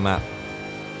is a better map.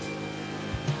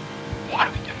 why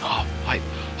are we doing half pipe?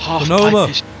 Half Sonoma. pipe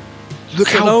is. Look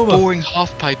Sonoma. how boring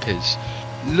half pipe is.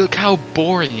 Look how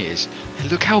boring it is.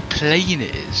 Look how plain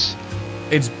it is.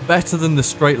 It's better than the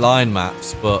straight line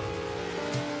maps, but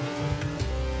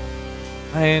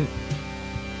I ain't.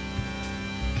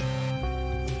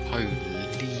 Holy.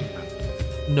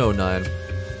 No, 9.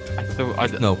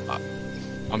 No.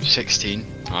 I'm 16.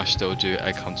 And I still do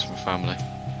egg hunts for family.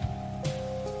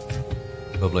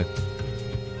 Lovely.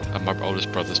 And my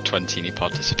oldest brother's 20 and he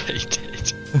participated.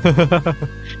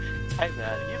 Hey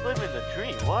man, he's living the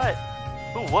dream. What?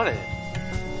 Who won it?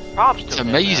 Props to It's him,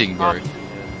 amazing, man. bro. Props to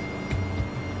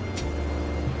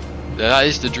him. That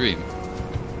is the dream.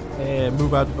 Hey,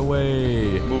 move out the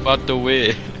way. Move out the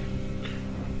way.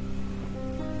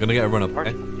 Gonna get a run up,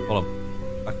 okay? Hold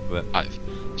on. Back up a bit.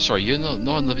 Sorry, you're not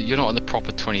on the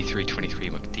proper 23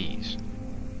 McD's.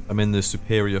 I'm in the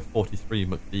superior 43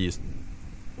 McD's.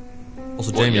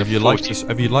 Also, What, Jamie, yeah, have you liked 40? this?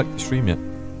 Have you liked the stream yet?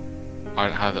 I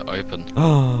don't have it open.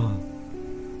 Ah,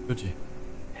 could you?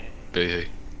 Boo.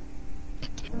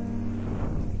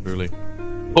 Really?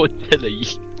 Tortilla.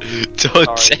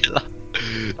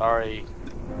 Sorry.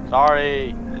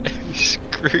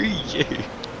 Screw you.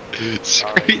 Screw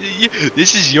Sorry. you.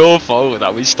 This is your fault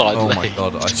that we started Oh my late.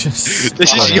 god, I just.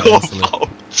 This is spun your out instantly.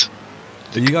 fault.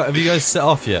 Have you guys set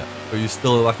off yet? Or are you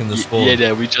still like in the spawn?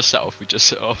 Yeah, we just set off. A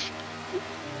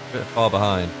bit far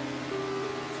behind.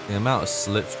 The amount of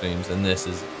slipstreams in this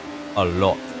is a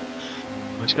lot.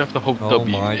 I'm just gonna have to hold Oh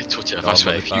W. my Tortilla. If God, I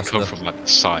swear, really if you come faster. from like the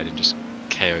side and just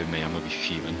KO me, I'm gonna be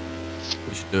fuming.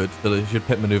 We should do it. You should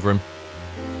pit maneuver him.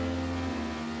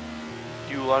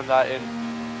 You learned that in.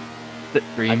 I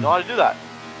Dream. know how to do that.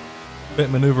 Pit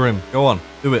maneuver him. Go on.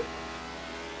 Do it.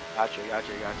 Gotcha.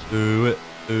 Do it.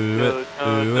 Do it.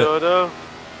 Do it.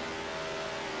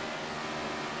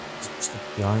 It's just a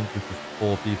giant group of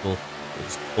 4 people that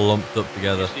just clumped up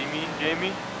together. You see me,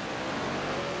 Jamie?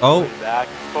 Oh! Back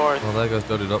and forth. Well, there goes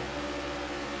Dotted Up.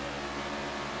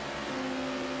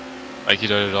 Like you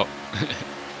don't it up.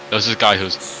 There was this guy who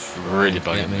was really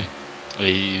Trying to get bugging me.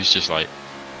 He was just like,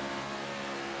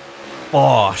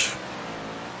 Bosh!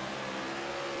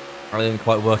 I didn't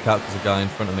quite work out because the guy in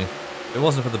front of me. If it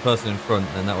wasn't for the person in front,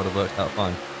 then that would have worked out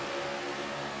fine.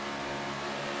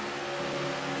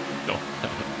 no.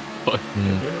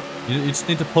 You just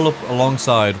need to pull up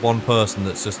alongside one person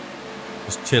that's just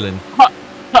chilling.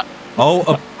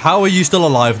 Oh, how are you still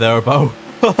alive there, Abo?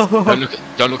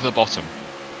 Don't look at the bottom.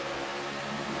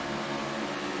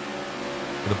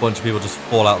 With a bunch of people just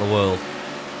fall out of the world.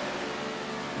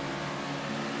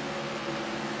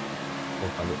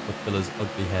 Oh, look, the pillar's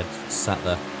ugly head just sat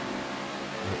there.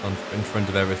 In front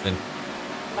of everything.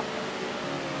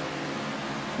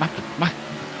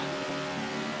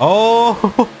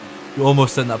 Oh! You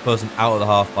almost sent that person out of the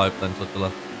half pipe then,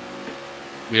 Tortilla.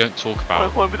 We don't talk It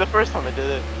about it. won't be the first time I did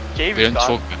it. We Jamie's don't gone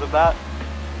talk because of that.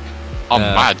 I'm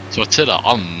Yeah. mad, Tortilla.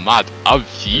 I'm mad. I'm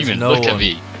fuming. no Look at one.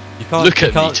 me. You can't, Look you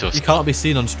at me, can't, Tortilla. you can't be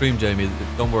seen on stream, Jamie.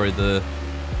 Don't worry, the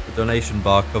donation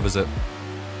bar covers it.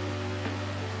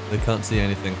 They can't see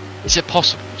anything. Is it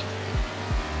possible?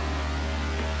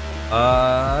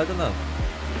 I don't know.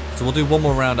 So we'll do one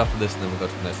more round after this and then we'll go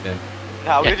to the next game.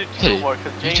 Now we're Yeah, gonna do hey, 2 more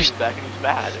because you Jamie's just- back and he's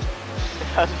mad.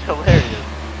 That's hilarious.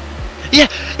 Yeah,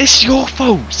 it's your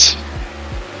fault.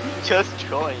 He just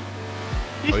joined.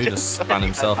 Oh, he just span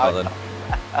himself out then.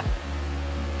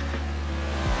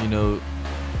 You know...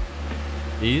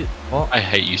 What? I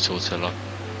hate you, Tortilla.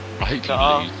 I hope you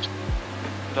Nuh-uh. lose.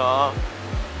 No.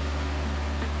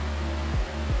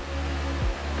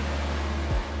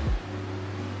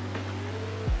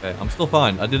 Okay, I'm still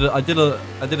fine. I did a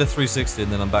 360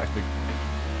 and then I'm back to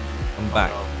come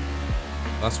back.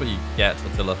 That's what you get,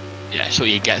 Tortilla. Yeah, that's what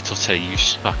you get, Tortilla. You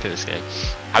suck at this game.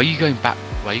 How are you going back?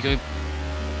 Why are you going?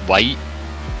 Wait.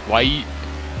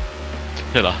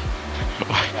 Tortilla.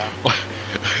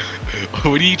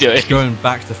 What are you doing? He's going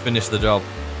back to finish the job.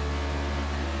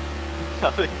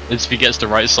 If he gets the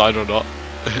right side or not.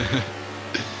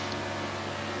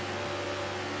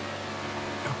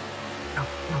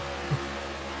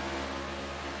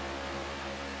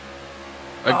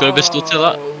 I'm gonna miss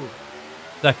Tortilla.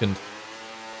 Second.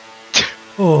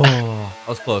 Oh, that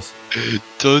was close.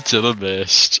 Tortilla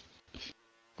missed.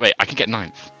 Wait, I can get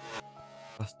 9th.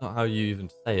 That's not how you even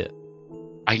say it.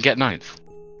 I can get 9th.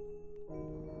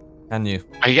 Can you?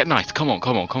 I can get 9th. Come on.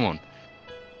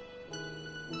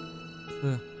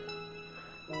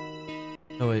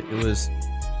 Oh wait, it was.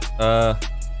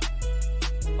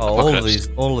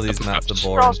 All of these maps are They're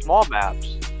boring. all small maps.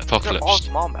 They're all Apocalypse.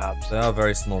 small maps. They are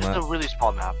very small It's maps. a really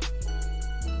small map.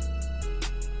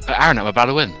 Aaron, I'm about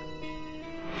to win.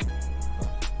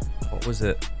 What was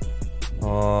it?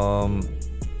 20.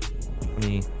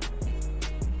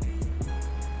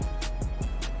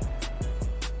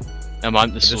 Never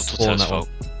mind, this is all Just spawn Tortilla's that fault.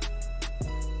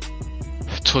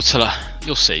 Tortilla,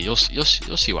 you'll see. You'll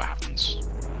see what happens.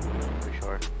 For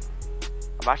sure.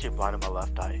 I'm actually blind in my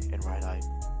left eye and right eye.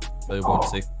 They won't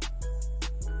see.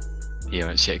 You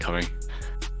won't see it coming.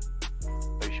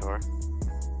 Are you sure?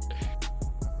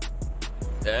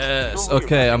 Yes.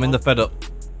 Okay, I'm in the fed up.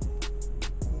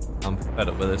 I'm fed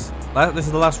up with this. This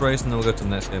is the last race, and then we'll go to the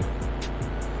next game.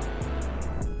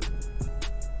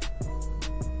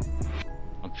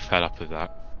 I'm fed up with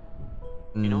that.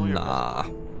 You know you're Nah.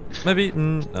 Maybe.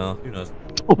 No. Who knows?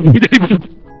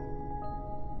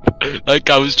 That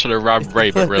guy was trying to ram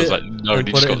Ray, but Ray's like, no, And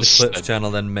he put just it got in the the clips stem.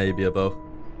 channel, then maybe a bow.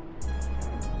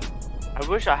 I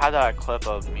wish I had that clip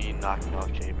of me knocking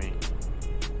off Jamie.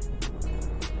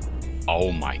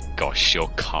 Oh my gosh, your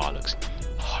car looks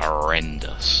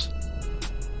horrendous.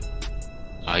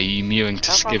 Are you mewing to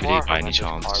Can't find Skibidi more by any horrendous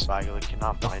chance? car, but I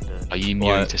cannot find it. Are you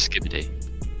mewing What? to Skibidi?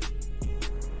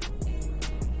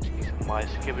 My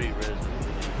Skibidi Riz.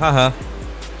 Haha.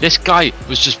 This guy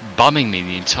was just bumming me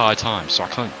the entire time, so I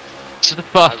can't. This is the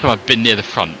first time I've been near the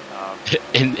front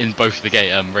in both of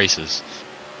the races.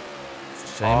 It's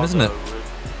a shame, isn't it?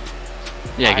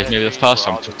 Yeah, because maybe the first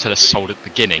time Tortilla sold at the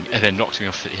beginning and then knocked me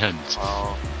off at the end.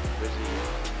 Oh,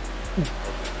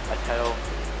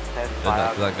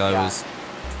 That guy was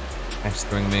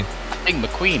pestering me. I think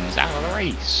McQueen's out of the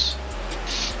race.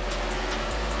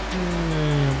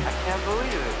 I can't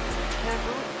believe it. I can't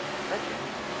believe it.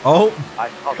 Oh, I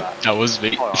saw that. That was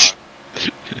me. Hold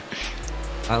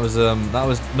on. that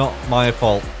was not my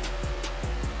fault.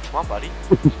 Come on, buddy.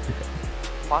 Come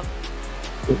on.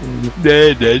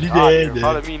 Nah, You're in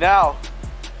front of me now.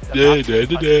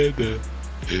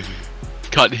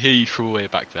 Can't hear you from all the way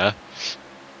back there.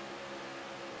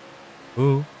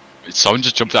 Ooh. Someone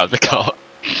just jumped out of the car.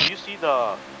 Did you see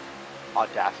the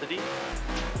audacity of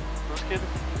this kid?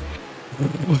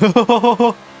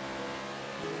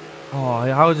 Oh,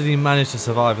 how did he manage to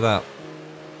survive that?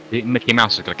 Mickey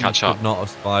Mouse is gonna catch He up. could not have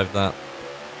survived that.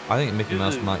 I think Mickey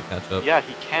Mouse Dude. might catch up. Yeah,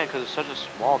 he can because it's such a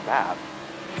small map.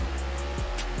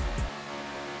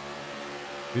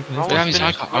 Who finished We're almost, Yeah, I mean, finished,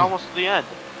 I can't- we're almost to the end.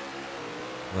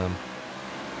 them?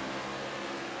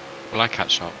 Will I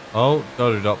catch up? Oh,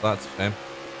 Dododop, that's a shame.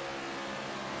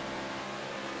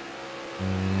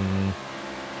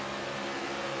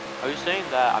 Are you saying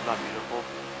that I'm not beautiful?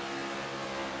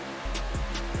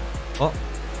 What?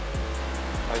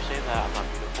 Are you saying that I'm not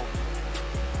beautiful?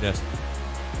 Yes.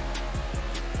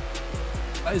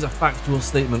 That is a factual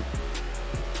statement.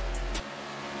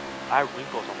 I have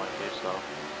wrinkles on my face though.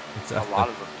 Exactly. A lot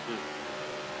of them too.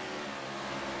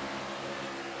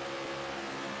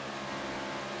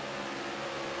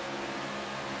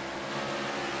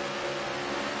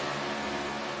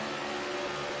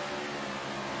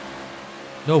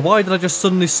 No, why did I just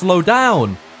suddenly slow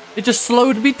down? It just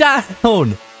slowed me down.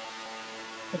 Dang.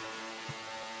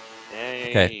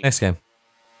 Okay, next game.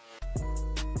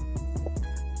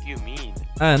 What do you mean?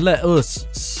 And let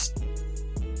us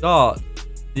start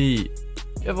the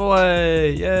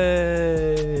giveaway.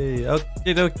 Yay!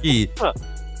 Okie dokie. Huh.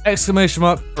 Exclamation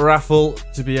mark raffle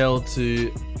to be able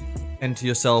to enter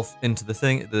yourself into the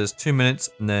thing. There's 2 minutes,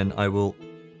 and then it will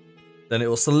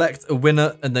select a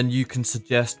winner, and then you can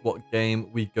suggest what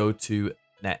game we go to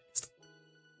next.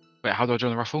 Wait, how do I join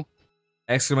the raffle?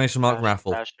 Exclamation mark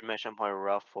raffle. Exclamation point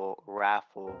raffle.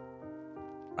 Raffle.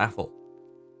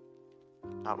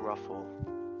 Not ruffle.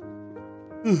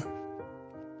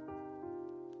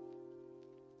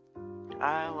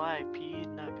 I like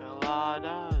pina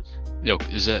coladas. Yo,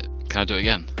 is it? Can I do it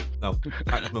again? No,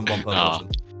 maximum one per Ah.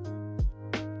 person.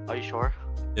 Are you sure?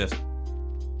 Yes.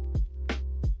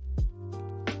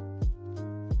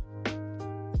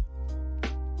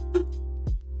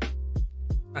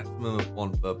 Maximum of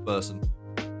one per person.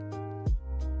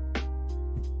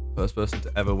 First person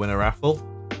to ever win a raffle.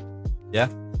 Yeah.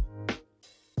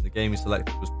 The game you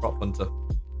selected was Prop Hunter.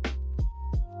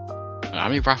 How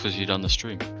many raffles have you done the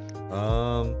stream?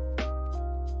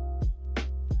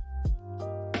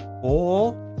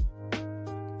 4.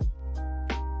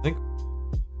 I think.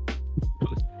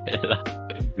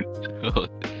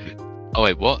 Oh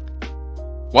wait, what?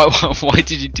 Why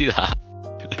did you do that?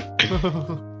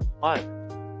 What?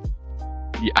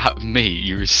 You at me,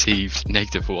 you received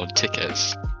 -1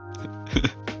 tickets.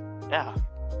 Yeah.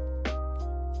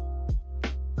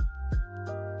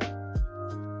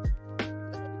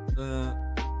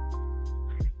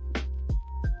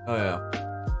 Oh yeah.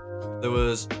 There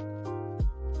was.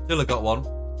 Tilla got one.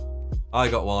 I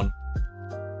got one.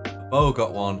 Bo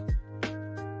got one.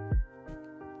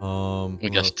 I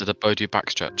guess did the bow do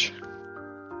backstretch?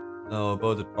 No,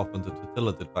 Bo did Prop Hunter.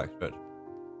 Tilla did backstretch.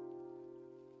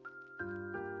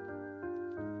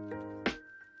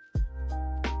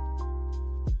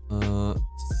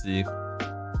 Let's see.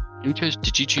 Who chose?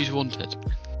 Did you choose wanted?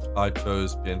 I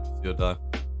chose BNPC or die.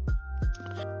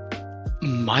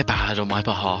 My bad on my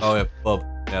behalf. Oh yeah, Bob.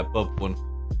 Yeah, Bob won.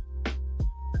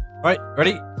 Right,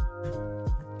 ready?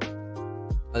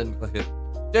 I didn't click it.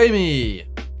 Jamie!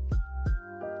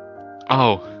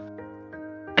 Oh.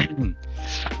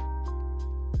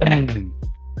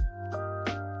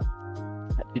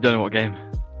 You don't know what game?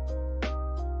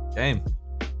 Game.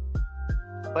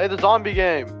 Play the zombie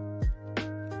game.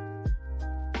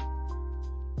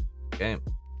 Game.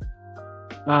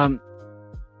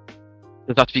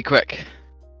 Does that have to be quick?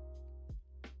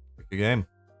 Pick a game.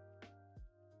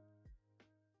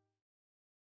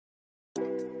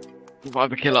 Survive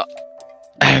the killer.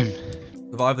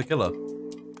 Survive the Killer.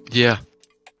 Yeah.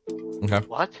 Okay.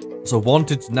 What? So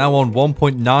Wanted's now on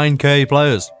 1.9k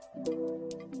players.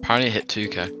 Apparently it hit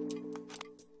 2k.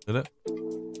 Did it?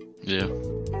 Yeah.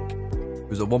 It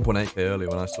was at 1.8k earlier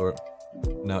when I saw it.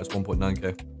 Now it's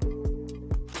 1.9k.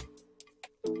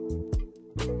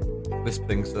 This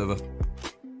ping server.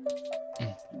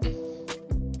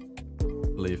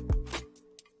 Believe.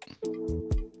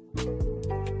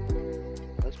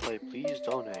 Let's play. Please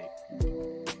donate.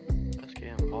 Best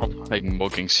game of all time. Playing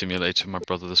Mogging Simulator with my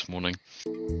brother this morning.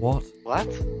 What?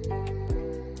 What?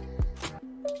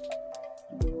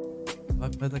 Have I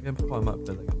played that game before? I might have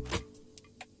played that game before.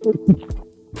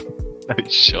 No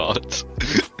shot.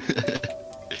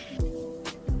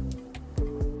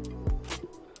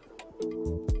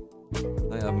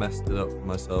 I think I messed it up for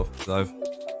myself because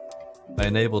I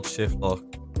enabled shift lock.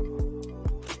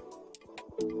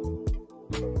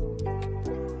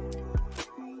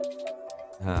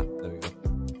 Ah, there we go.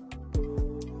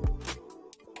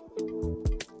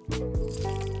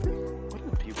 What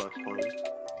is V-Bucks for me?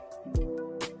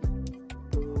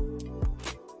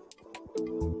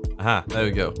 Aha, there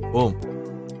we go. Boom.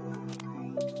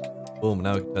 Boom,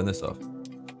 now we can turn this off.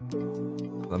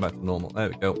 I'm back to normal. There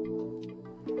we go.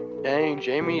 Dang,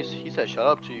 he said shut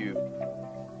up to you.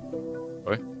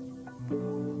 Sorry?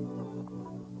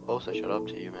 Bo said shut up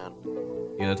to you, man.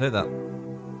 You gonna take that?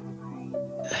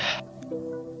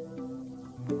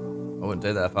 I wouldn't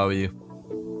take that if I were you.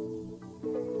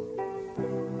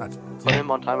 Put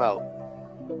him on timeout.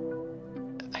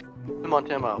 Put him on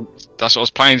timeout. That's what I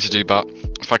was planning to do, but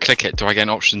if I click it, do I get an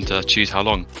option to choose how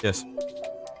long? Yes.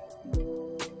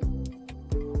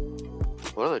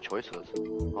 What are the choices?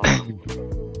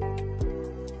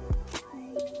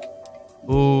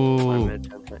 Ooh.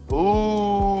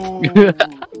 Ooh.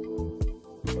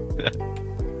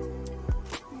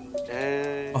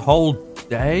 Dang. A whole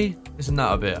day? Isn't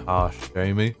that a bit harsh,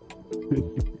 Jamie?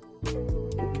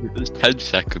 It's 10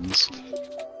 seconds.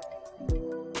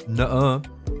 Nuh-uh.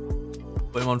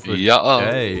 Put him on for a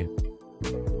Yeah. day.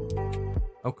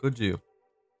 How could you?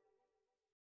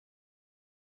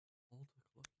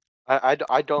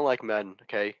 I don't like men,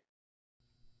 okay?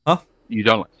 You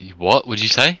don't. What would you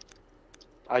say?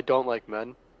 I don't like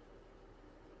men.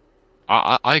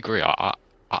 I agree.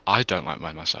 I don't like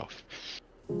men myself.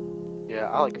 Yeah,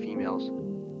 I like females.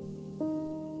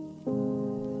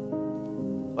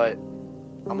 But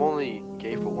I'm only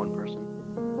gay for one person.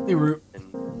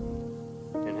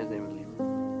 And his name is Leroy.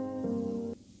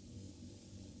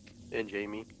 And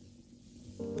Jamie.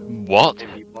 What?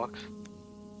 And Beatbox.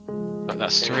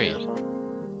 That's And 3.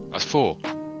 Anderson, That's 4.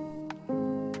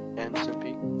 And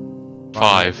Simpy.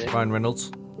 5. Ryan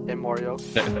Reynolds. And Mario.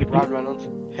 Ryan Reynolds.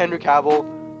 Henry Cavill.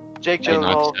 Jake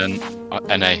Gyllenhaal.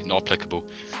 89%, NA, not applicable.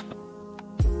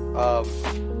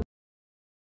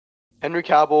 Henry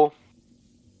Cavill.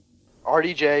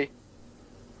 RDJ.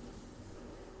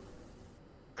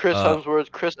 Chris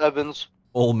Hemsworth. Chris Evans.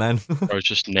 All men. I was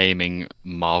just naming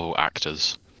Marvel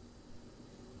actors.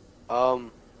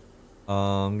 I'm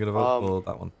gonna vote for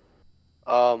that one.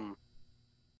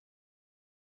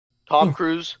 Tom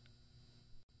Cruise.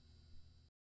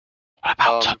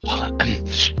 About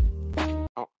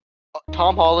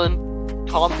Tom Holland.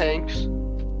 Tom Hanks.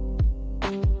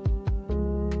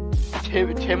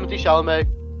 Timothy Chalamet.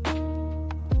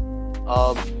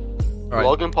 Right.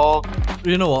 Logan Paul.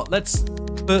 You know what? Let's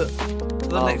for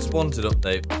the next wanted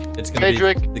update. It's gonna be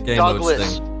the game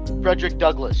modes thing. Frederick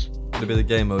Douglass. It's gonna be the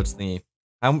game modes thingy.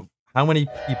 How many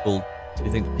people do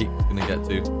you think Peak is gonna get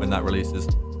to when that releases?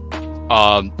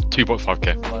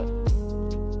 2.5k. What?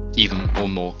 Even or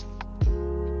more.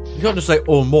 You can't just say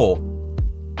or more.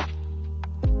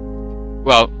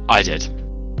 Well, I did.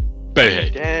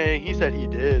 But Dang, he said he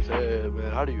did. Hey,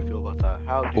 man, how do you feel about that?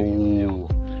 How do you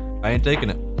feel? I ain't taking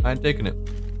it. I ain't taking it.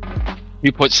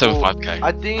 2.75k.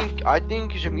 I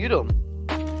think you should mute him.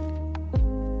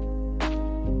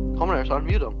 Come on, Ersan,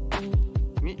 mute him.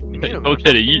 Mute him.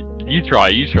 Okay, you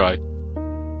try.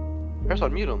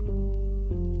 Ersan, mute him.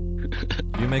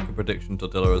 You make a prediction,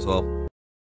 Tortilla, as well.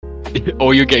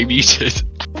 Or you're getting muted.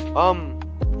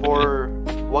 For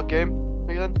what game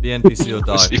again? The NPC or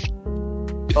die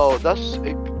Oh, that's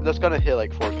gonna hit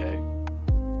like 4K.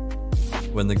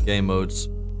 when the game modes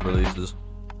releases.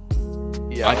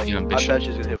 Yeah, I think I ambition. bet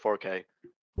she's gonna hit 4K.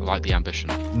 I like the ambition.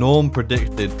 Norm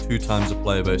predicted 2 times the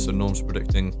player base, so Norm's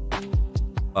predicting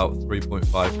about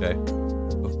 3.5k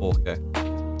or 4k.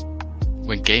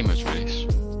 When gamers release.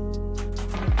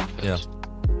 Yeah.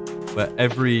 Where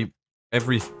every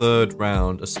third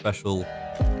round a special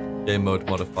game mode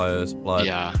modifier is applied.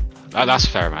 Yeah, that's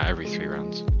fair amount every 3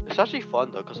 rounds. It's actually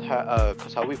fun though, cause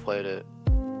how we played it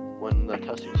when the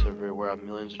testing server were at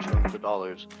millions of trillions of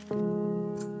dollars.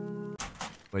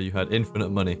 Where you had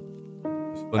infinite money.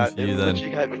 It's fun for you then.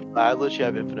 I literally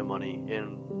have infinite money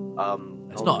in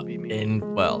It's not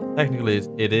well, technically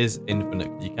it is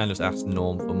infinite. You can just ask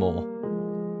Norm for more.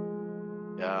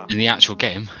 Yeah. In the actual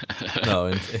game. No,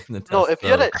 in the test. No, if you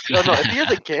had if you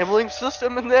had a gambling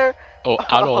system in there. Or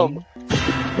add-on.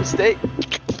 Stay.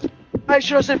 I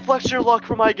should have said flex your luck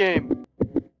for my game.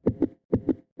 You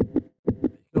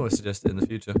can always suggest it in the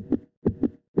future.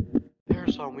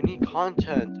 Harrison, we need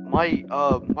content. My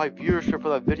viewership for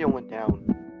that video went down.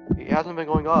 It hasn't been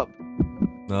going up.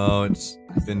 No, it's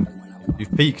been.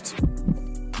 You've peaked.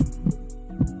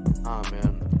 Ah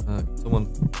man.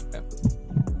 Someone. Yeah.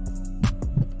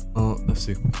 Oh, let's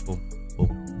see. Cool.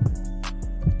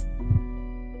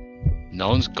 No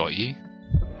one's got you.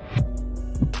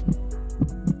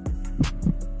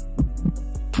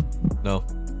 No.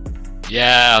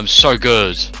 Yeah, I'm so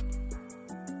good.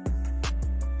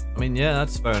 I mean, yeah,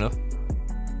 that's fair enough.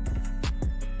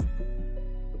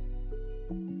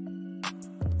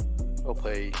 I'll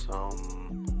play some.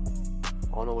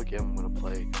 I don't know what game I'm gonna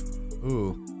play.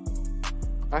 Ooh.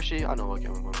 Actually, I know what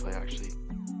game I'm gonna play. Actually,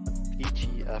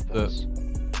 PTFS.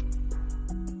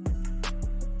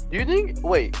 Do you think?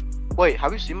 Wait.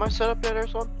 Have you seen my setup yet,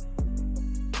 Ersan?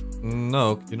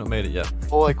 No, you've not made it yet.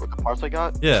 Oh, like what the parts I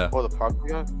got? Yeah. Or the parts I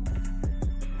got?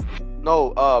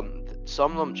 No.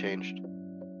 Some of them changed.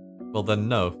 Well then,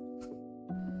 no.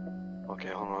 Okay,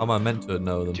 hold on. How am I meant to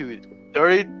know them? Dude,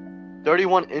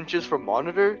 31 inches for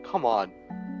monitor? Come on.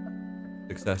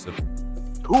 Excessive.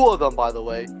 2 of them, by the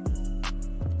way.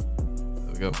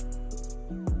 There we go.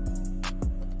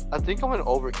 I think I'm gonna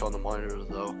overkill on the monitors,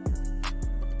 though.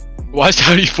 Why is there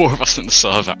only 4 of us in the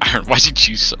server, Aaron? Why did you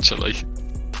choose such a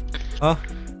Huh?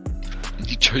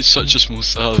 You chose such a small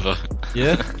server.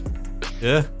 Yeah.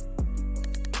 Yeah.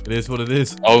 It is what it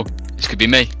is. Oh, this could be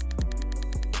me.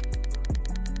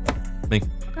 Me.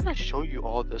 How can I show you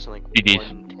all this in like You did.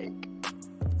 one take?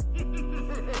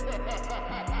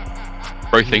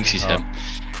 Bro thinks he's him.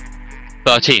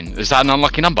 13. Is that an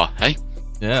unlucky number, hey?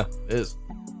 Yeah, it is.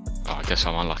 Oh, I guess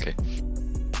I'm unlucky.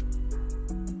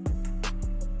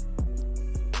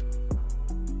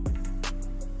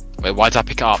 Wait, why did I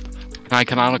pick it up?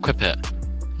 Can I unequip it?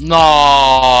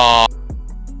 No.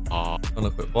 Oh.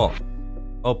 Unequip what?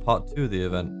 Oh, part 2 of the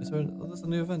event. Is there? Oh, there's a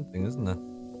new event thing, isn't there?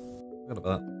 Forgot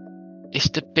about that. It's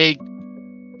the big,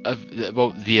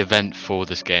 well, the event for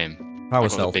this game. Power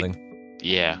Like, cell the big- thing.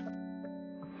 Yeah.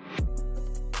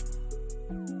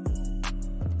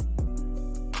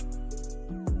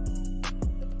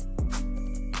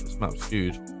 This map's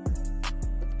huge.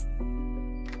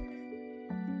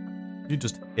 If you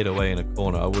just hid away in a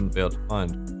corner, I wouldn't be able to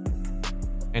find.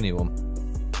 anyone.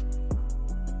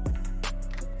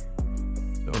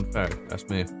 Bit unfair, if you ask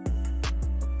me.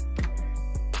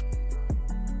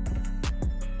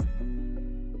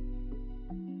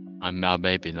 I'm now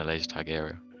maybe in the laser tag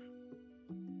area.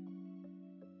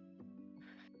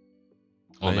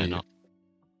 Or maybe not.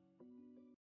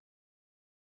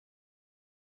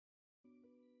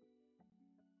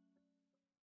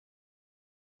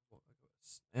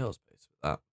 Snail's base with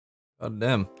that. God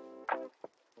damn.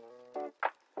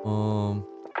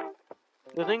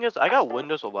 The thing is, I got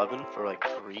Windows 11 for like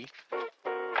free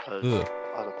because Ugh.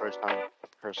 I was a first-time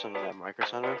person at Micro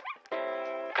Center.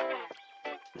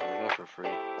 Yeah, I got it for free.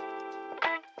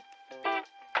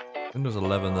 Windows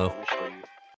 11 though. Let me show you.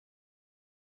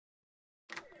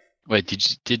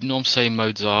 Wait, did Norm say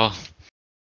modes are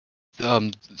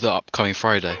the upcoming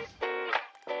Friday?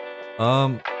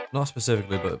 Not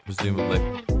specifically, but presumably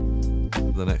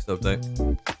for the next update.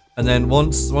 And then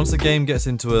once the game gets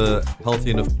into a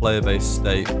healthy enough player base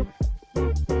state,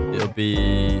 it'll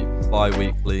be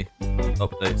bi-weekly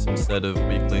updates instead of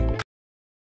weekly.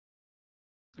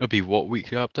 It'll be what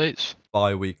weekly updates?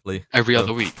 Bi-weekly. Every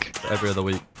other week. Every other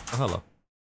week. Oh, hello.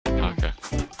 Okay.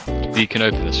 You can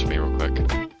open this for me real quick.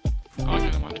 Oh, okay,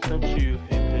 never mind. Sent you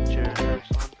a picture or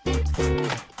something.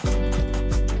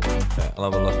 Okay, I'll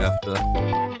have a look after.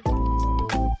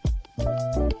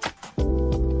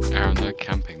 Aaron, no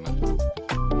camping, man.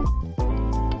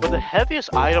 But the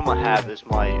heaviest item I have is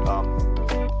my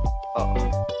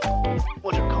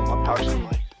what do you call my power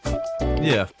supply?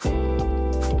 Yeah.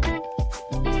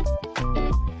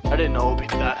 I didn't know it would be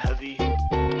that heavy.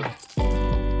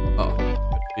 Oh,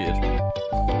 weird.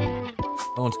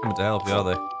 No one's coming to help you, are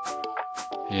they?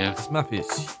 Yeah. This map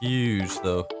is huge,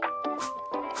 though.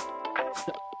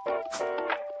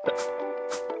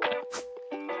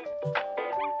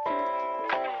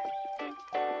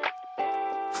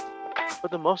 But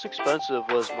the most expensive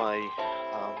was my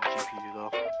GPU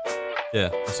though. Yeah,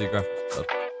 that's your graphics stuff.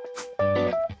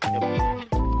 Yep.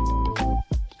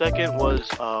 Second was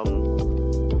what do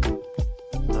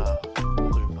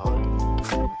you call it?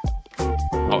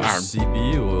 Oh, Aaron.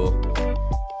 CPU or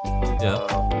yeah.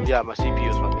 Yeah, my CPU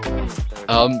is my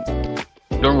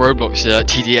During Roblox,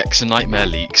 TDX and Nightmare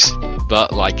leaks,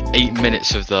 but like 8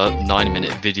 minutes of the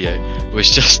 9-minute video was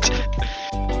just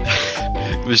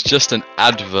an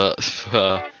advert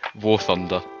for War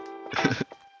Thunder.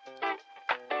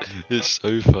 It's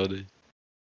so funny.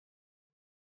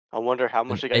 I wonder how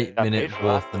much An I got paid 8-minute for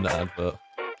War that. Thunder advert.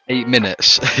 8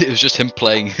 minutes. It was just him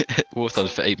playing War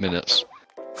Thunder for 8 minutes.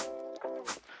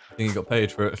 I think he got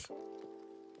paid for it.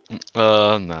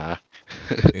 Nah.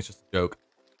 I think it's just a joke.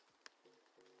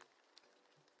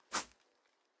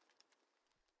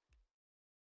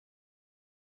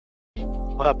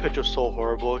 Oh, that picture's so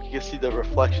horrible. You can see the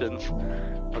reflections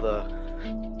of the.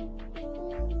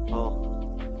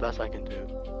 Oh, best I can do.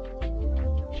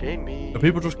 Jamie. Are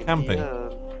people just camping?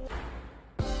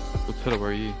 Good pillar,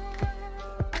 where are you?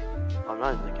 I'm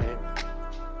not in the game.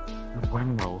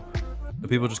 Wow. Are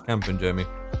people just camping, Jamie?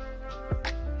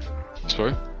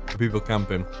 Sorry? Are people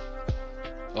camping?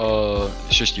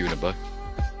 It's just you and a bow.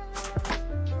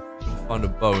 Find a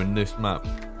bow in this map.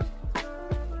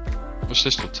 What's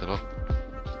this called, Tiller?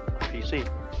 PC.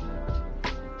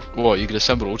 What, you can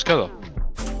assemble all together?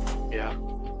 Yeah.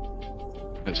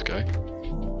 Let's go.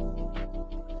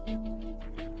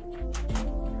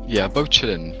 Yeah, bow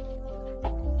chilling.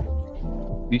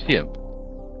 You see him?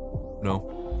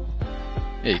 No.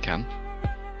 Yeah, you can.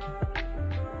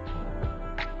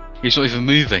 He's not even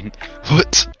moving.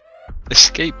 What?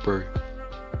 Escape, bro.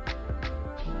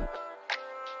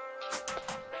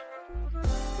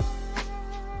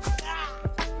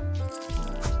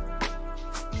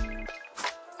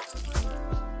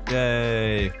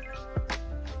 Yay.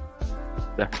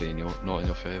 Definitely not in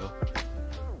your favour.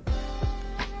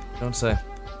 Don't say.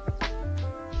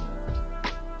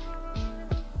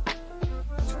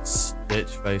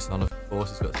 Stitch face on, of course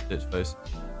he's got stitch face.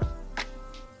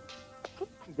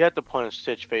 Get the point of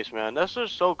Stitch Face, man. That's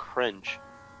just so cringe.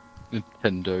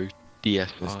 Nintendo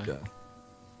This DSi. guy.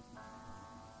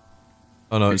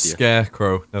 Oh no, it's Idiot.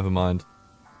 Scarecrow. Never mind.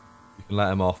 You can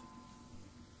let him off.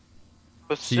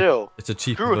 But Cheap- still, It's a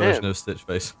cheaper screw version him. of Stitch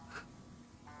Face.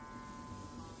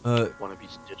 wanna be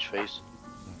Stitch Face.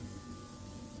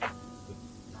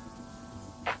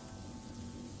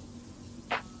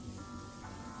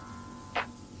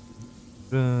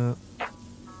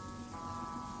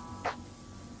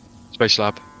 Space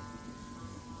Lab.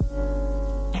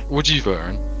 What did you vote,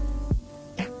 Aaron?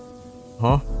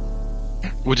 Huh?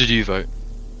 What did you vote?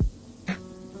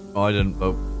 Oh, I didn't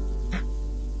vote.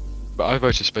 But I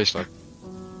voted Space Lab.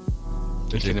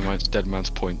 Literally the man's dead man's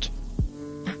point.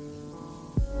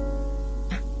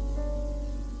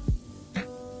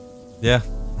 Yeah,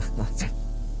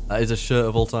 that is a shirt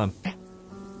of all time.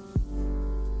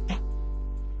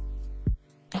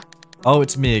 Oh,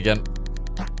 it's me again.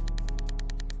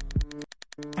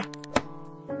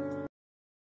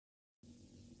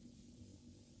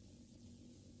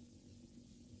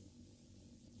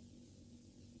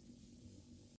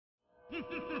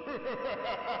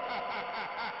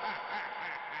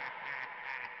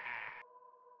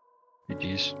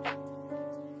 GG's.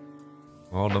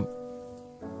 Hold on.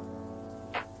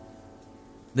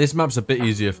 This map's a bit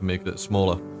easier for me because it's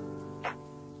smaller.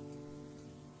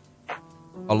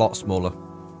 A lot smaller.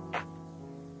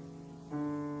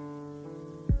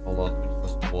 Hold on,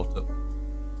 just some water.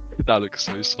 That looks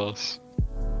so sus.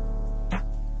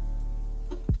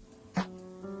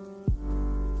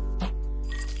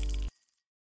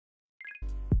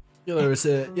 Killer is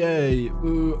here. Yay.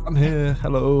 Ooh, I'm here.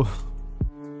 Hello.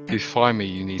 If you find me,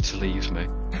 you need to leave me.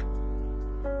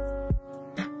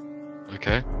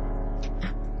 Okay?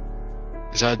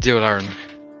 Is that a deal, Aaron?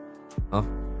 Huh?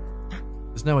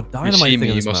 There's now a You dynamite see thing me,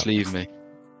 in you this must map. leave me.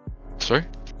 Sorry?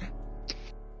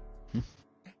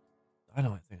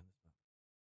 Dynamite thing.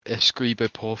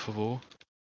 Escribe, por favor.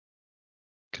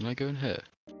 Can I go in here?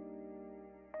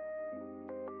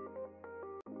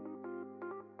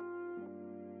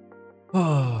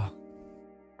 Oh.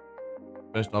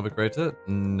 First lava creator.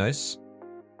 Nice.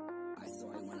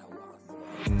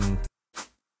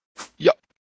 Yo!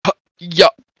 Yo!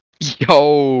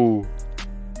 Yo!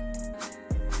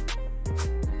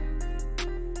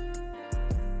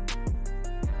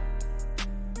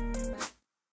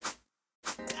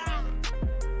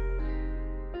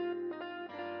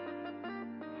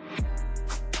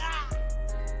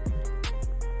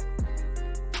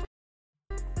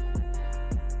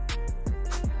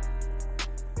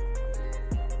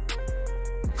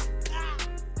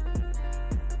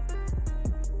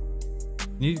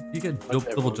 You get double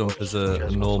Everyone jump watch as you a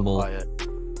guys normal. quiet.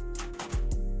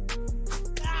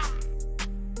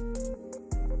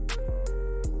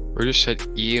 We just said,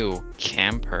 ew,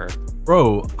 camper.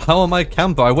 Bro, how am I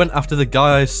camper? I went after the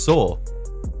guy I saw.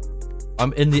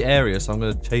 I'm in the area, so I'm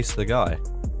gonna chase the guy.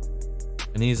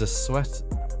 And he's a sweat.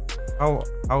 How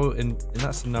in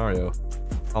that scenario?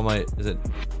 How am I? Is it?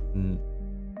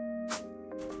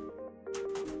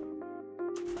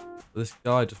 This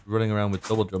guy just running around with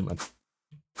double jump, man.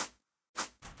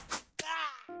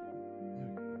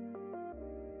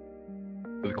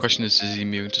 The question is he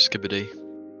immune to Skibidi?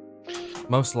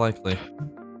 Most likely.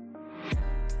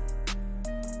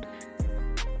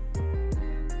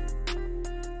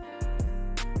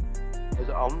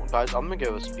 Guys, I'm gonna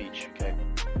give a speech. Okay,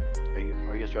 are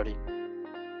you guys ready?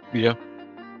 Yeah.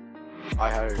 I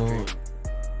had a dream.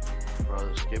 Bro,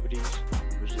 the skibbities,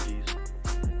 wizardies,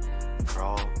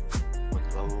 bro,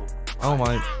 with level. How am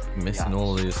I missing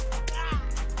all of these?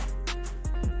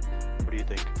 What do you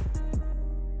think?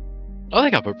 I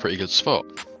think I have a pretty good spot.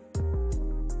 I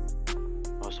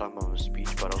was talking about my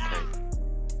speech, but okay.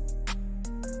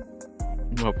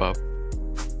 Not bad.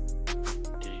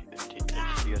 Did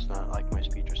you guys not like my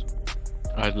speech or something?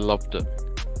 I loved it.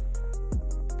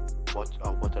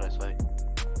 What did I say?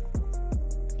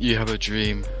 You have a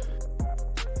dream.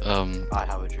 I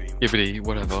have a dream. Skibidi,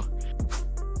 whatever.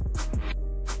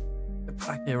 Get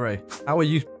back here, Ray. How are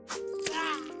you?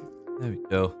 There we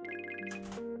go.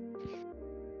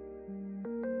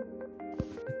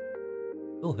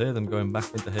 Still hear them going back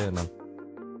into here, man.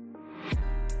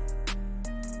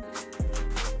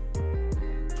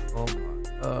 Oh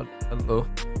my god. Hello.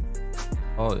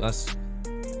 Oh, that's.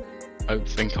 I don't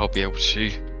think I'll be able to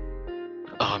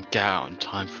get out in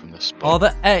time from this spot. Oh,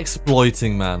 they're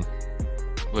exploiting, man.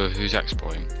 Well, who's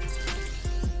exploiting?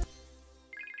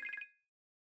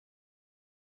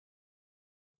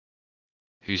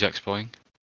 Who's exploiting?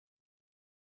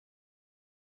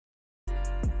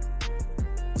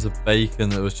 There's a bacon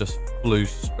that was just flew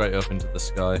straight up into the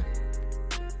sky.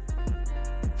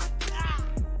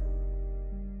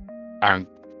 Aaron,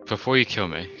 before you kill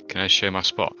me, can I show you my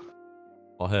spot?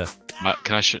 Oh, here.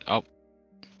 Can I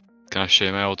show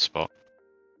you my old spot?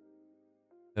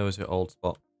 There was your old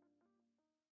spot.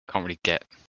 Can't really get.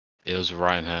 It was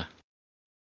right in here.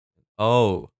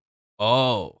 Oh.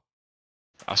 Oh.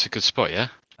 That's a good spot, yeah?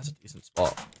 That's a decent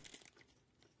spot.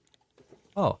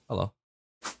 Oh, hello.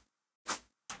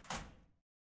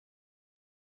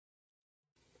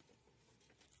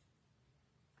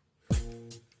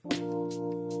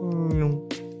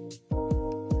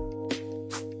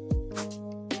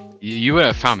 You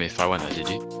wouldn't have found me if I went there, did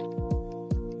you?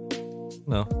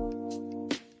 No.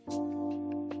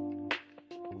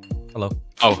 Hello.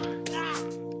 Oh.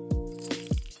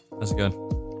 How's it going?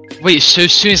 Wait, so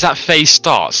as soon as that phase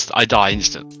starts, I die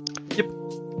instant? Yep.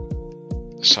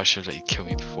 So I should let you kill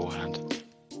me beforehand.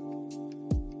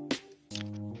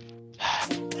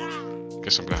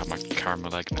 Guess I'm gonna have my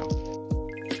caramel egg now.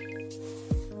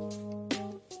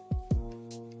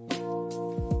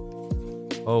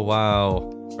 Oh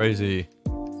wow, crazy.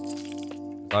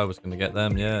 I was gonna get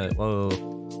them, yeah, whoa.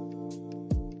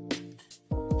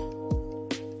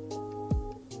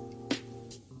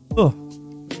 Oh.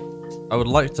 I would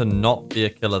like to not be a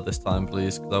killer this time,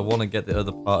 please, because I want to get the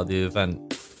other part of the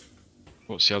event.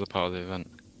 What's the other part of the event?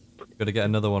 You've got to get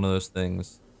another one of those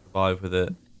things, survive with it,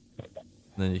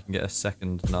 and then you can get a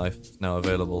second knife that's now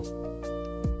available.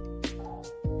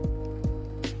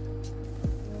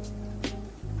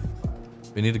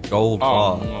 We need a gold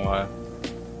bar. No.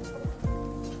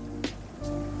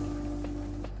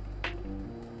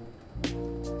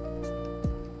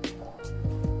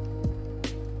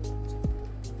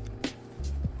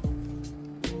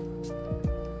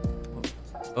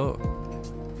 Oh.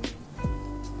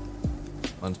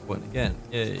 Mine's pointing again.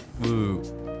 Yay. Woo.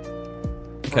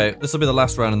 Okay, this will be the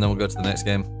last round and then we'll go to the next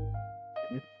game.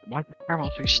 Why is the caramel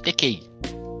so sticky?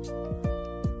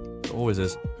 It always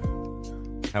is.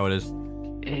 How it is.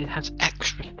 It has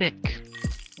extra thick.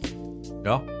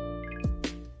 Yeah?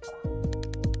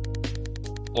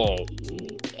 Oh.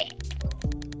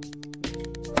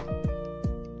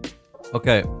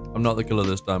 Okay, I'm not the killer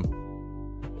this time.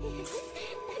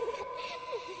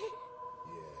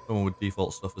 Someone with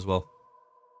default stuff as well.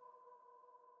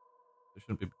 It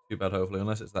shouldn't be too bad, hopefully,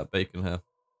 unless it's that bacon here.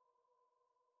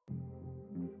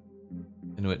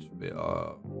 In which we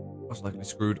are most likely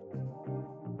screwed.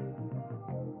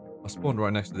 I spawned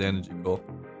right next to the energy core.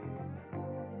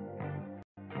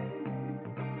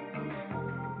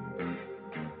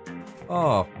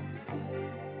 Oh,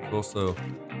 there's also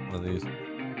one of these.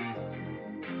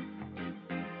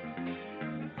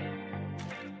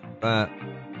 That.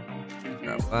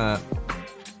 Grab that.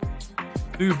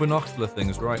 Two binocular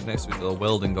things right next to each other.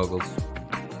 Welding goggles.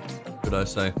 Could I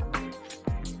say?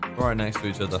 Right next to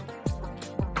each other.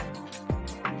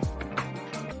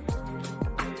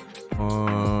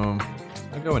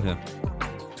 I go in here.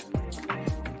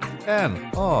 Can.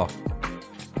 Oh.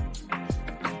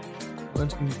 When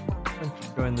can you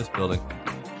go in this building?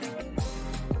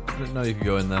 I didn't know you could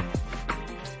go in there.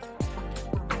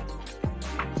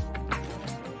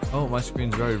 Oh, my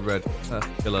screen's very red. That's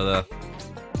the killer there.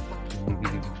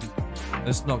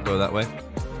 Let's not go that way.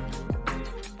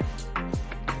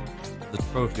 There's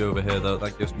a trophy over here though,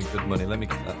 that gives me good money. Let me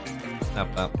get that.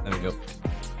 Have that. There we go.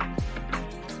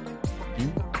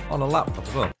 On a laptop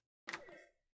as well.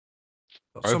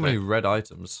 Got so many red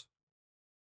items.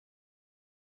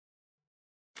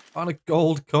 On a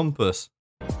gold compass.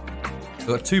 I've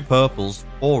got 2 purples,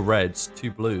 4 reds,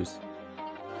 2 blues.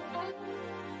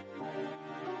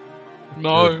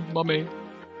 No, Good. mummy.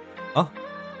 Huh?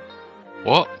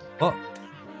 What? What?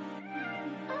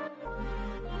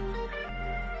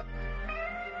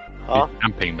 Huh? He's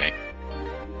camping me.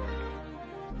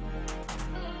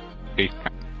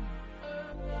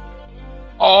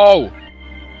 Oh!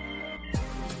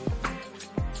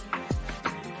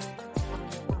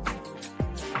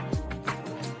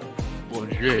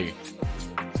 What is he?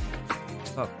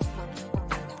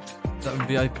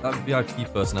 That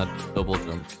VIP person had double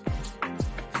jump.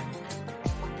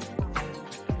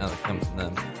 Now they're camping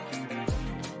them.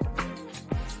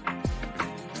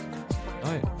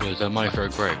 Right. Is that money for a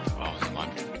grape? Oh, it's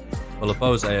mine. Well, if I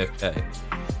was AFK,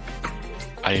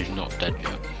 I is not dead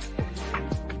yet.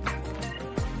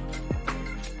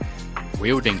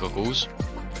 Wielding goggles.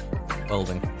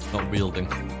 welding, not wielding.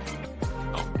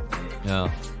 Oh.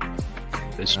 Yeah.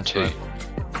 There's That's 2. right.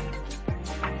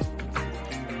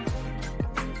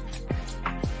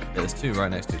 Yeah, there's 2 right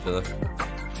next to each other.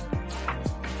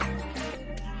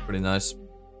 Pretty nice.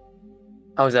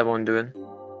 How's everyone doing?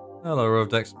 Hello,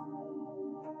 Rovdex.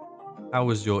 How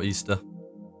was your Easter?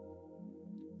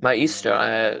 My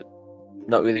Easter,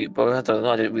 not really, but I don't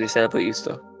know, I didn't really celebrate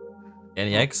Easter.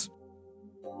 Any eggs?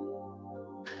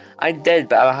 I did,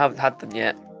 but I haven't had them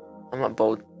yet. I'm not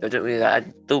bold. I don't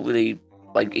really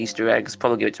like Easter eggs.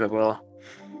 Probably give it to my brother.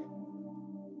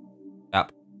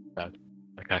 Yep.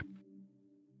 Okay.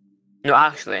 No,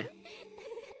 actually.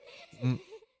 Mm.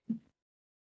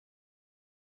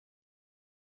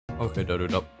 Okay,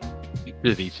 Dodo. You could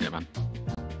have eaten it, man.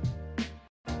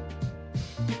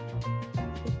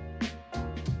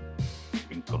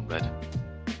 Pink on red.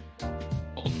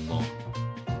 Oh no.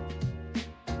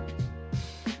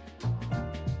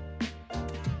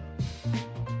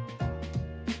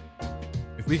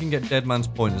 If we can get Dead Man's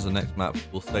Point as the next map,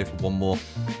 we'll stay for one more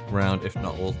round. If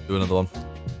not, we'll do another one.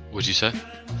 What'd you say?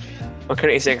 What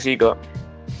kind of eggs you got?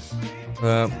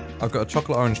 I've got a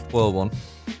chocolate orange twirl one.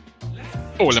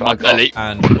 All in my belly.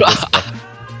 And a whisper.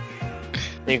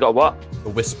 You got what? A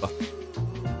whisper.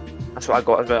 That's what I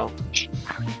got as well.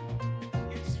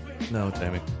 No,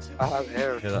 Jamie. I have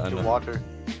hair and water.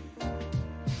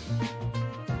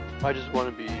 I just want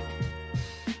to be.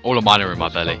 All of mine are in my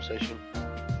belly.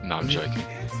 No, I'm joking.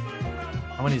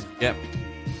 How many did you get?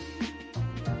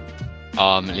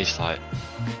 At least like.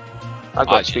 I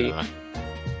got two.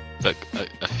 Look,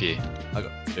 a few. I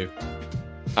got 2.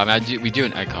 I mean, we do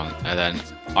an egg hunt, and then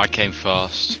I came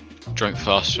first, drank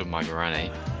first with my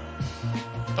granny,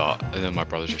 and then my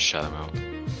brother just shut them out.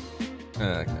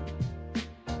 Okay.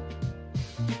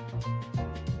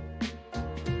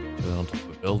 They're on top of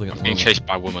a building at the Being moment. chased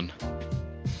by a woman.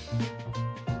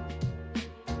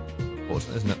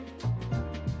 Unfortunate, isn't it?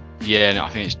 Yeah, no, I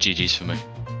think it's GG's for me.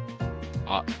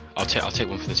 I'll take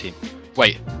one for the team.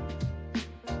 Wait.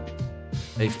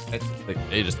 They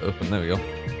just opened. There we go.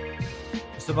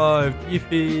 Survived.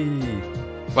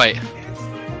 Yippee! Wait.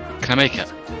 Can I make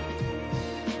it?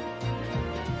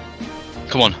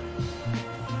 Come on.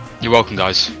 You're welcome,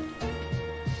 guys.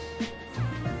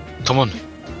 Come on.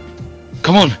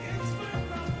 Come on.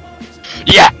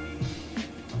 Yeah.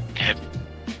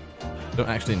 Don't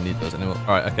actually need those anymore. All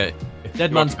right. Okay. If Dead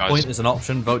You're Man's welcome, guys. Point is an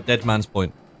option, vote Dead Man's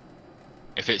Point.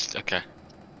 If it's okay.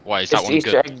 Why is that Is one the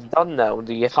Easter good? egg done now?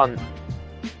 Do you hunt?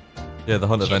 Yeah, the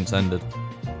hunt event's ended.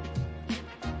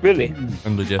 Really?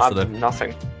 Ended I've yesterday. done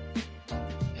nothing.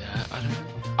 Yeah,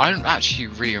 I don't actually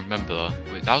really remember.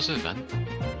 Wait, that was an event.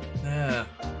 Yeah.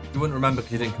 You wouldn't remember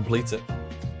because you didn't complete it.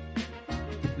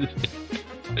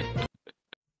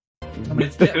 How many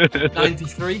did you get?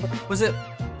 93? Was it?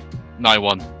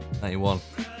 91. 91.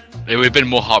 It would have been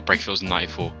more heartbreak if it was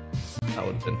 94. That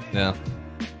would have been. Yeah.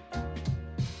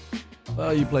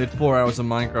 Well, you played 4 hours of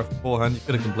Minecraft beforehand. You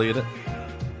could have completed it.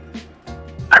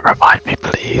 Remind me,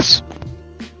 please.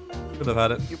 Could have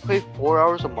had it. You played 4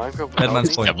 hours of Minecraft. Dead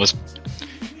Man's without me? Point.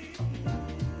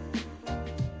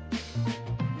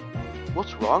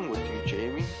 What's wrong with you,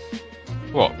 Jamie?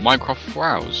 What? Minecraft 4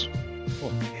 hours?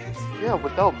 Yeah,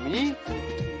 without me?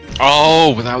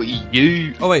 Oh, without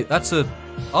you. Oh wait, that's a.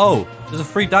 Oh, there's a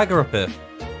free dagger up here.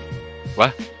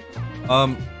 Where?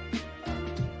 On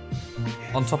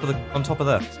top of there. On top of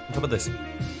this.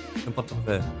 Jump on top of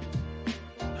here.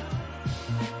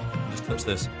 Just touch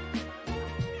this.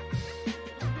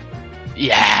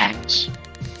 Yes.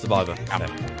 Survivor. Okay.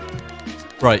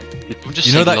 Right. I'm just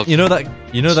You know saying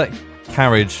that. You know that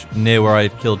carriage near where I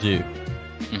killed you.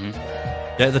 Mhm.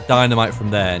 Get the dynamite from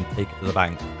there and take it to the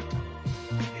bank.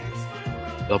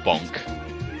 The bonk.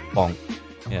 Bonk.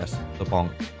 Yes, the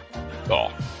bonk.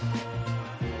 Oh.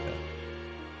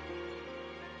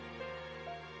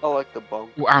 I like the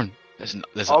bunk. Ooh, Aaron, there's an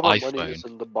All my money iPhone. is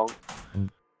in the bunk.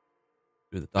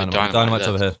 Do the dynamite. dynamite Dynamite's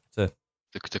there. over here.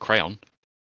 Too. The crayon.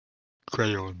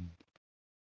 Crayon.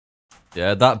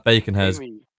 Yeah, that bacon has.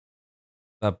 Jamie,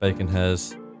 That bacon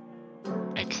has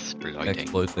Exploding.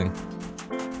 exploding.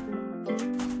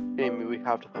 Jamie, we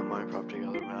have to play Minecraft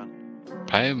together, man.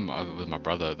 Playing with my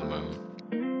brother at the moment.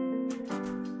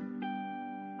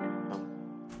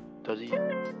 Does he?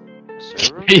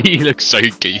 Server? He looks so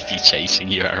goofy chasing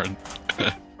you, Aaron.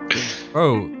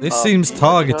 Bro, this Uh, seems can you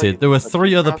targeted. There were tell me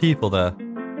 3 other about- people there.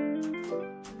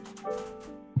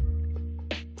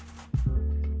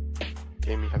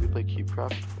 Jamie, have you played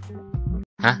CubeCraft?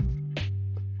 Huh? Have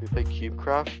you played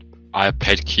CubeCraft? I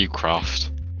played CubeCraft,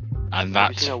 and Have you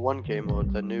that's seen that one game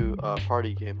mode, the new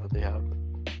party game that they have?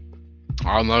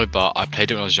 I don't know, but I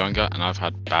played it when I was younger, and I've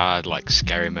had bad, like,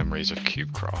 scary memories of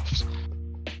CubeCraft.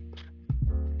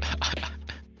 I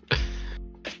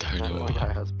don't know That guy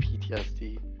why. has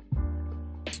PTSD.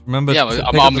 Remember? Yeah, to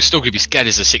I'm still gonna be scared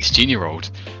as a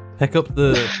 16-year-old. pick up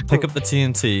the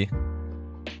TNT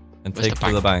and Where's take the it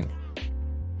to the bank.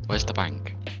 Where's the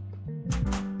bank?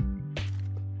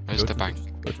 Where's Go the to- bank?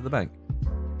 Go to the bank.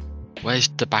 Where's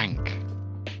the bank?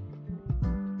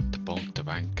 The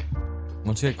bank.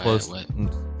 Once you get Where- close, where?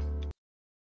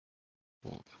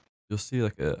 What? you'll see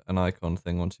like an icon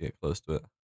thing once you get close to it.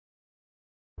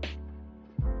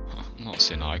 I'm not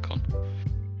seeing an icon.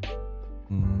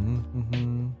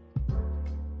 Mm-hmm.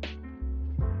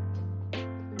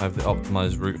 I have the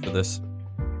optimized route for this.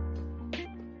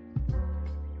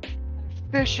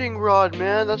 Fishing rod,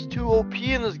 man, that's too OP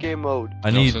in this game mode.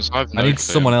 I need since I've I no need clue,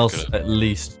 someone I'm else good at- at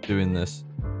least doing this.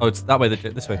 Oh, it's that way.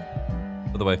 This way.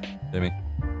 Other way, Jamie.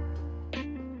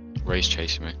 Ray's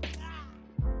chasing me.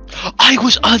 I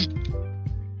was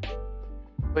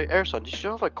Wait, AARONSON, do you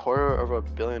still have like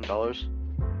 $250 million?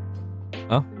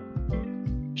 Huh?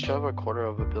 You still have a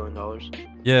 $250 million?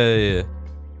 Yeah.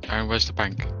 Aaron, where's the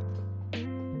bank?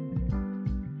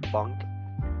 Bonk.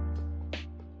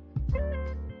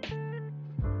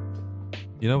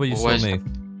 You know where you saw Where's me? Go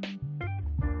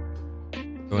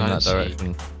in I that don't see you.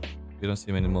 direction. You don't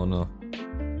see me anymore, no.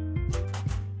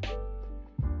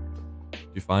 Did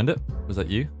you find it? Was that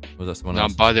you? Or was that someone No,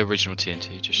 else? I'm by the original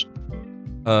TNT. Just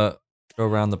Go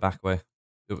around the back way.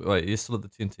 Wait, you're still at the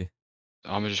TNT.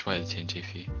 I'm just waiting the TNT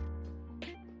for you.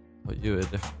 But you're at a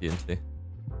different TNT.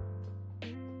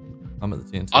 I'm at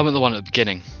the TNT. I'm at the one at the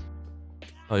beginning.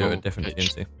 Oh, you're at a Oh, different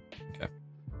pitch. TNT. Okay.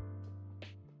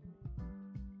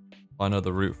 I know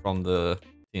the route from the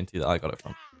TNT that I got it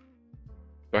from.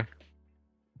 Sorry?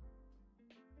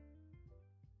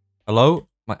 Hello?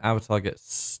 My avatar gets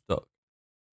stuck.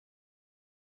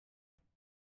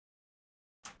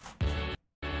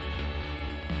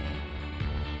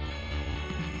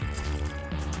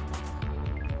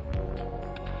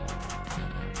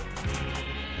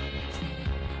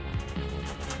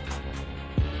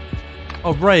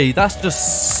 Oh, Ray, that's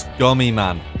just scummy,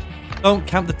 man. Don't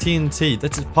camp the TNT.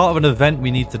 This is part of an event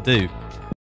we need to do.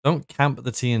 Don't camp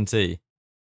the TNT.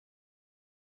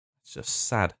 It's just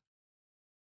sad.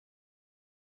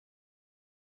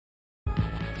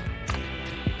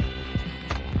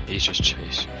 He's just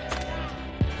chasing.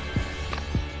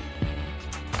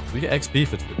 We get XP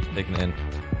for taking it in.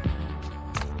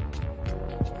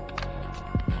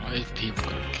 5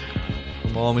 people.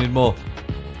 Come on, we need more.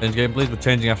 Change game, please. We're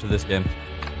changing after this game.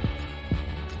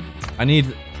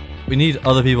 We need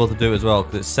other people to do it as well,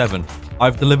 because it's 7.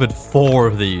 I've delivered 4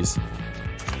 of these.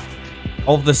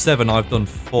 Of the 7, I've done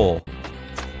 4.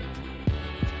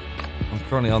 I'm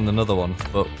currently on another one,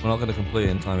 but we're not going to complete it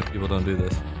in time if people don't do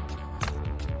this.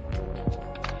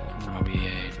 No, we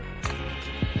ain't.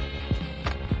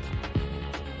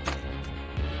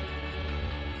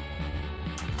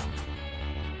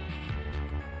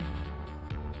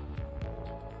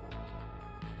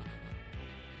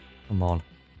 Come on.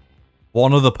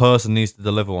 One other person needs to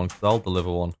deliver one, because I'll deliver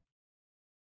one.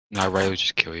 No, Ray will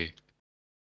just kill you.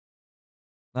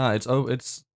 Nah, it's not there.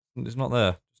 Just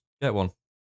get one.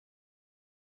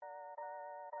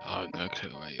 Oh, no clue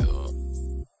where you are.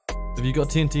 Have you got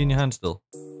TNT in your hand still?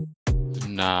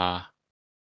 Nah.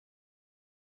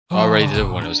 I already did it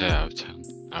when it was 8 out of 10.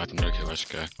 I had no clue where to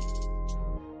go.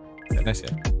 Okay, nice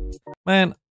game.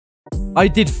 Man, I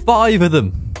did 5 of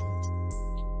them.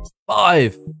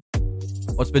 5.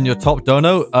 What's been your top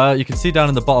dono? You can see down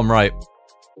in the bottom right.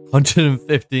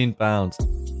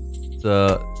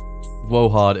 £115. Whoa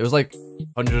hard. It was like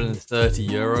 130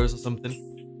 euros or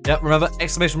something. Yep, remember,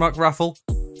 exclamation mark raffle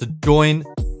to join.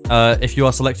 If you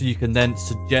are selected, you can then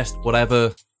suggest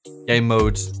whatever game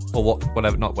mode or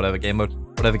whatever game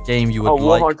you would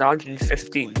like.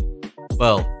 115.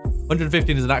 Well,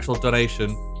 115 is an actual donation.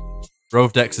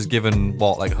 Rovedex has given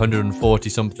what, like 140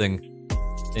 something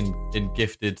in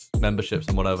gifted memberships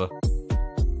and whatever.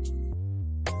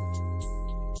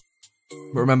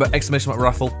 But remember, exclamation mark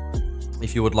raffle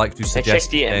if you would like to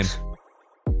suggest a game.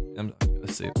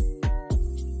 Let's see.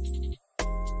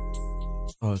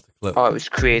 Oh, it's the clip. Oh, it was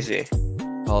crazy.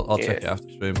 I'll check it after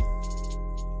stream.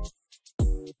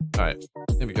 Alright,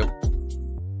 here we go.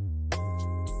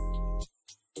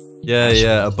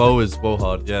 Yeah, a bow is bow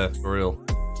hard, yeah, for real.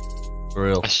 For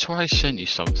real. I swear I sent you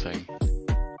something.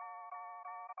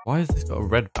 Why has this got a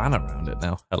red banner around it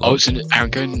now? Hello? Oh, it's in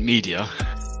Aaron, go in media.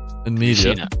 In Have you media.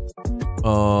 seen it?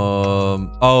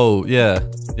 Oh, yeah.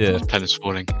 Tennis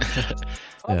falling.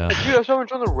 Yeah. Dude, I saw him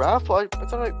join the raffle. I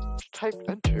thought I typed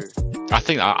enter. I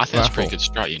think that's a Raffle. pretty good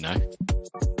strat, you know.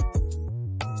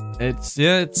 It's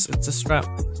a strap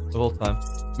the whole time.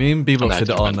 Me and Bebop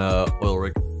did it on Oil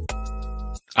Rig.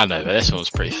 I know, but this one was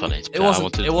pretty funny. It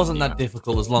wasn't that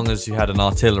difficult as long as you had an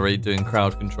artillery doing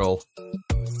crowd control.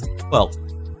 Well,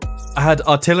 I had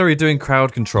artillery doing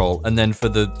crowd control, and then for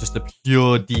just a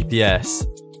pure DPS,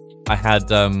 I had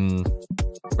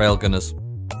railgunners.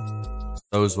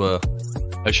 Those were.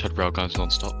 I just had railguns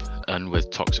non-stop and with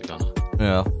toxic gunner.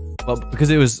 Yeah, but because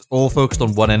it was all focused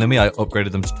on one enemy, I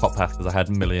upgraded them to top path because I had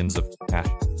millions of cash.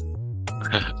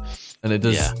 And it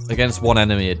does against one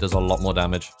enemy, it does a lot more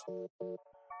damage.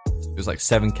 It was like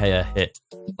 7k a hit.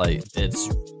 Like, it's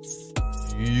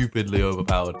stupidly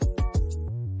overpowered.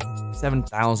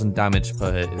 7,000 damage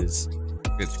per hit it's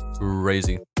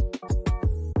crazy.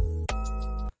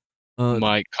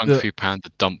 My Kung Fu Panda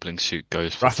dumpling suit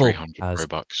goes for Raffle 300 has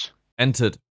Robux.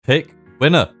 entered. Pick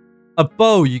winner. A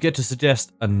bow. You get to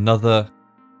suggest another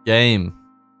game.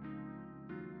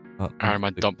 Aaron, my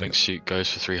dumpling suit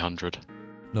goes for 300.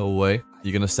 No way.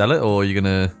 You gonna sell it or you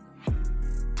gonna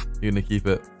keep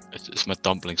it? It's my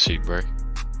dumpling soup, bro.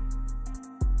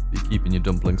 You're keeping your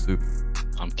dumpling soup.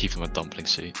 I'm keeping my dumpling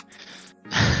soup.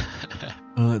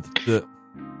 Do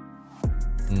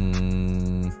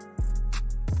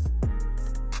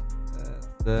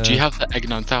you have the egg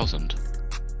 9000?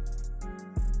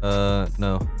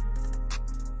 No.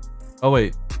 Oh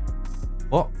wait.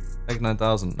 What? Egg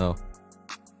 9000? No.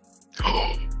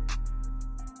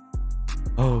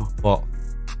 Oh, what?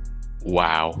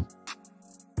 Wow.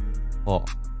 What?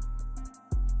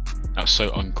 That's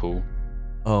so uncool.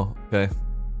 Oh, okay.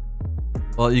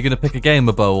 Well, you're gonna pick a game,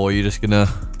 Bo, or you're just gonna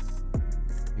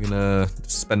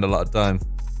just spend a lot of time.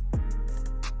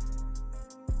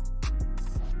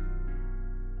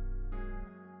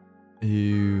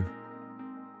 You.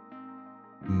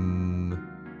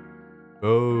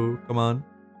 Oh, come on.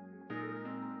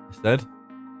 Instead.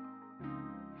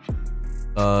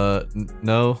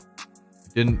 No. You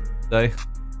didn't say.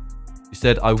 You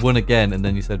said I won again, and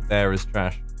then you said bear is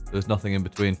trash. There's nothing in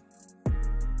between.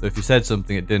 So if you said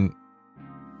something, it didn't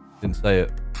say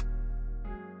it.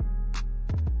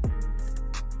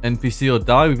 NPC or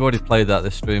die? We've already played that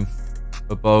this stream.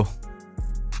 A bow.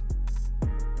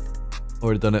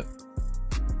 Already done it.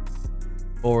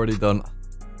 Already done.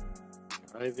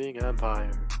 Driving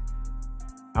Empire.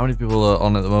 How many people are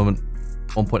on at the moment?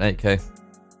 1.8k.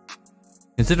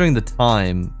 Considering the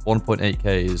time,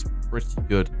 1.8k is pretty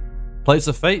good. Plates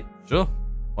of Fate? Sure.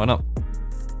 Why not?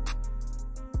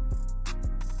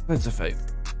 Plates of Fate.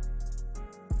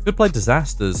 Could play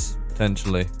Disasters,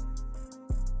 potentially.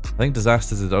 I think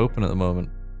Disasters is open at the moment.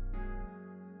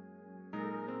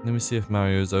 Let me see if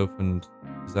Mario's opened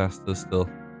Disasters still.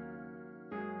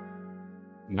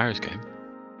 Mario's game.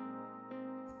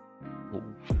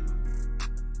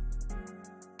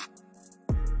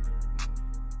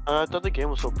 I thought the game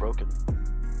was so broken.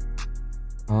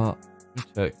 Let me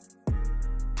check.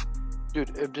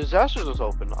 Dude, if Disasters was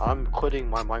open, I'm quitting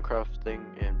my Minecraft thing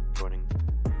and joining.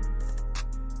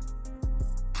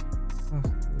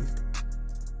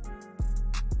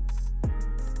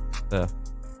 There.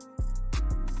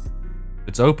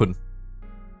 It's open.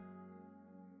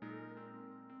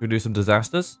 Should we do some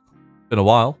Disasters? Been a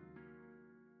while.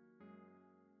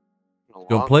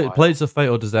 You want Plates of Fate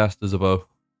or Disasters, Abo?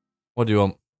 What do you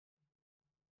want?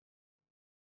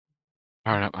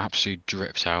 I'm absolutely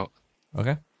dripped out.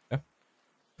 Okay. Yeah.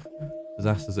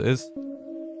 Disasters it is.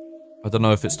 I don't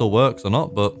know if it still works or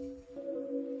not, but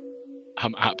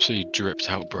I'm absolutely dripped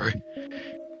out, bro.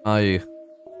 Are you?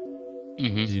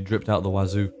 Mm-hmm. You dripped out the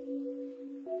wazoo.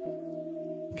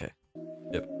 Okay.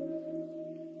 Yep.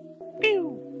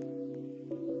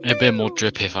 It'd be more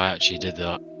drip if I actually did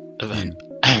that. The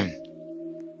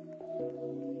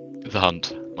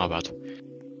hunt. My bad.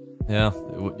 Yeah,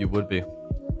 you would be,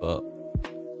 but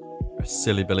you're a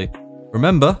silly Billy.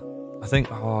 Remember, I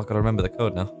think. Oh, I gotta remember the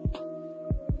code now.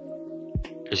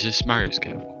 Is this Mario's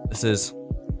game? This is.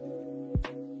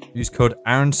 Use code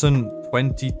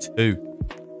AARONSON22.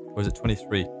 Or is it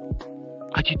 23?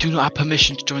 You do not have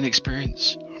permission to join the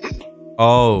experience.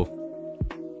 Oh.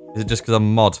 Is it just because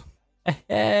I'm mod? Oh,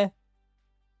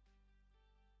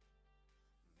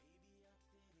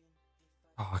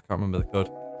 I can't remember the code.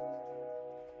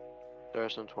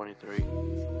 There's 23.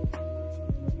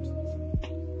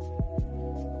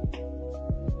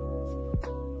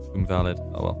 Invalid.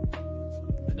 Oh well.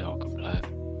 No, I can play it.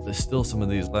 There's still some of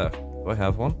these left. Do I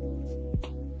have one?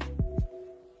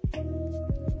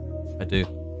 I do.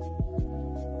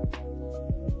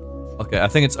 Okay, I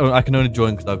think it's. I can only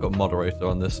join because I've got moderator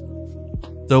on this.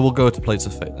 So we'll go to Plates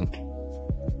of Fate then.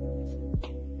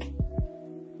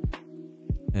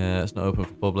 Yeah, it's not open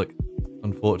for public,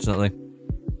 unfortunately.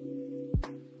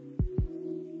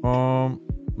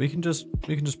 We can just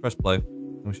press play.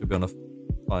 We should be on a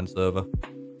fine server.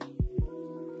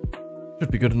 Should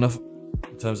be good enough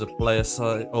in terms of player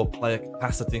size or player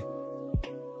capacity.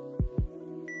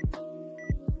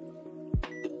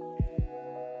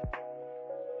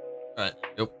 Right.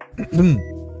 Yep.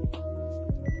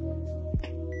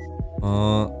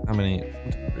 How many?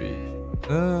 1, 2, 3.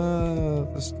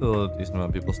 There's still a decent amount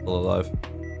of people still alive.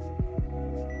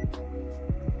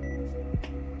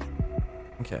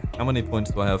 Okay, how many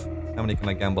points do I have? How many can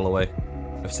I gamble away?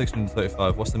 I have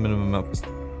 635. What's the minimum amount for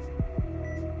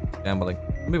gambling?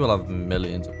 Maybe we'll have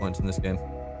millions of points in this game.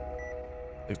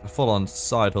 Like a full-on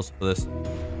side hustle for this.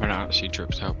 We're not actually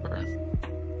dripped out, bro.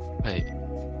 Wait.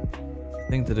 The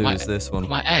thing to do is this one.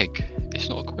 My egg. It's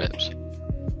not equipped.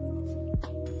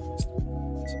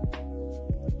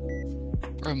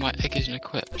 Bro, my egg isn't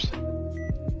equipped.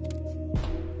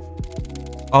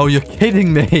 Oh, you're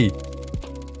kidding me!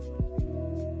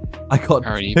 I got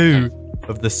Aaron, 2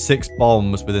 of the 6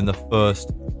 bombs within the first.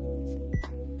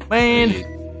 Man!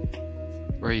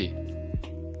 Where are you?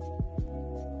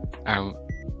 Aaron,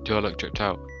 do I look dripped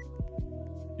out?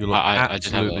 You look I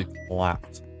didn't have absolutely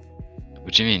clapped.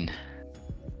 What do you mean?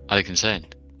 I look insane.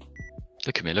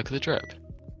 Look at me, look at the drip.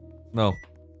 No.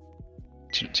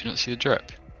 Do you not see the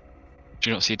drip? Do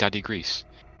you not see Daddy Grease?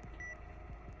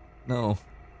 No.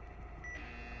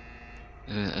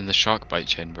 And the shark bite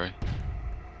chain, bro.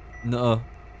 No.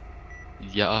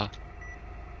 Yeah.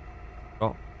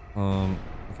 Oh.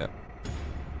 Okay.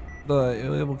 But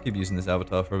we'll keep using this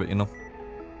avatar for a bit, you know.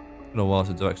 It's been a while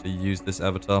since I've actually used this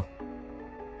avatar.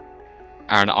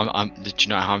 Aaron, do you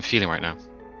know how I'm feeling right now?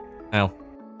 How?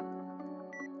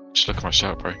 Just look at my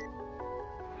shirt, bro.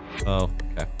 Oh,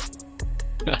 okay.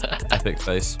 Epic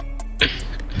face.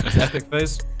 It's epic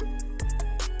face?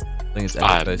 I think it's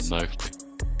epic face. No.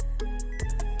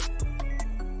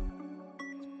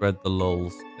 Spread the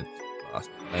lulz. That's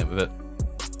the name of it.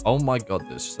 Oh my god,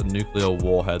 there's just a nuclear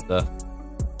warhead there.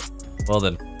 Well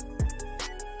then.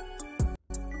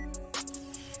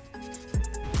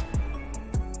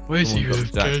 Where's Someone got the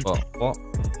jackpot. What?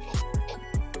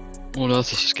 What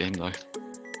else is this game though?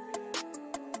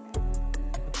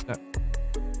 Yeah.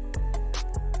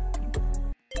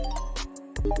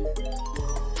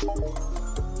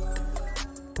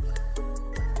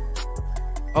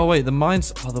 Oh wait, the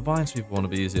mines. Oh, the minesweeper one will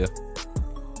be easier.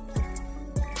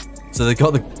 So they've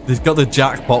got the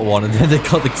jackpot one, and then they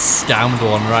got the scammed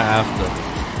one right after.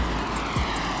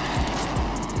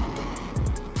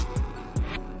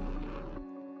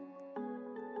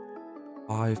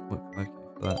 $5.5K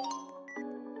for that.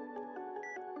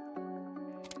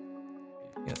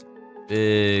 You can get some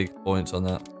big points on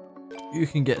that. You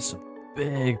can get some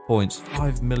big points.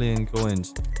 5 million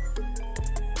coins.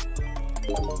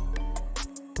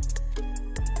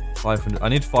 500. I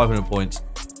need 500 points,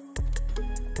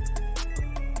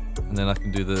 and then I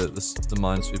can do the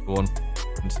minesweeper one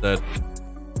instead.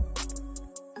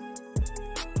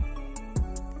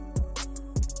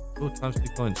 Oh, times 2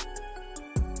 coins.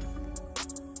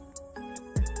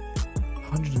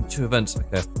 102 events.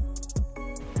 Okay.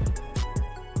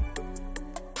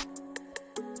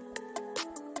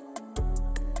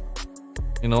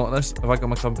 You know what? Have I got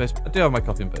my copy and paste? I do have my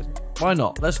copy and paste. Why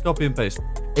not? Let's copy and paste.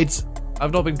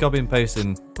 I've not been copy and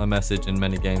pasting my message in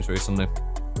many games recently.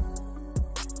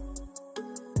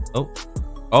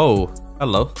 Oh,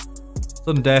 hello.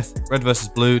 Sudden death, red versus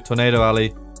blue, tornado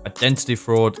alley, identity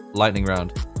fraud, lightning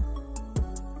round.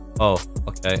 Oh,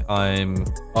 okay. I'm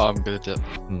good at it.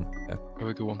 Okay. Have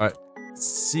a good one. Alright.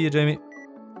 See you, Jamie.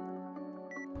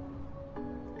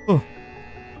 Oh.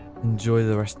 Enjoy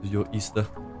the rest of your Easter.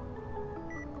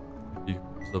 If you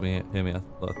still hear me, I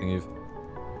think you've.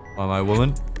 Am I a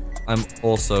woman? I'm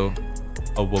also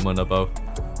a woman, Abo.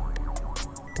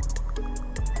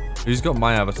 Who's got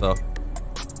my avatar?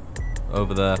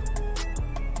 Over there.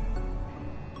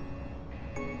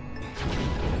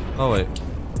 Oh wait.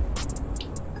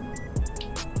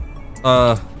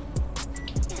 Oh!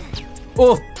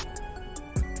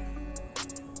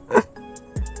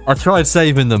 I tried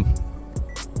saving them.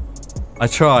 I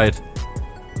tried.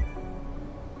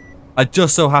 I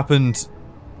just so happened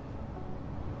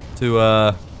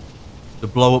to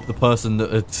blow up the person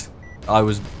that I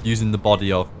was using the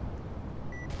body of.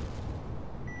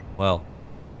 Well,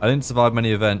 I didn't survive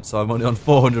many events, so I'm only on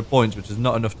 400 points, which is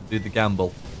not enough to do the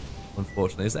gamble,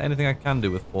 unfortunately. Is there anything I can do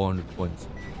with 400 points?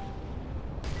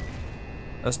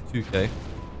 That's 2k.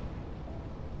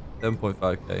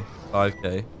 7.5k.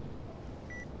 5k.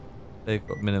 They've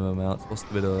got minimum amounts. What's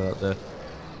the middle out there?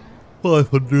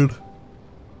 500.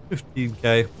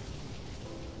 15k. You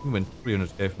can win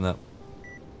 300k from that.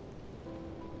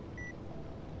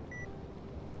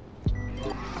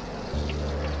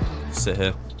 Sit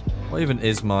here. What even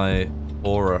is my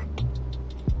aura?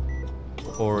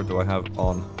 What aura do I have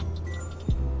on?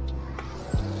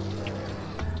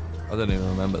 I don't even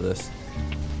remember this.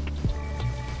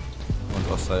 When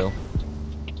do I sail?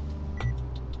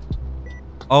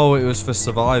 Oh, it was for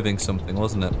surviving something,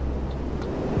 wasn't it?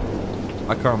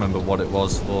 I can't remember what it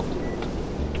was for.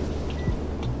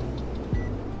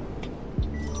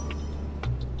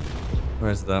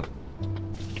 Where is that?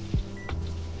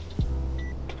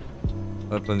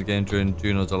 I played the game during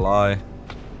June or July.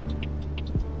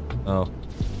 Oh.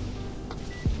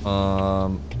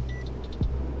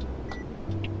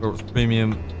 Roblox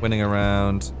Premium, winning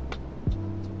around.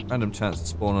 Random chance to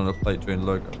spawn on a plate during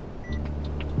logo.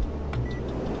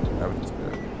 Gravity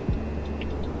Spirit.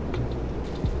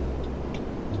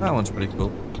 That one's pretty cool.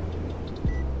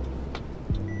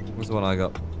 What's the one I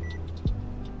got?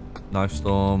 Knife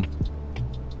Storm.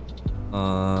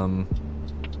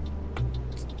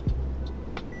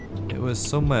 It was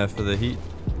somewhere for the heat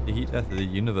death of the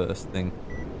universe thing.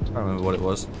 I can't remember what it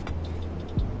was.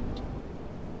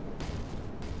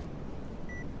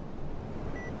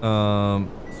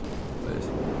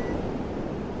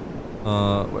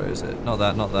 Where is it? Not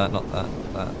that, not that, not that,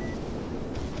 not that.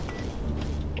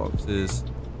 Boxes.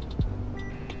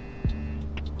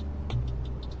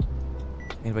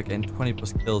 By getting 20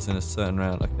 plus kills in a certain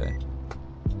round, okay.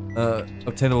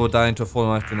 Obtainable die into a fallen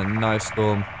knife during a knife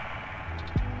storm.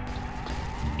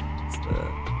 What's the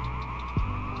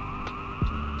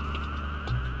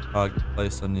target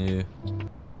placed on you?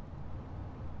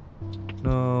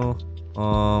 No.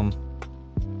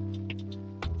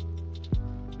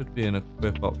 Should be an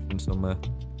equip option somewhere.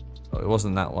 Oh, it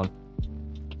wasn't that one.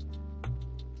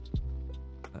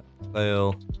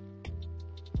 Fail.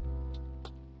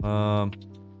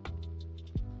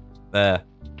 There.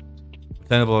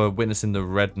 Obtainable witnessing the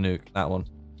red nuke. That one.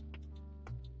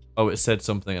 Oh, it said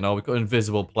something. And oh, we've got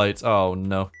invisible plates. Oh,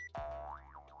 no.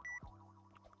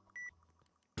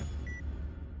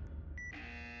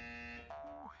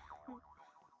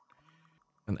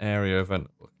 An area event.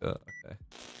 Okay.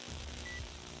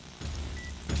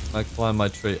 I climb my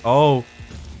tree. Oh!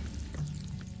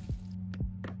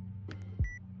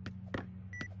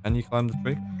 Can you climb the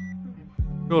tree?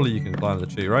 Surely you can climb the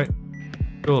tree, right?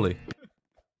 Surely.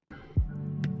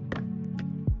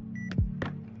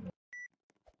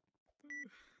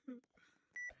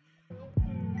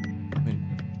 I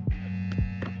mean,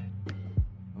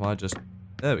 am I just...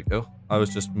 There we go. I was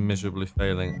just miserably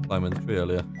failing climbing the tree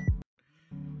earlier.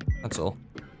 That's all.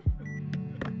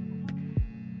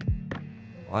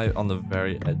 I on the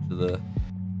very edge of the...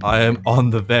 I am on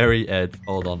the very edge.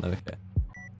 Hold on, okay.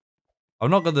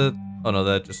 I'm not gonna... Oh no,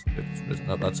 they're just risen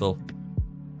up, that's all.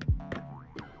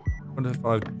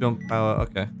 25 jump power,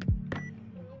 okay.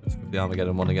 Let's give the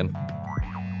Armageddon one again.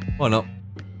 Why not?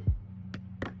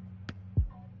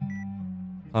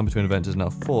 Time between events is now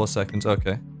 4 seconds,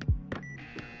 okay.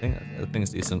 I think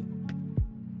it's decent.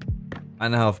 I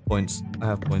now have points. I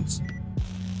have points.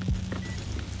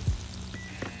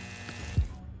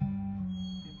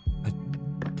 I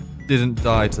didn't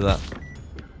die to that.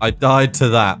 I died to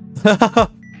that.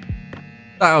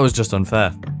 That was just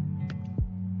unfair.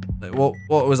 Like, what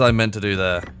was I meant to do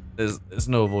there? There's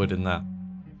no avoiding that.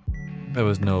 There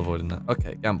was no avoiding that.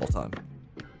 Okay, gamble time.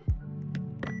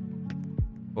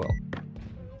 Well,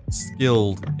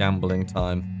 skilled gambling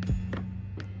time.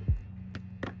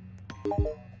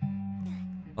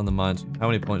 On the mines. How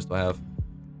many points do I have?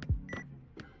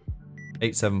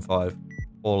 875.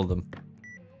 All of them.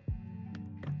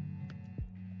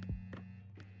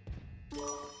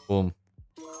 Boom.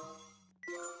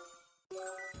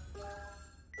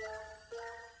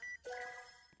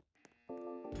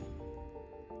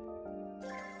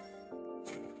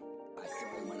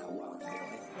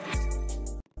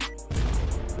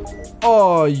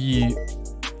 Oh, you.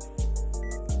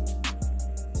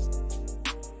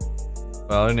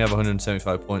 Well, I only have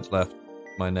 175 points left.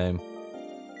 My name.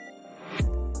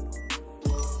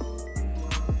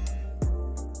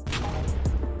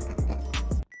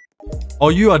 Oh,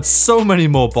 you had so many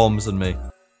more bombs than me.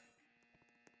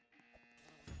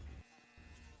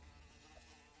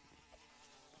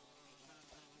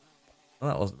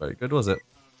 Well, that wasn't very good, was it?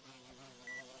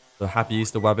 So happy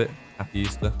Easter, Wabbit. Happy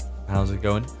Easter. How's it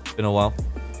going? It's been a while.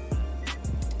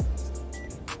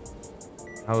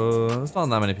 There's not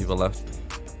that many people left.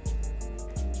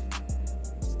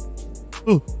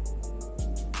 Ooh.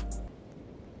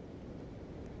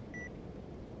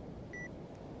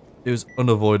 It was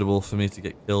unavoidable for me to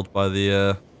get killed by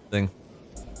the thing.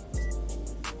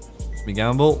 Let me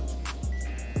gamble.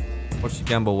 What should you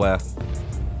gamble where?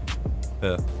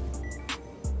 Here.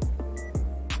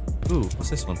 Ooh, what's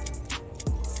this one?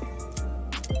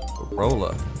 A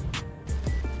roller.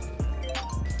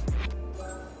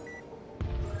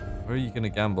 Where are you gonna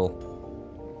gamble?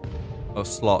 Oh,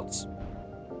 slots.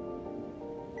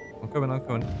 I'm coming, I'm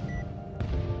coming.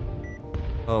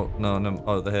 Oh, no, no.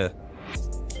 Oh, they're here.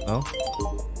 No?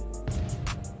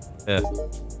 Here.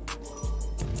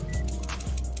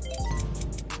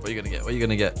 What are you gonna get? What are you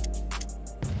gonna get?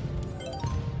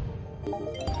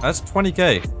 That's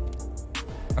 20k.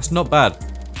 That's not bad.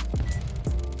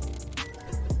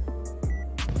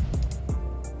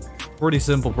 Pretty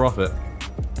simple profit.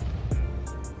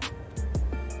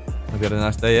 We had a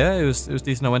nice day. Yeah, it was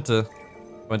decent. I went to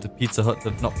Pizza Hut,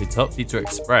 not Pizza Hut, Pizza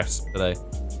Express today.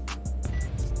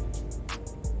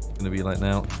 It's gonna be like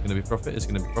now. It's gonna be profit. It's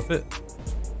gonna be profit.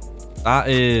 That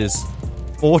is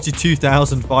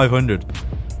 42,500.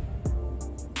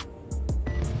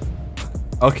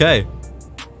 Okay,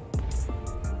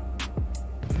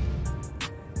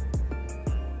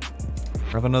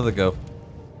 Have another go.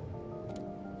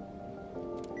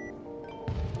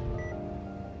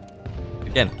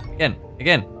 Again.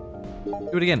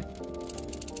 Do it again.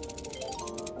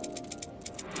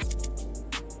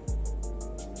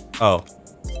 Oh.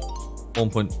 1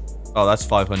 point. Oh, that's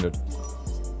 500.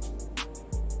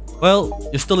 Well,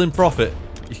 you're still in profit.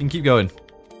 You can keep going.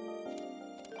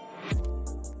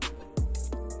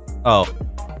 Oh.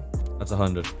 That's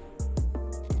 100.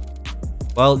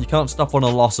 Well, you can't stop on a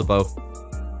loss, Abo.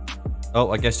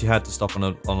 Oh, I guess you had to stop on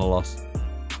a loss.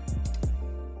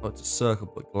 Oh, it's a circle,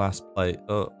 but glass plate.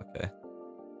 Oh, okay.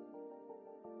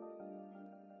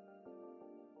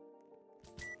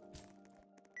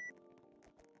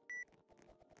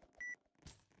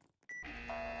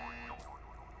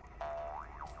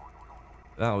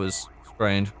 That was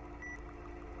strange.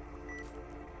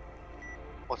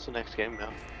 What's the next game now?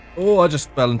 Oh, I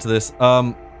just fell into this. I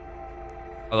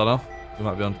don't know. We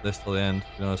might be on to this till the end.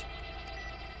 Who knows?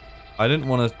 I didn't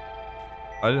want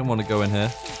to go in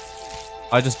here.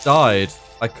 I just died.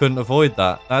 I couldn't avoid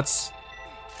that. That's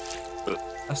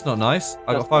not nice.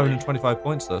 I got 525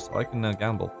 points though, so I can now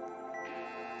gamble.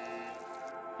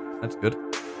 That's good.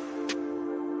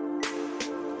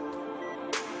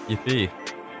 Yippee.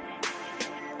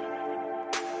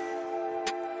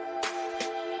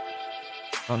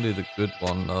 Can't do the good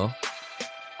one though.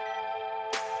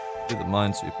 Do the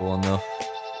minesweeper one though.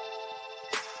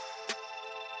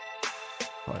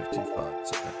 525.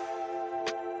 Okay.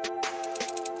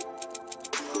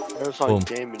 There's like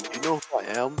gaming. Do you know who I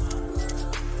am?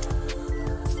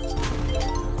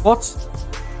 What?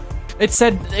 It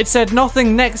said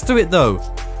nothing next to it though.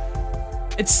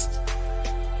 It's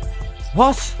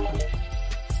what?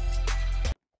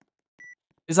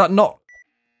 Is that not?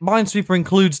 Minesweeper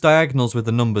includes diagonals with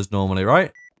the numbers normally,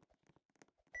 right?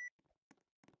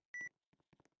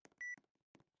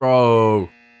 Bro.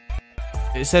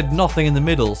 It said nothing in the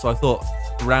middle, so I thought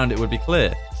around it would be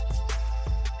clear.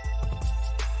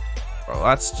 Bro,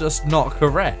 that's just not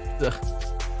correct.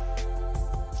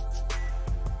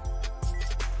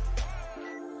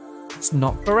 That's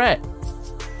not correct.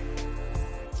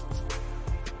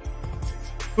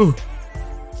 Ooh.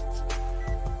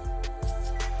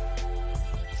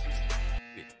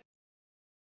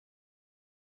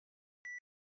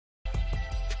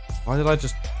 Why did I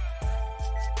just...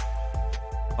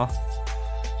 Huh?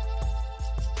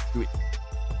 Do it.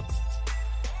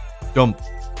 Jump.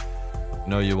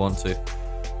 No, you want to. You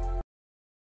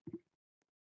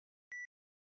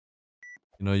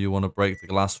know you want to break the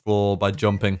glass floor by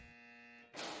jumping.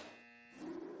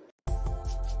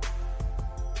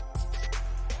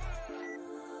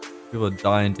 People are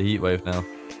dying to heatwave now.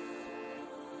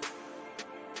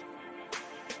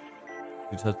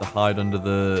 You just have to hide under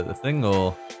the thing,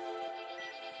 or...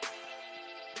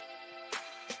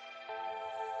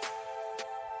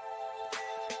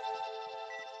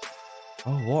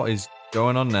 Oh, what is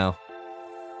going on now?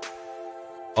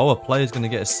 Oh, a player's going to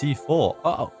get a C4.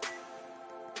 Uh-oh.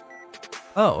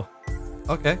 Oh.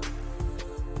 Okay.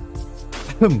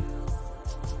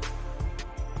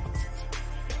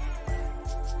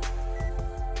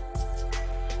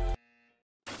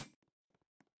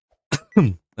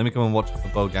 Let me come and watch the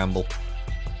bow gamble.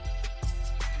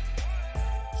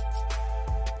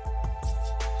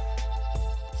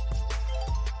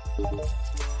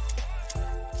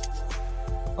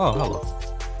 Oh, hello.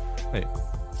 Hey.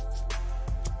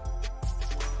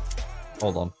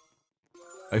 Hold on.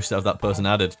 I used to have that person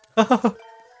added. Go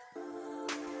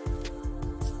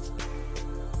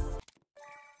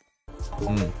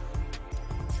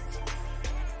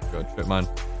trip mine.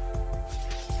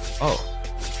 Oh.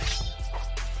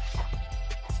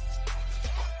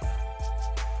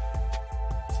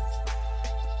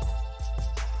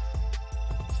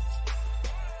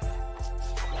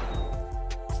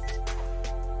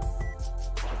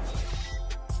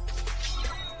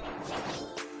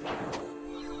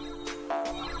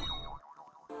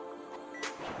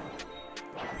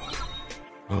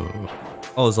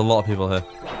 Oh, there's a lot of people here.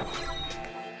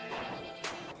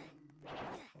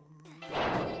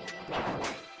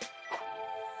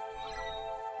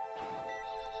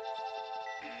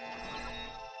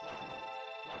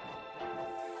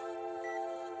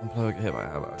 I'm hit by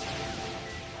how?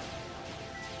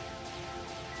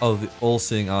 Oh, the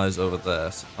all-seeing eyes over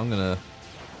there. So I'm gonna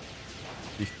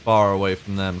be far away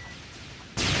from them.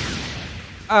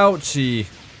 Ouchie!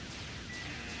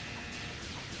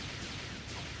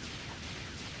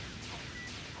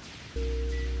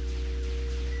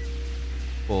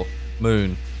 Oh,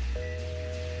 moon.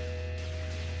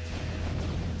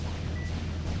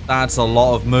 That's a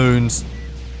lot of moons.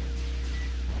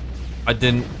 I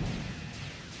didn't...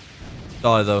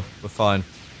 die though. We're fine.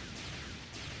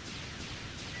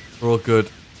 We're all good.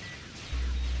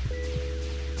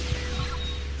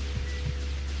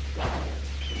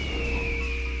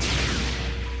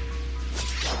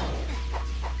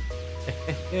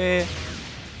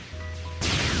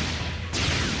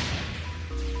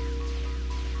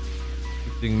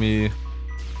 Shooting me.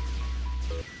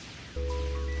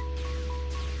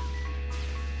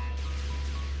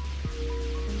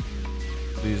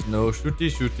 Please no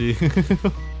shooty.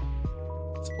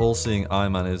 This all-seeing eye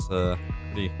man is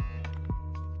pretty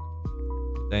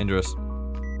dangerous.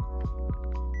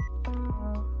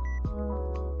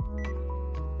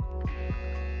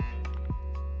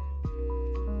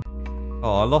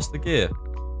 Oh, I lost the gear.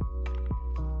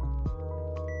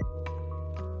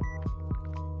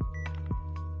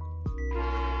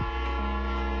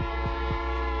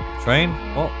 Train?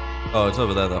 What? Oh, it's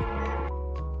over there though.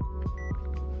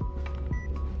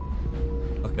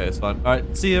 Okay, it's fine.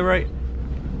 Alright, see you, Ray.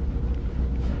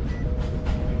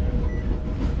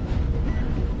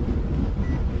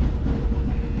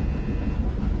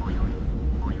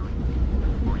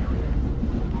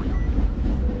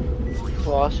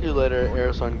 Well, I'll see you later,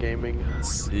 AARONSON Gaming.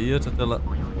 See you, Tatilla.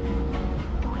 Bye.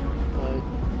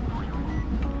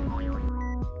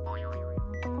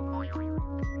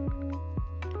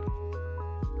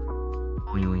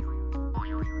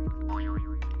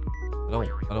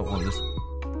 I don't want this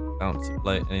bouncy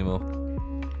plate anymore.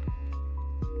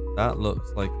 That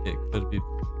looks like it could be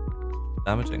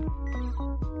damaging.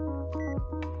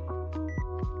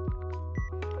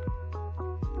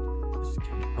 Just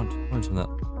keep punching that.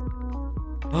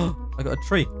 Oh, I got a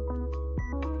tree.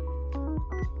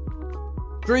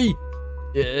 Tree!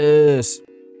 Yes!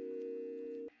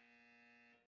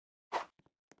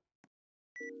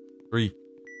 Tree.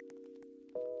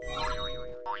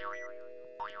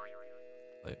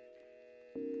 Wait.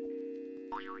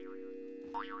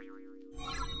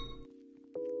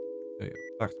 There we go.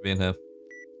 Back to being here.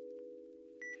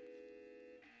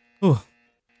 Whew.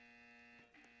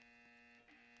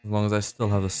 As long as I still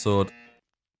have a sword.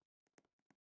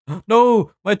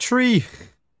 No! My tree!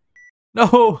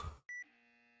 No!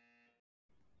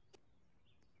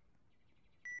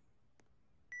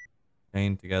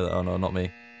 Chained together. Oh no, not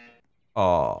me.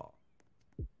 Oh.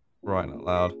 Right out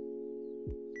loud.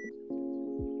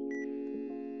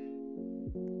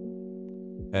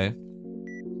 Okay.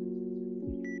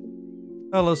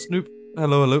 Hello, Snoop.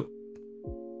 Hello, hello.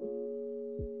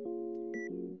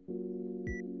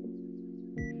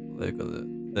 They've got the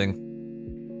thing.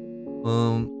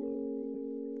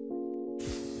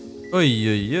 Oi,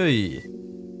 oi, oi.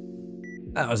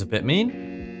 That was a bit mean.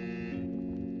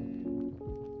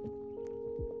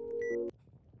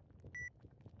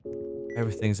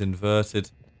 Everything's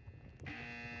inverted.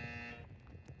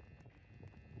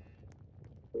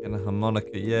 And a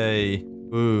harmonica, yay.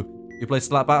 Ooh. You play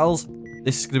slap battles?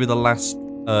 This is going to be the last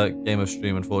game of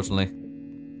stream, unfortunately.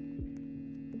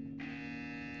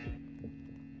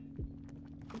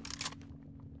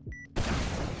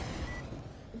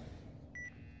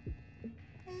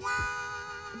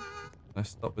 Can I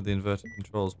stop with the inverted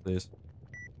controls, please?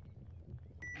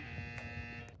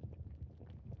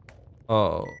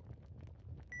 Oh.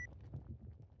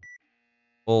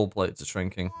 All plates are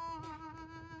shrinking.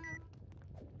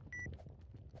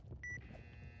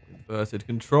 Inverted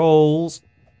controls.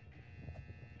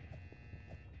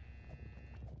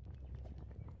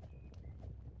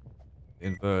 The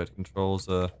inverted controls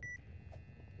are...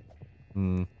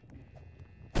 No!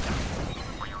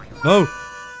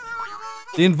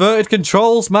 The inverted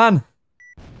controls, man!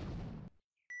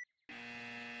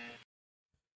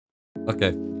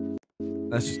 Okay.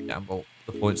 Let's just gamble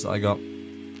the points that I got.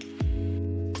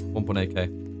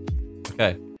 1.8k.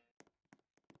 Okay.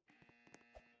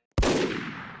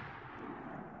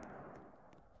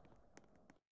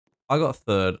 I got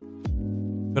third.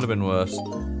 Could have been worse.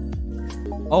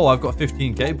 Oh, I've got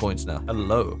 15k points now.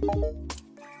 Hello.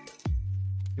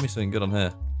 Give me something good on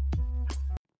here.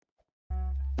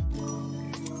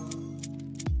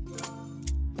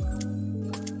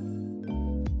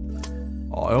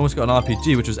 Oh, I almost got an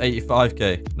RPG, which was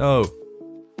 85k. No.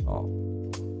 Oh.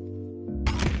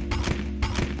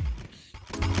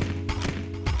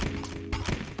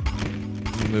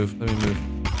 Let me move.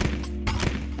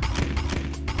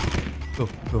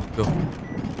 Go.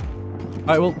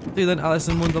 Alright, well, see you then, Alice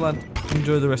in Wonderland.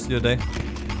 Enjoy the rest of your day.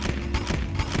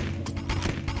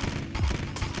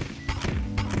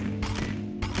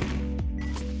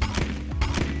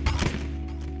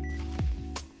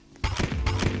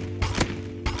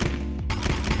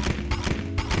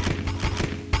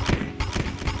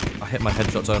 I hit my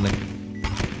headshots only.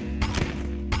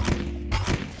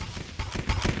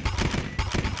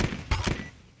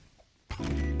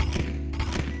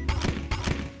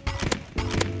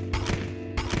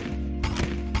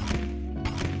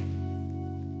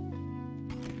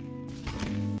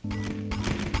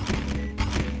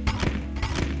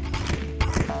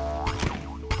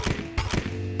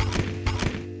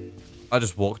 I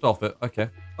just walked off it. Okay.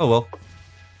 Oh well.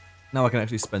 Now I can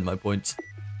actually spend my points.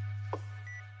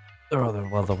 Or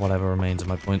well, the whatever remains of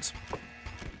my points.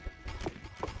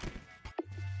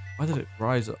 Why did it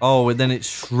rise? Oh, and then it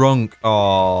shrunk.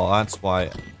 Oh, that's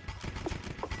why.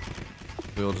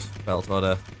 We all just fell to our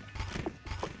death.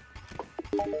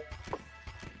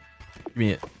 Give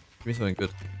me it. Give me something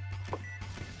good.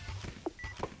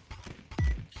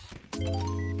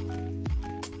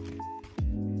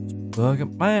 Burger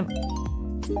man.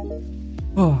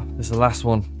 Oh, this is the last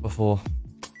one before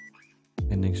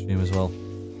ending stream as well.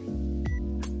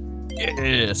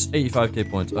 Yes, 85k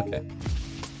points. Okay,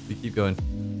 we keep going.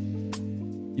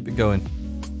 Keep it going.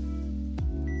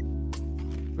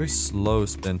 Very slow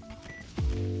spin.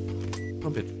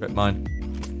 Not be a trip mine.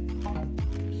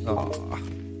 Ah,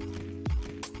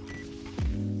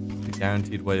 the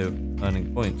guaranteed way of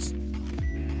earning points.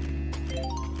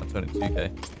 That's only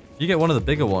 2k. If you get one of the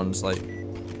bigger ones, like,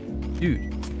 dude.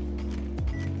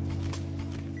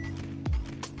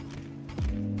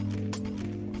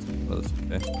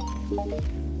 Okay.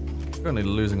 Currently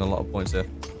losing a lot of points here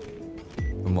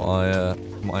from what I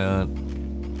earned.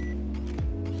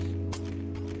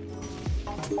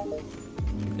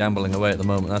 Gambling away at the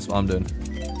moment. That's what I'm doing.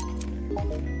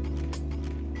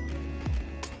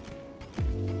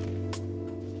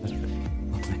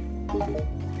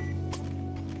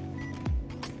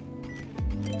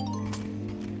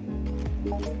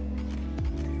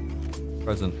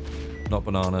 Present, not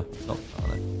banana, not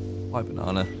banana. Why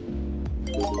banana?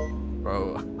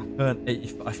 Bro, I earned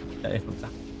 85k from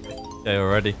that. Okay,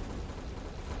 already.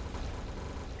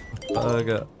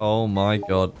 Burger. Oh my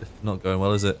god, this is not going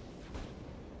well, is it?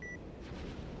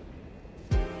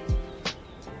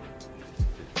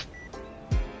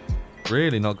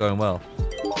 Really not going well.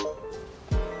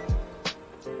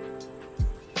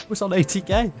 I was on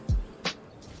 80k.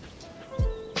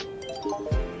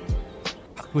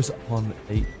 I was on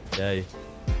 8k.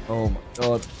 Oh my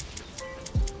god.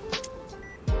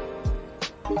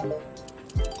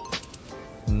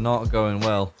 Not going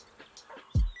well.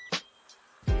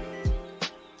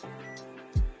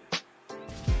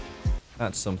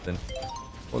 That's something.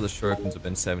 All the shurikens have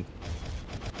been 70.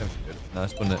 70 good.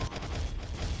 Nice, wouldn't it?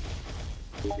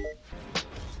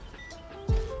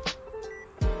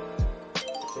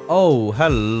 Oh,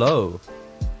 hello.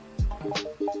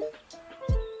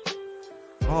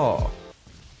 Oh.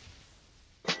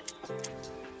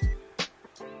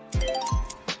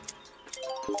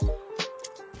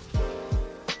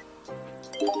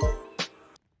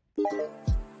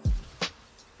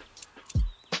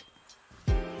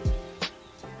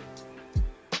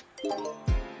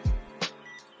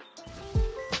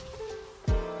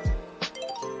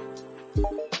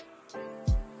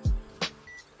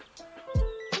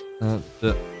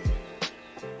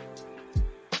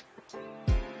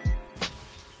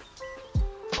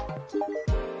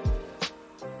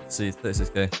 Let's see,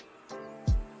 36k.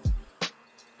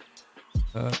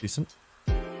 Decent.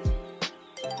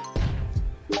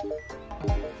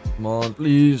 Come on,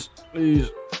 please, please.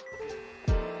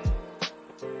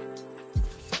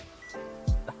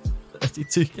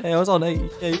 32k, I was on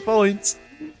 80k points.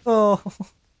 Oh.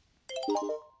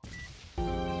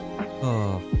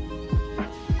 Oh.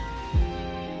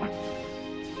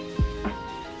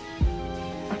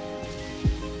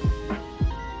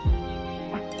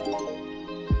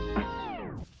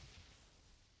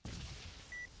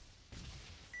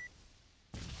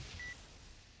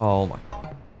 Oh my.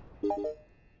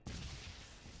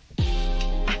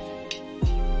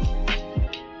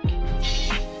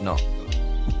 No.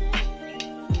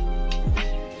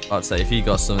 I'd say if he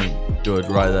got something good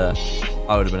right there,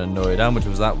 I would have been annoyed. How much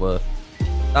was that worth?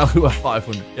 That was worth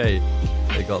 500k.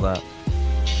 They got that.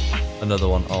 Another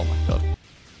one. Oh my god.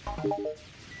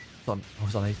 I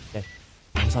was on 80k.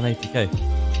 I was on 80k.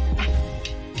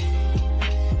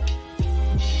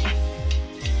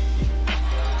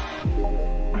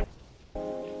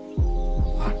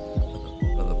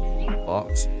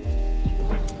 Box.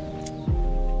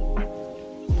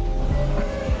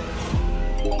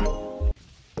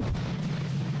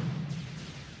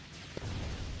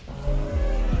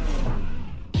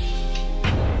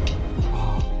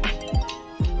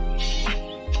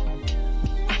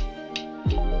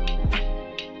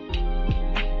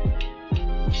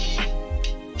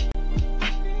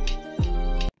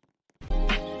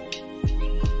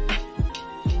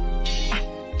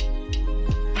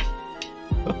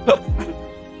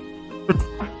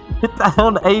 Hit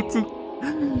down 80.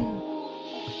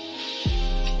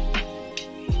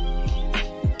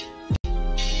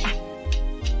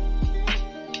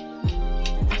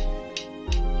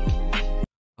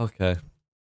 Okay.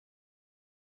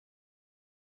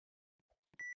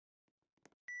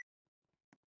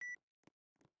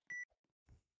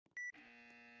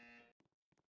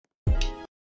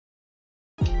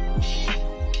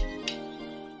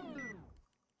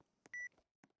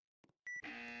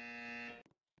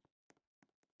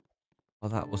 Well,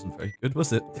 that wasn't very good,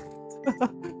 was it?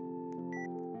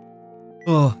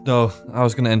 Oh, no. I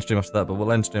was going to end stream after that, but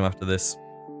we'll end stream after this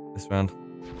round.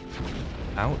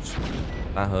 Ouch.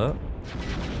 That hurt.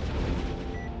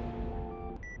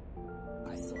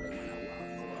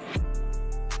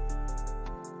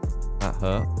 That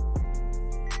hurt.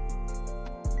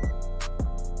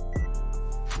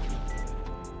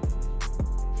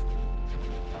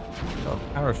 Oh,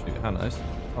 parachute. How nice.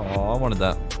 Oh, I wanted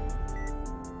that.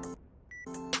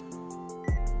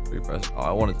 Free press. Oh,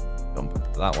 I wanted to jump to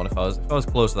that one. If I was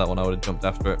close to that one, I would have jumped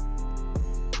after it.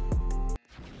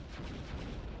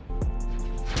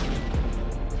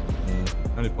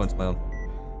 How many points am I on?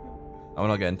 Oh, we're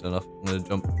not getting to enough. I'm gonna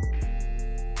jump.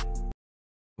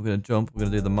 We're gonna jump. We're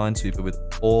gonna do the minesweeper with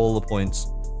all the points,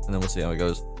 and then we'll see how it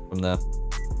goes from there.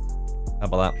 How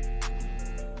about that?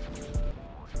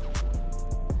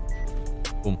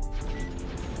 Boom.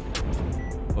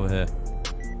 Over here.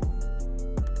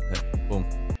 Yeah, boom.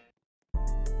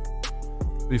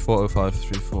 3405,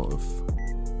 3405.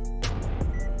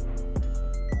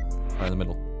 Right in the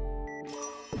middle.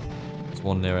 There's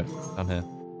one near it, down here.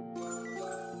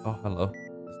 Oh, hello.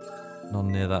 There's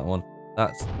none near that one.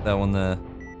 That's that one there.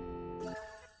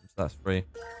 So that's free.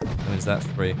 That means that's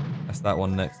free. That's that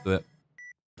one next to it.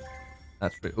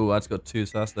 That's free. Oh, that's got two,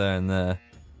 so that's there and there.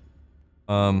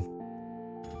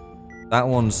 That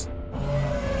one's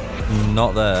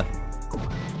not there.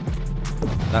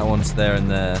 That one's there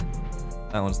and there.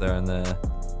 That one's there and there.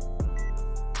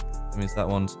 That means that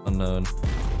one's unknown.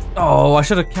 Oh, I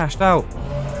should have cashed out.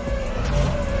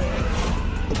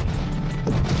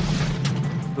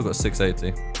 Still got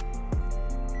 680.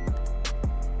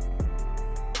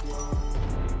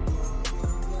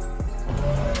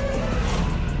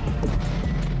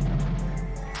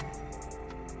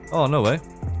 Oh, no way.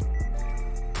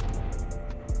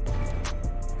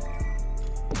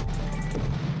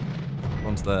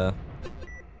 One's there.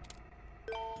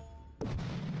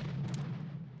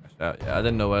 Yeah, I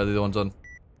didn't know where the other one's on.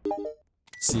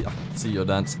 See, I can see your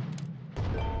dance.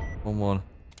 1, 1,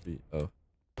 3, 0.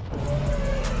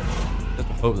 Just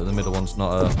hope that the middle one's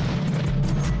not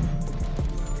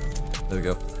There we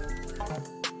go.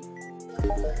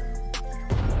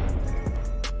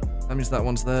 That means that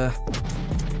one's there.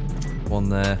 One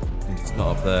there. Means it's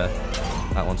not up there.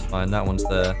 That one's fine. That one's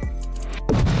there.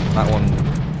 That one.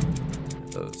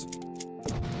 Those.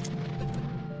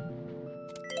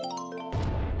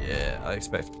 Yeah, I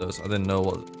expected those. I didn't know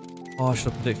what. Oh, I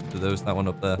should have predicted those. That one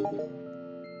up there.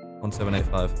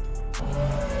 1785.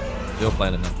 You're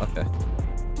playing it now. Okay.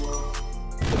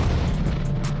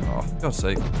 Oh, for God's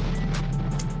sake.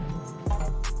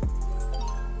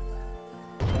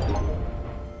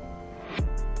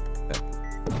 Okay.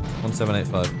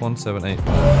 1785.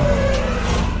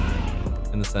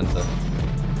 1785. In the center.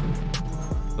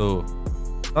 Oh.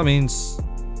 That means.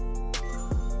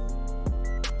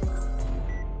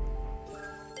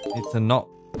 Need to not.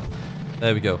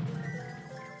 There we go.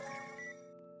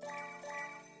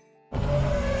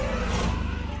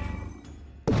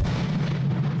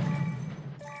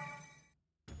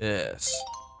 Yes.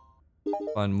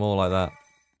 Find more like that.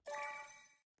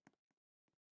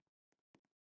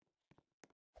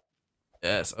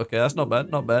 Yes. Okay, that's not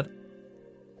bad. Not bad.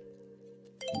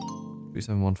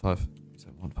 3715.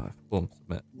 3715. Boom.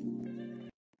 Submit.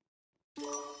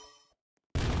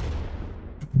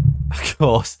 Of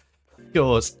course. Of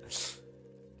course.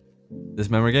 This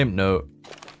memory game? No.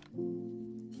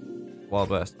 Wild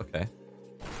West. Okay.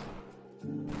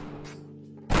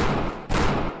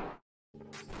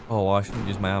 Oh, I shouldn't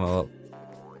use my ammo up.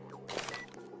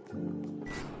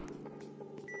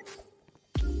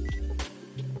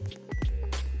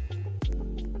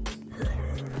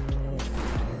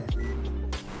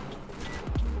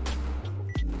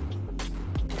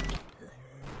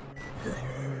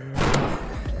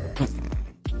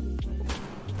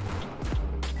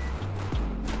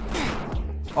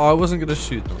 Oh, I wasn't gonna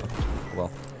shoot them. Well.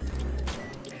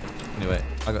 Anyway,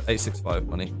 I got 865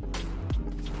 money.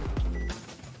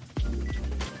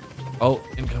 Oh,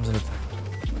 in comes an attack.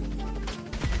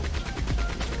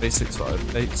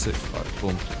 865, 865,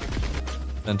 boom.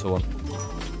 Enter 1.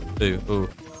 2, ooh.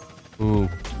 Ooh.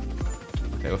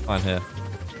 Okay, we're fine here.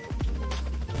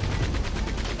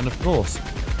 And of course,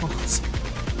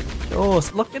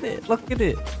 look at it, look at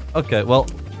it. Okay, well,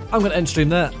 I'm gonna end stream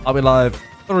there. I'll be live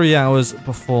 3 hours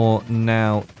before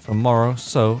now tomorrow,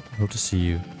 so I hope to see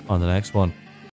you on the next one.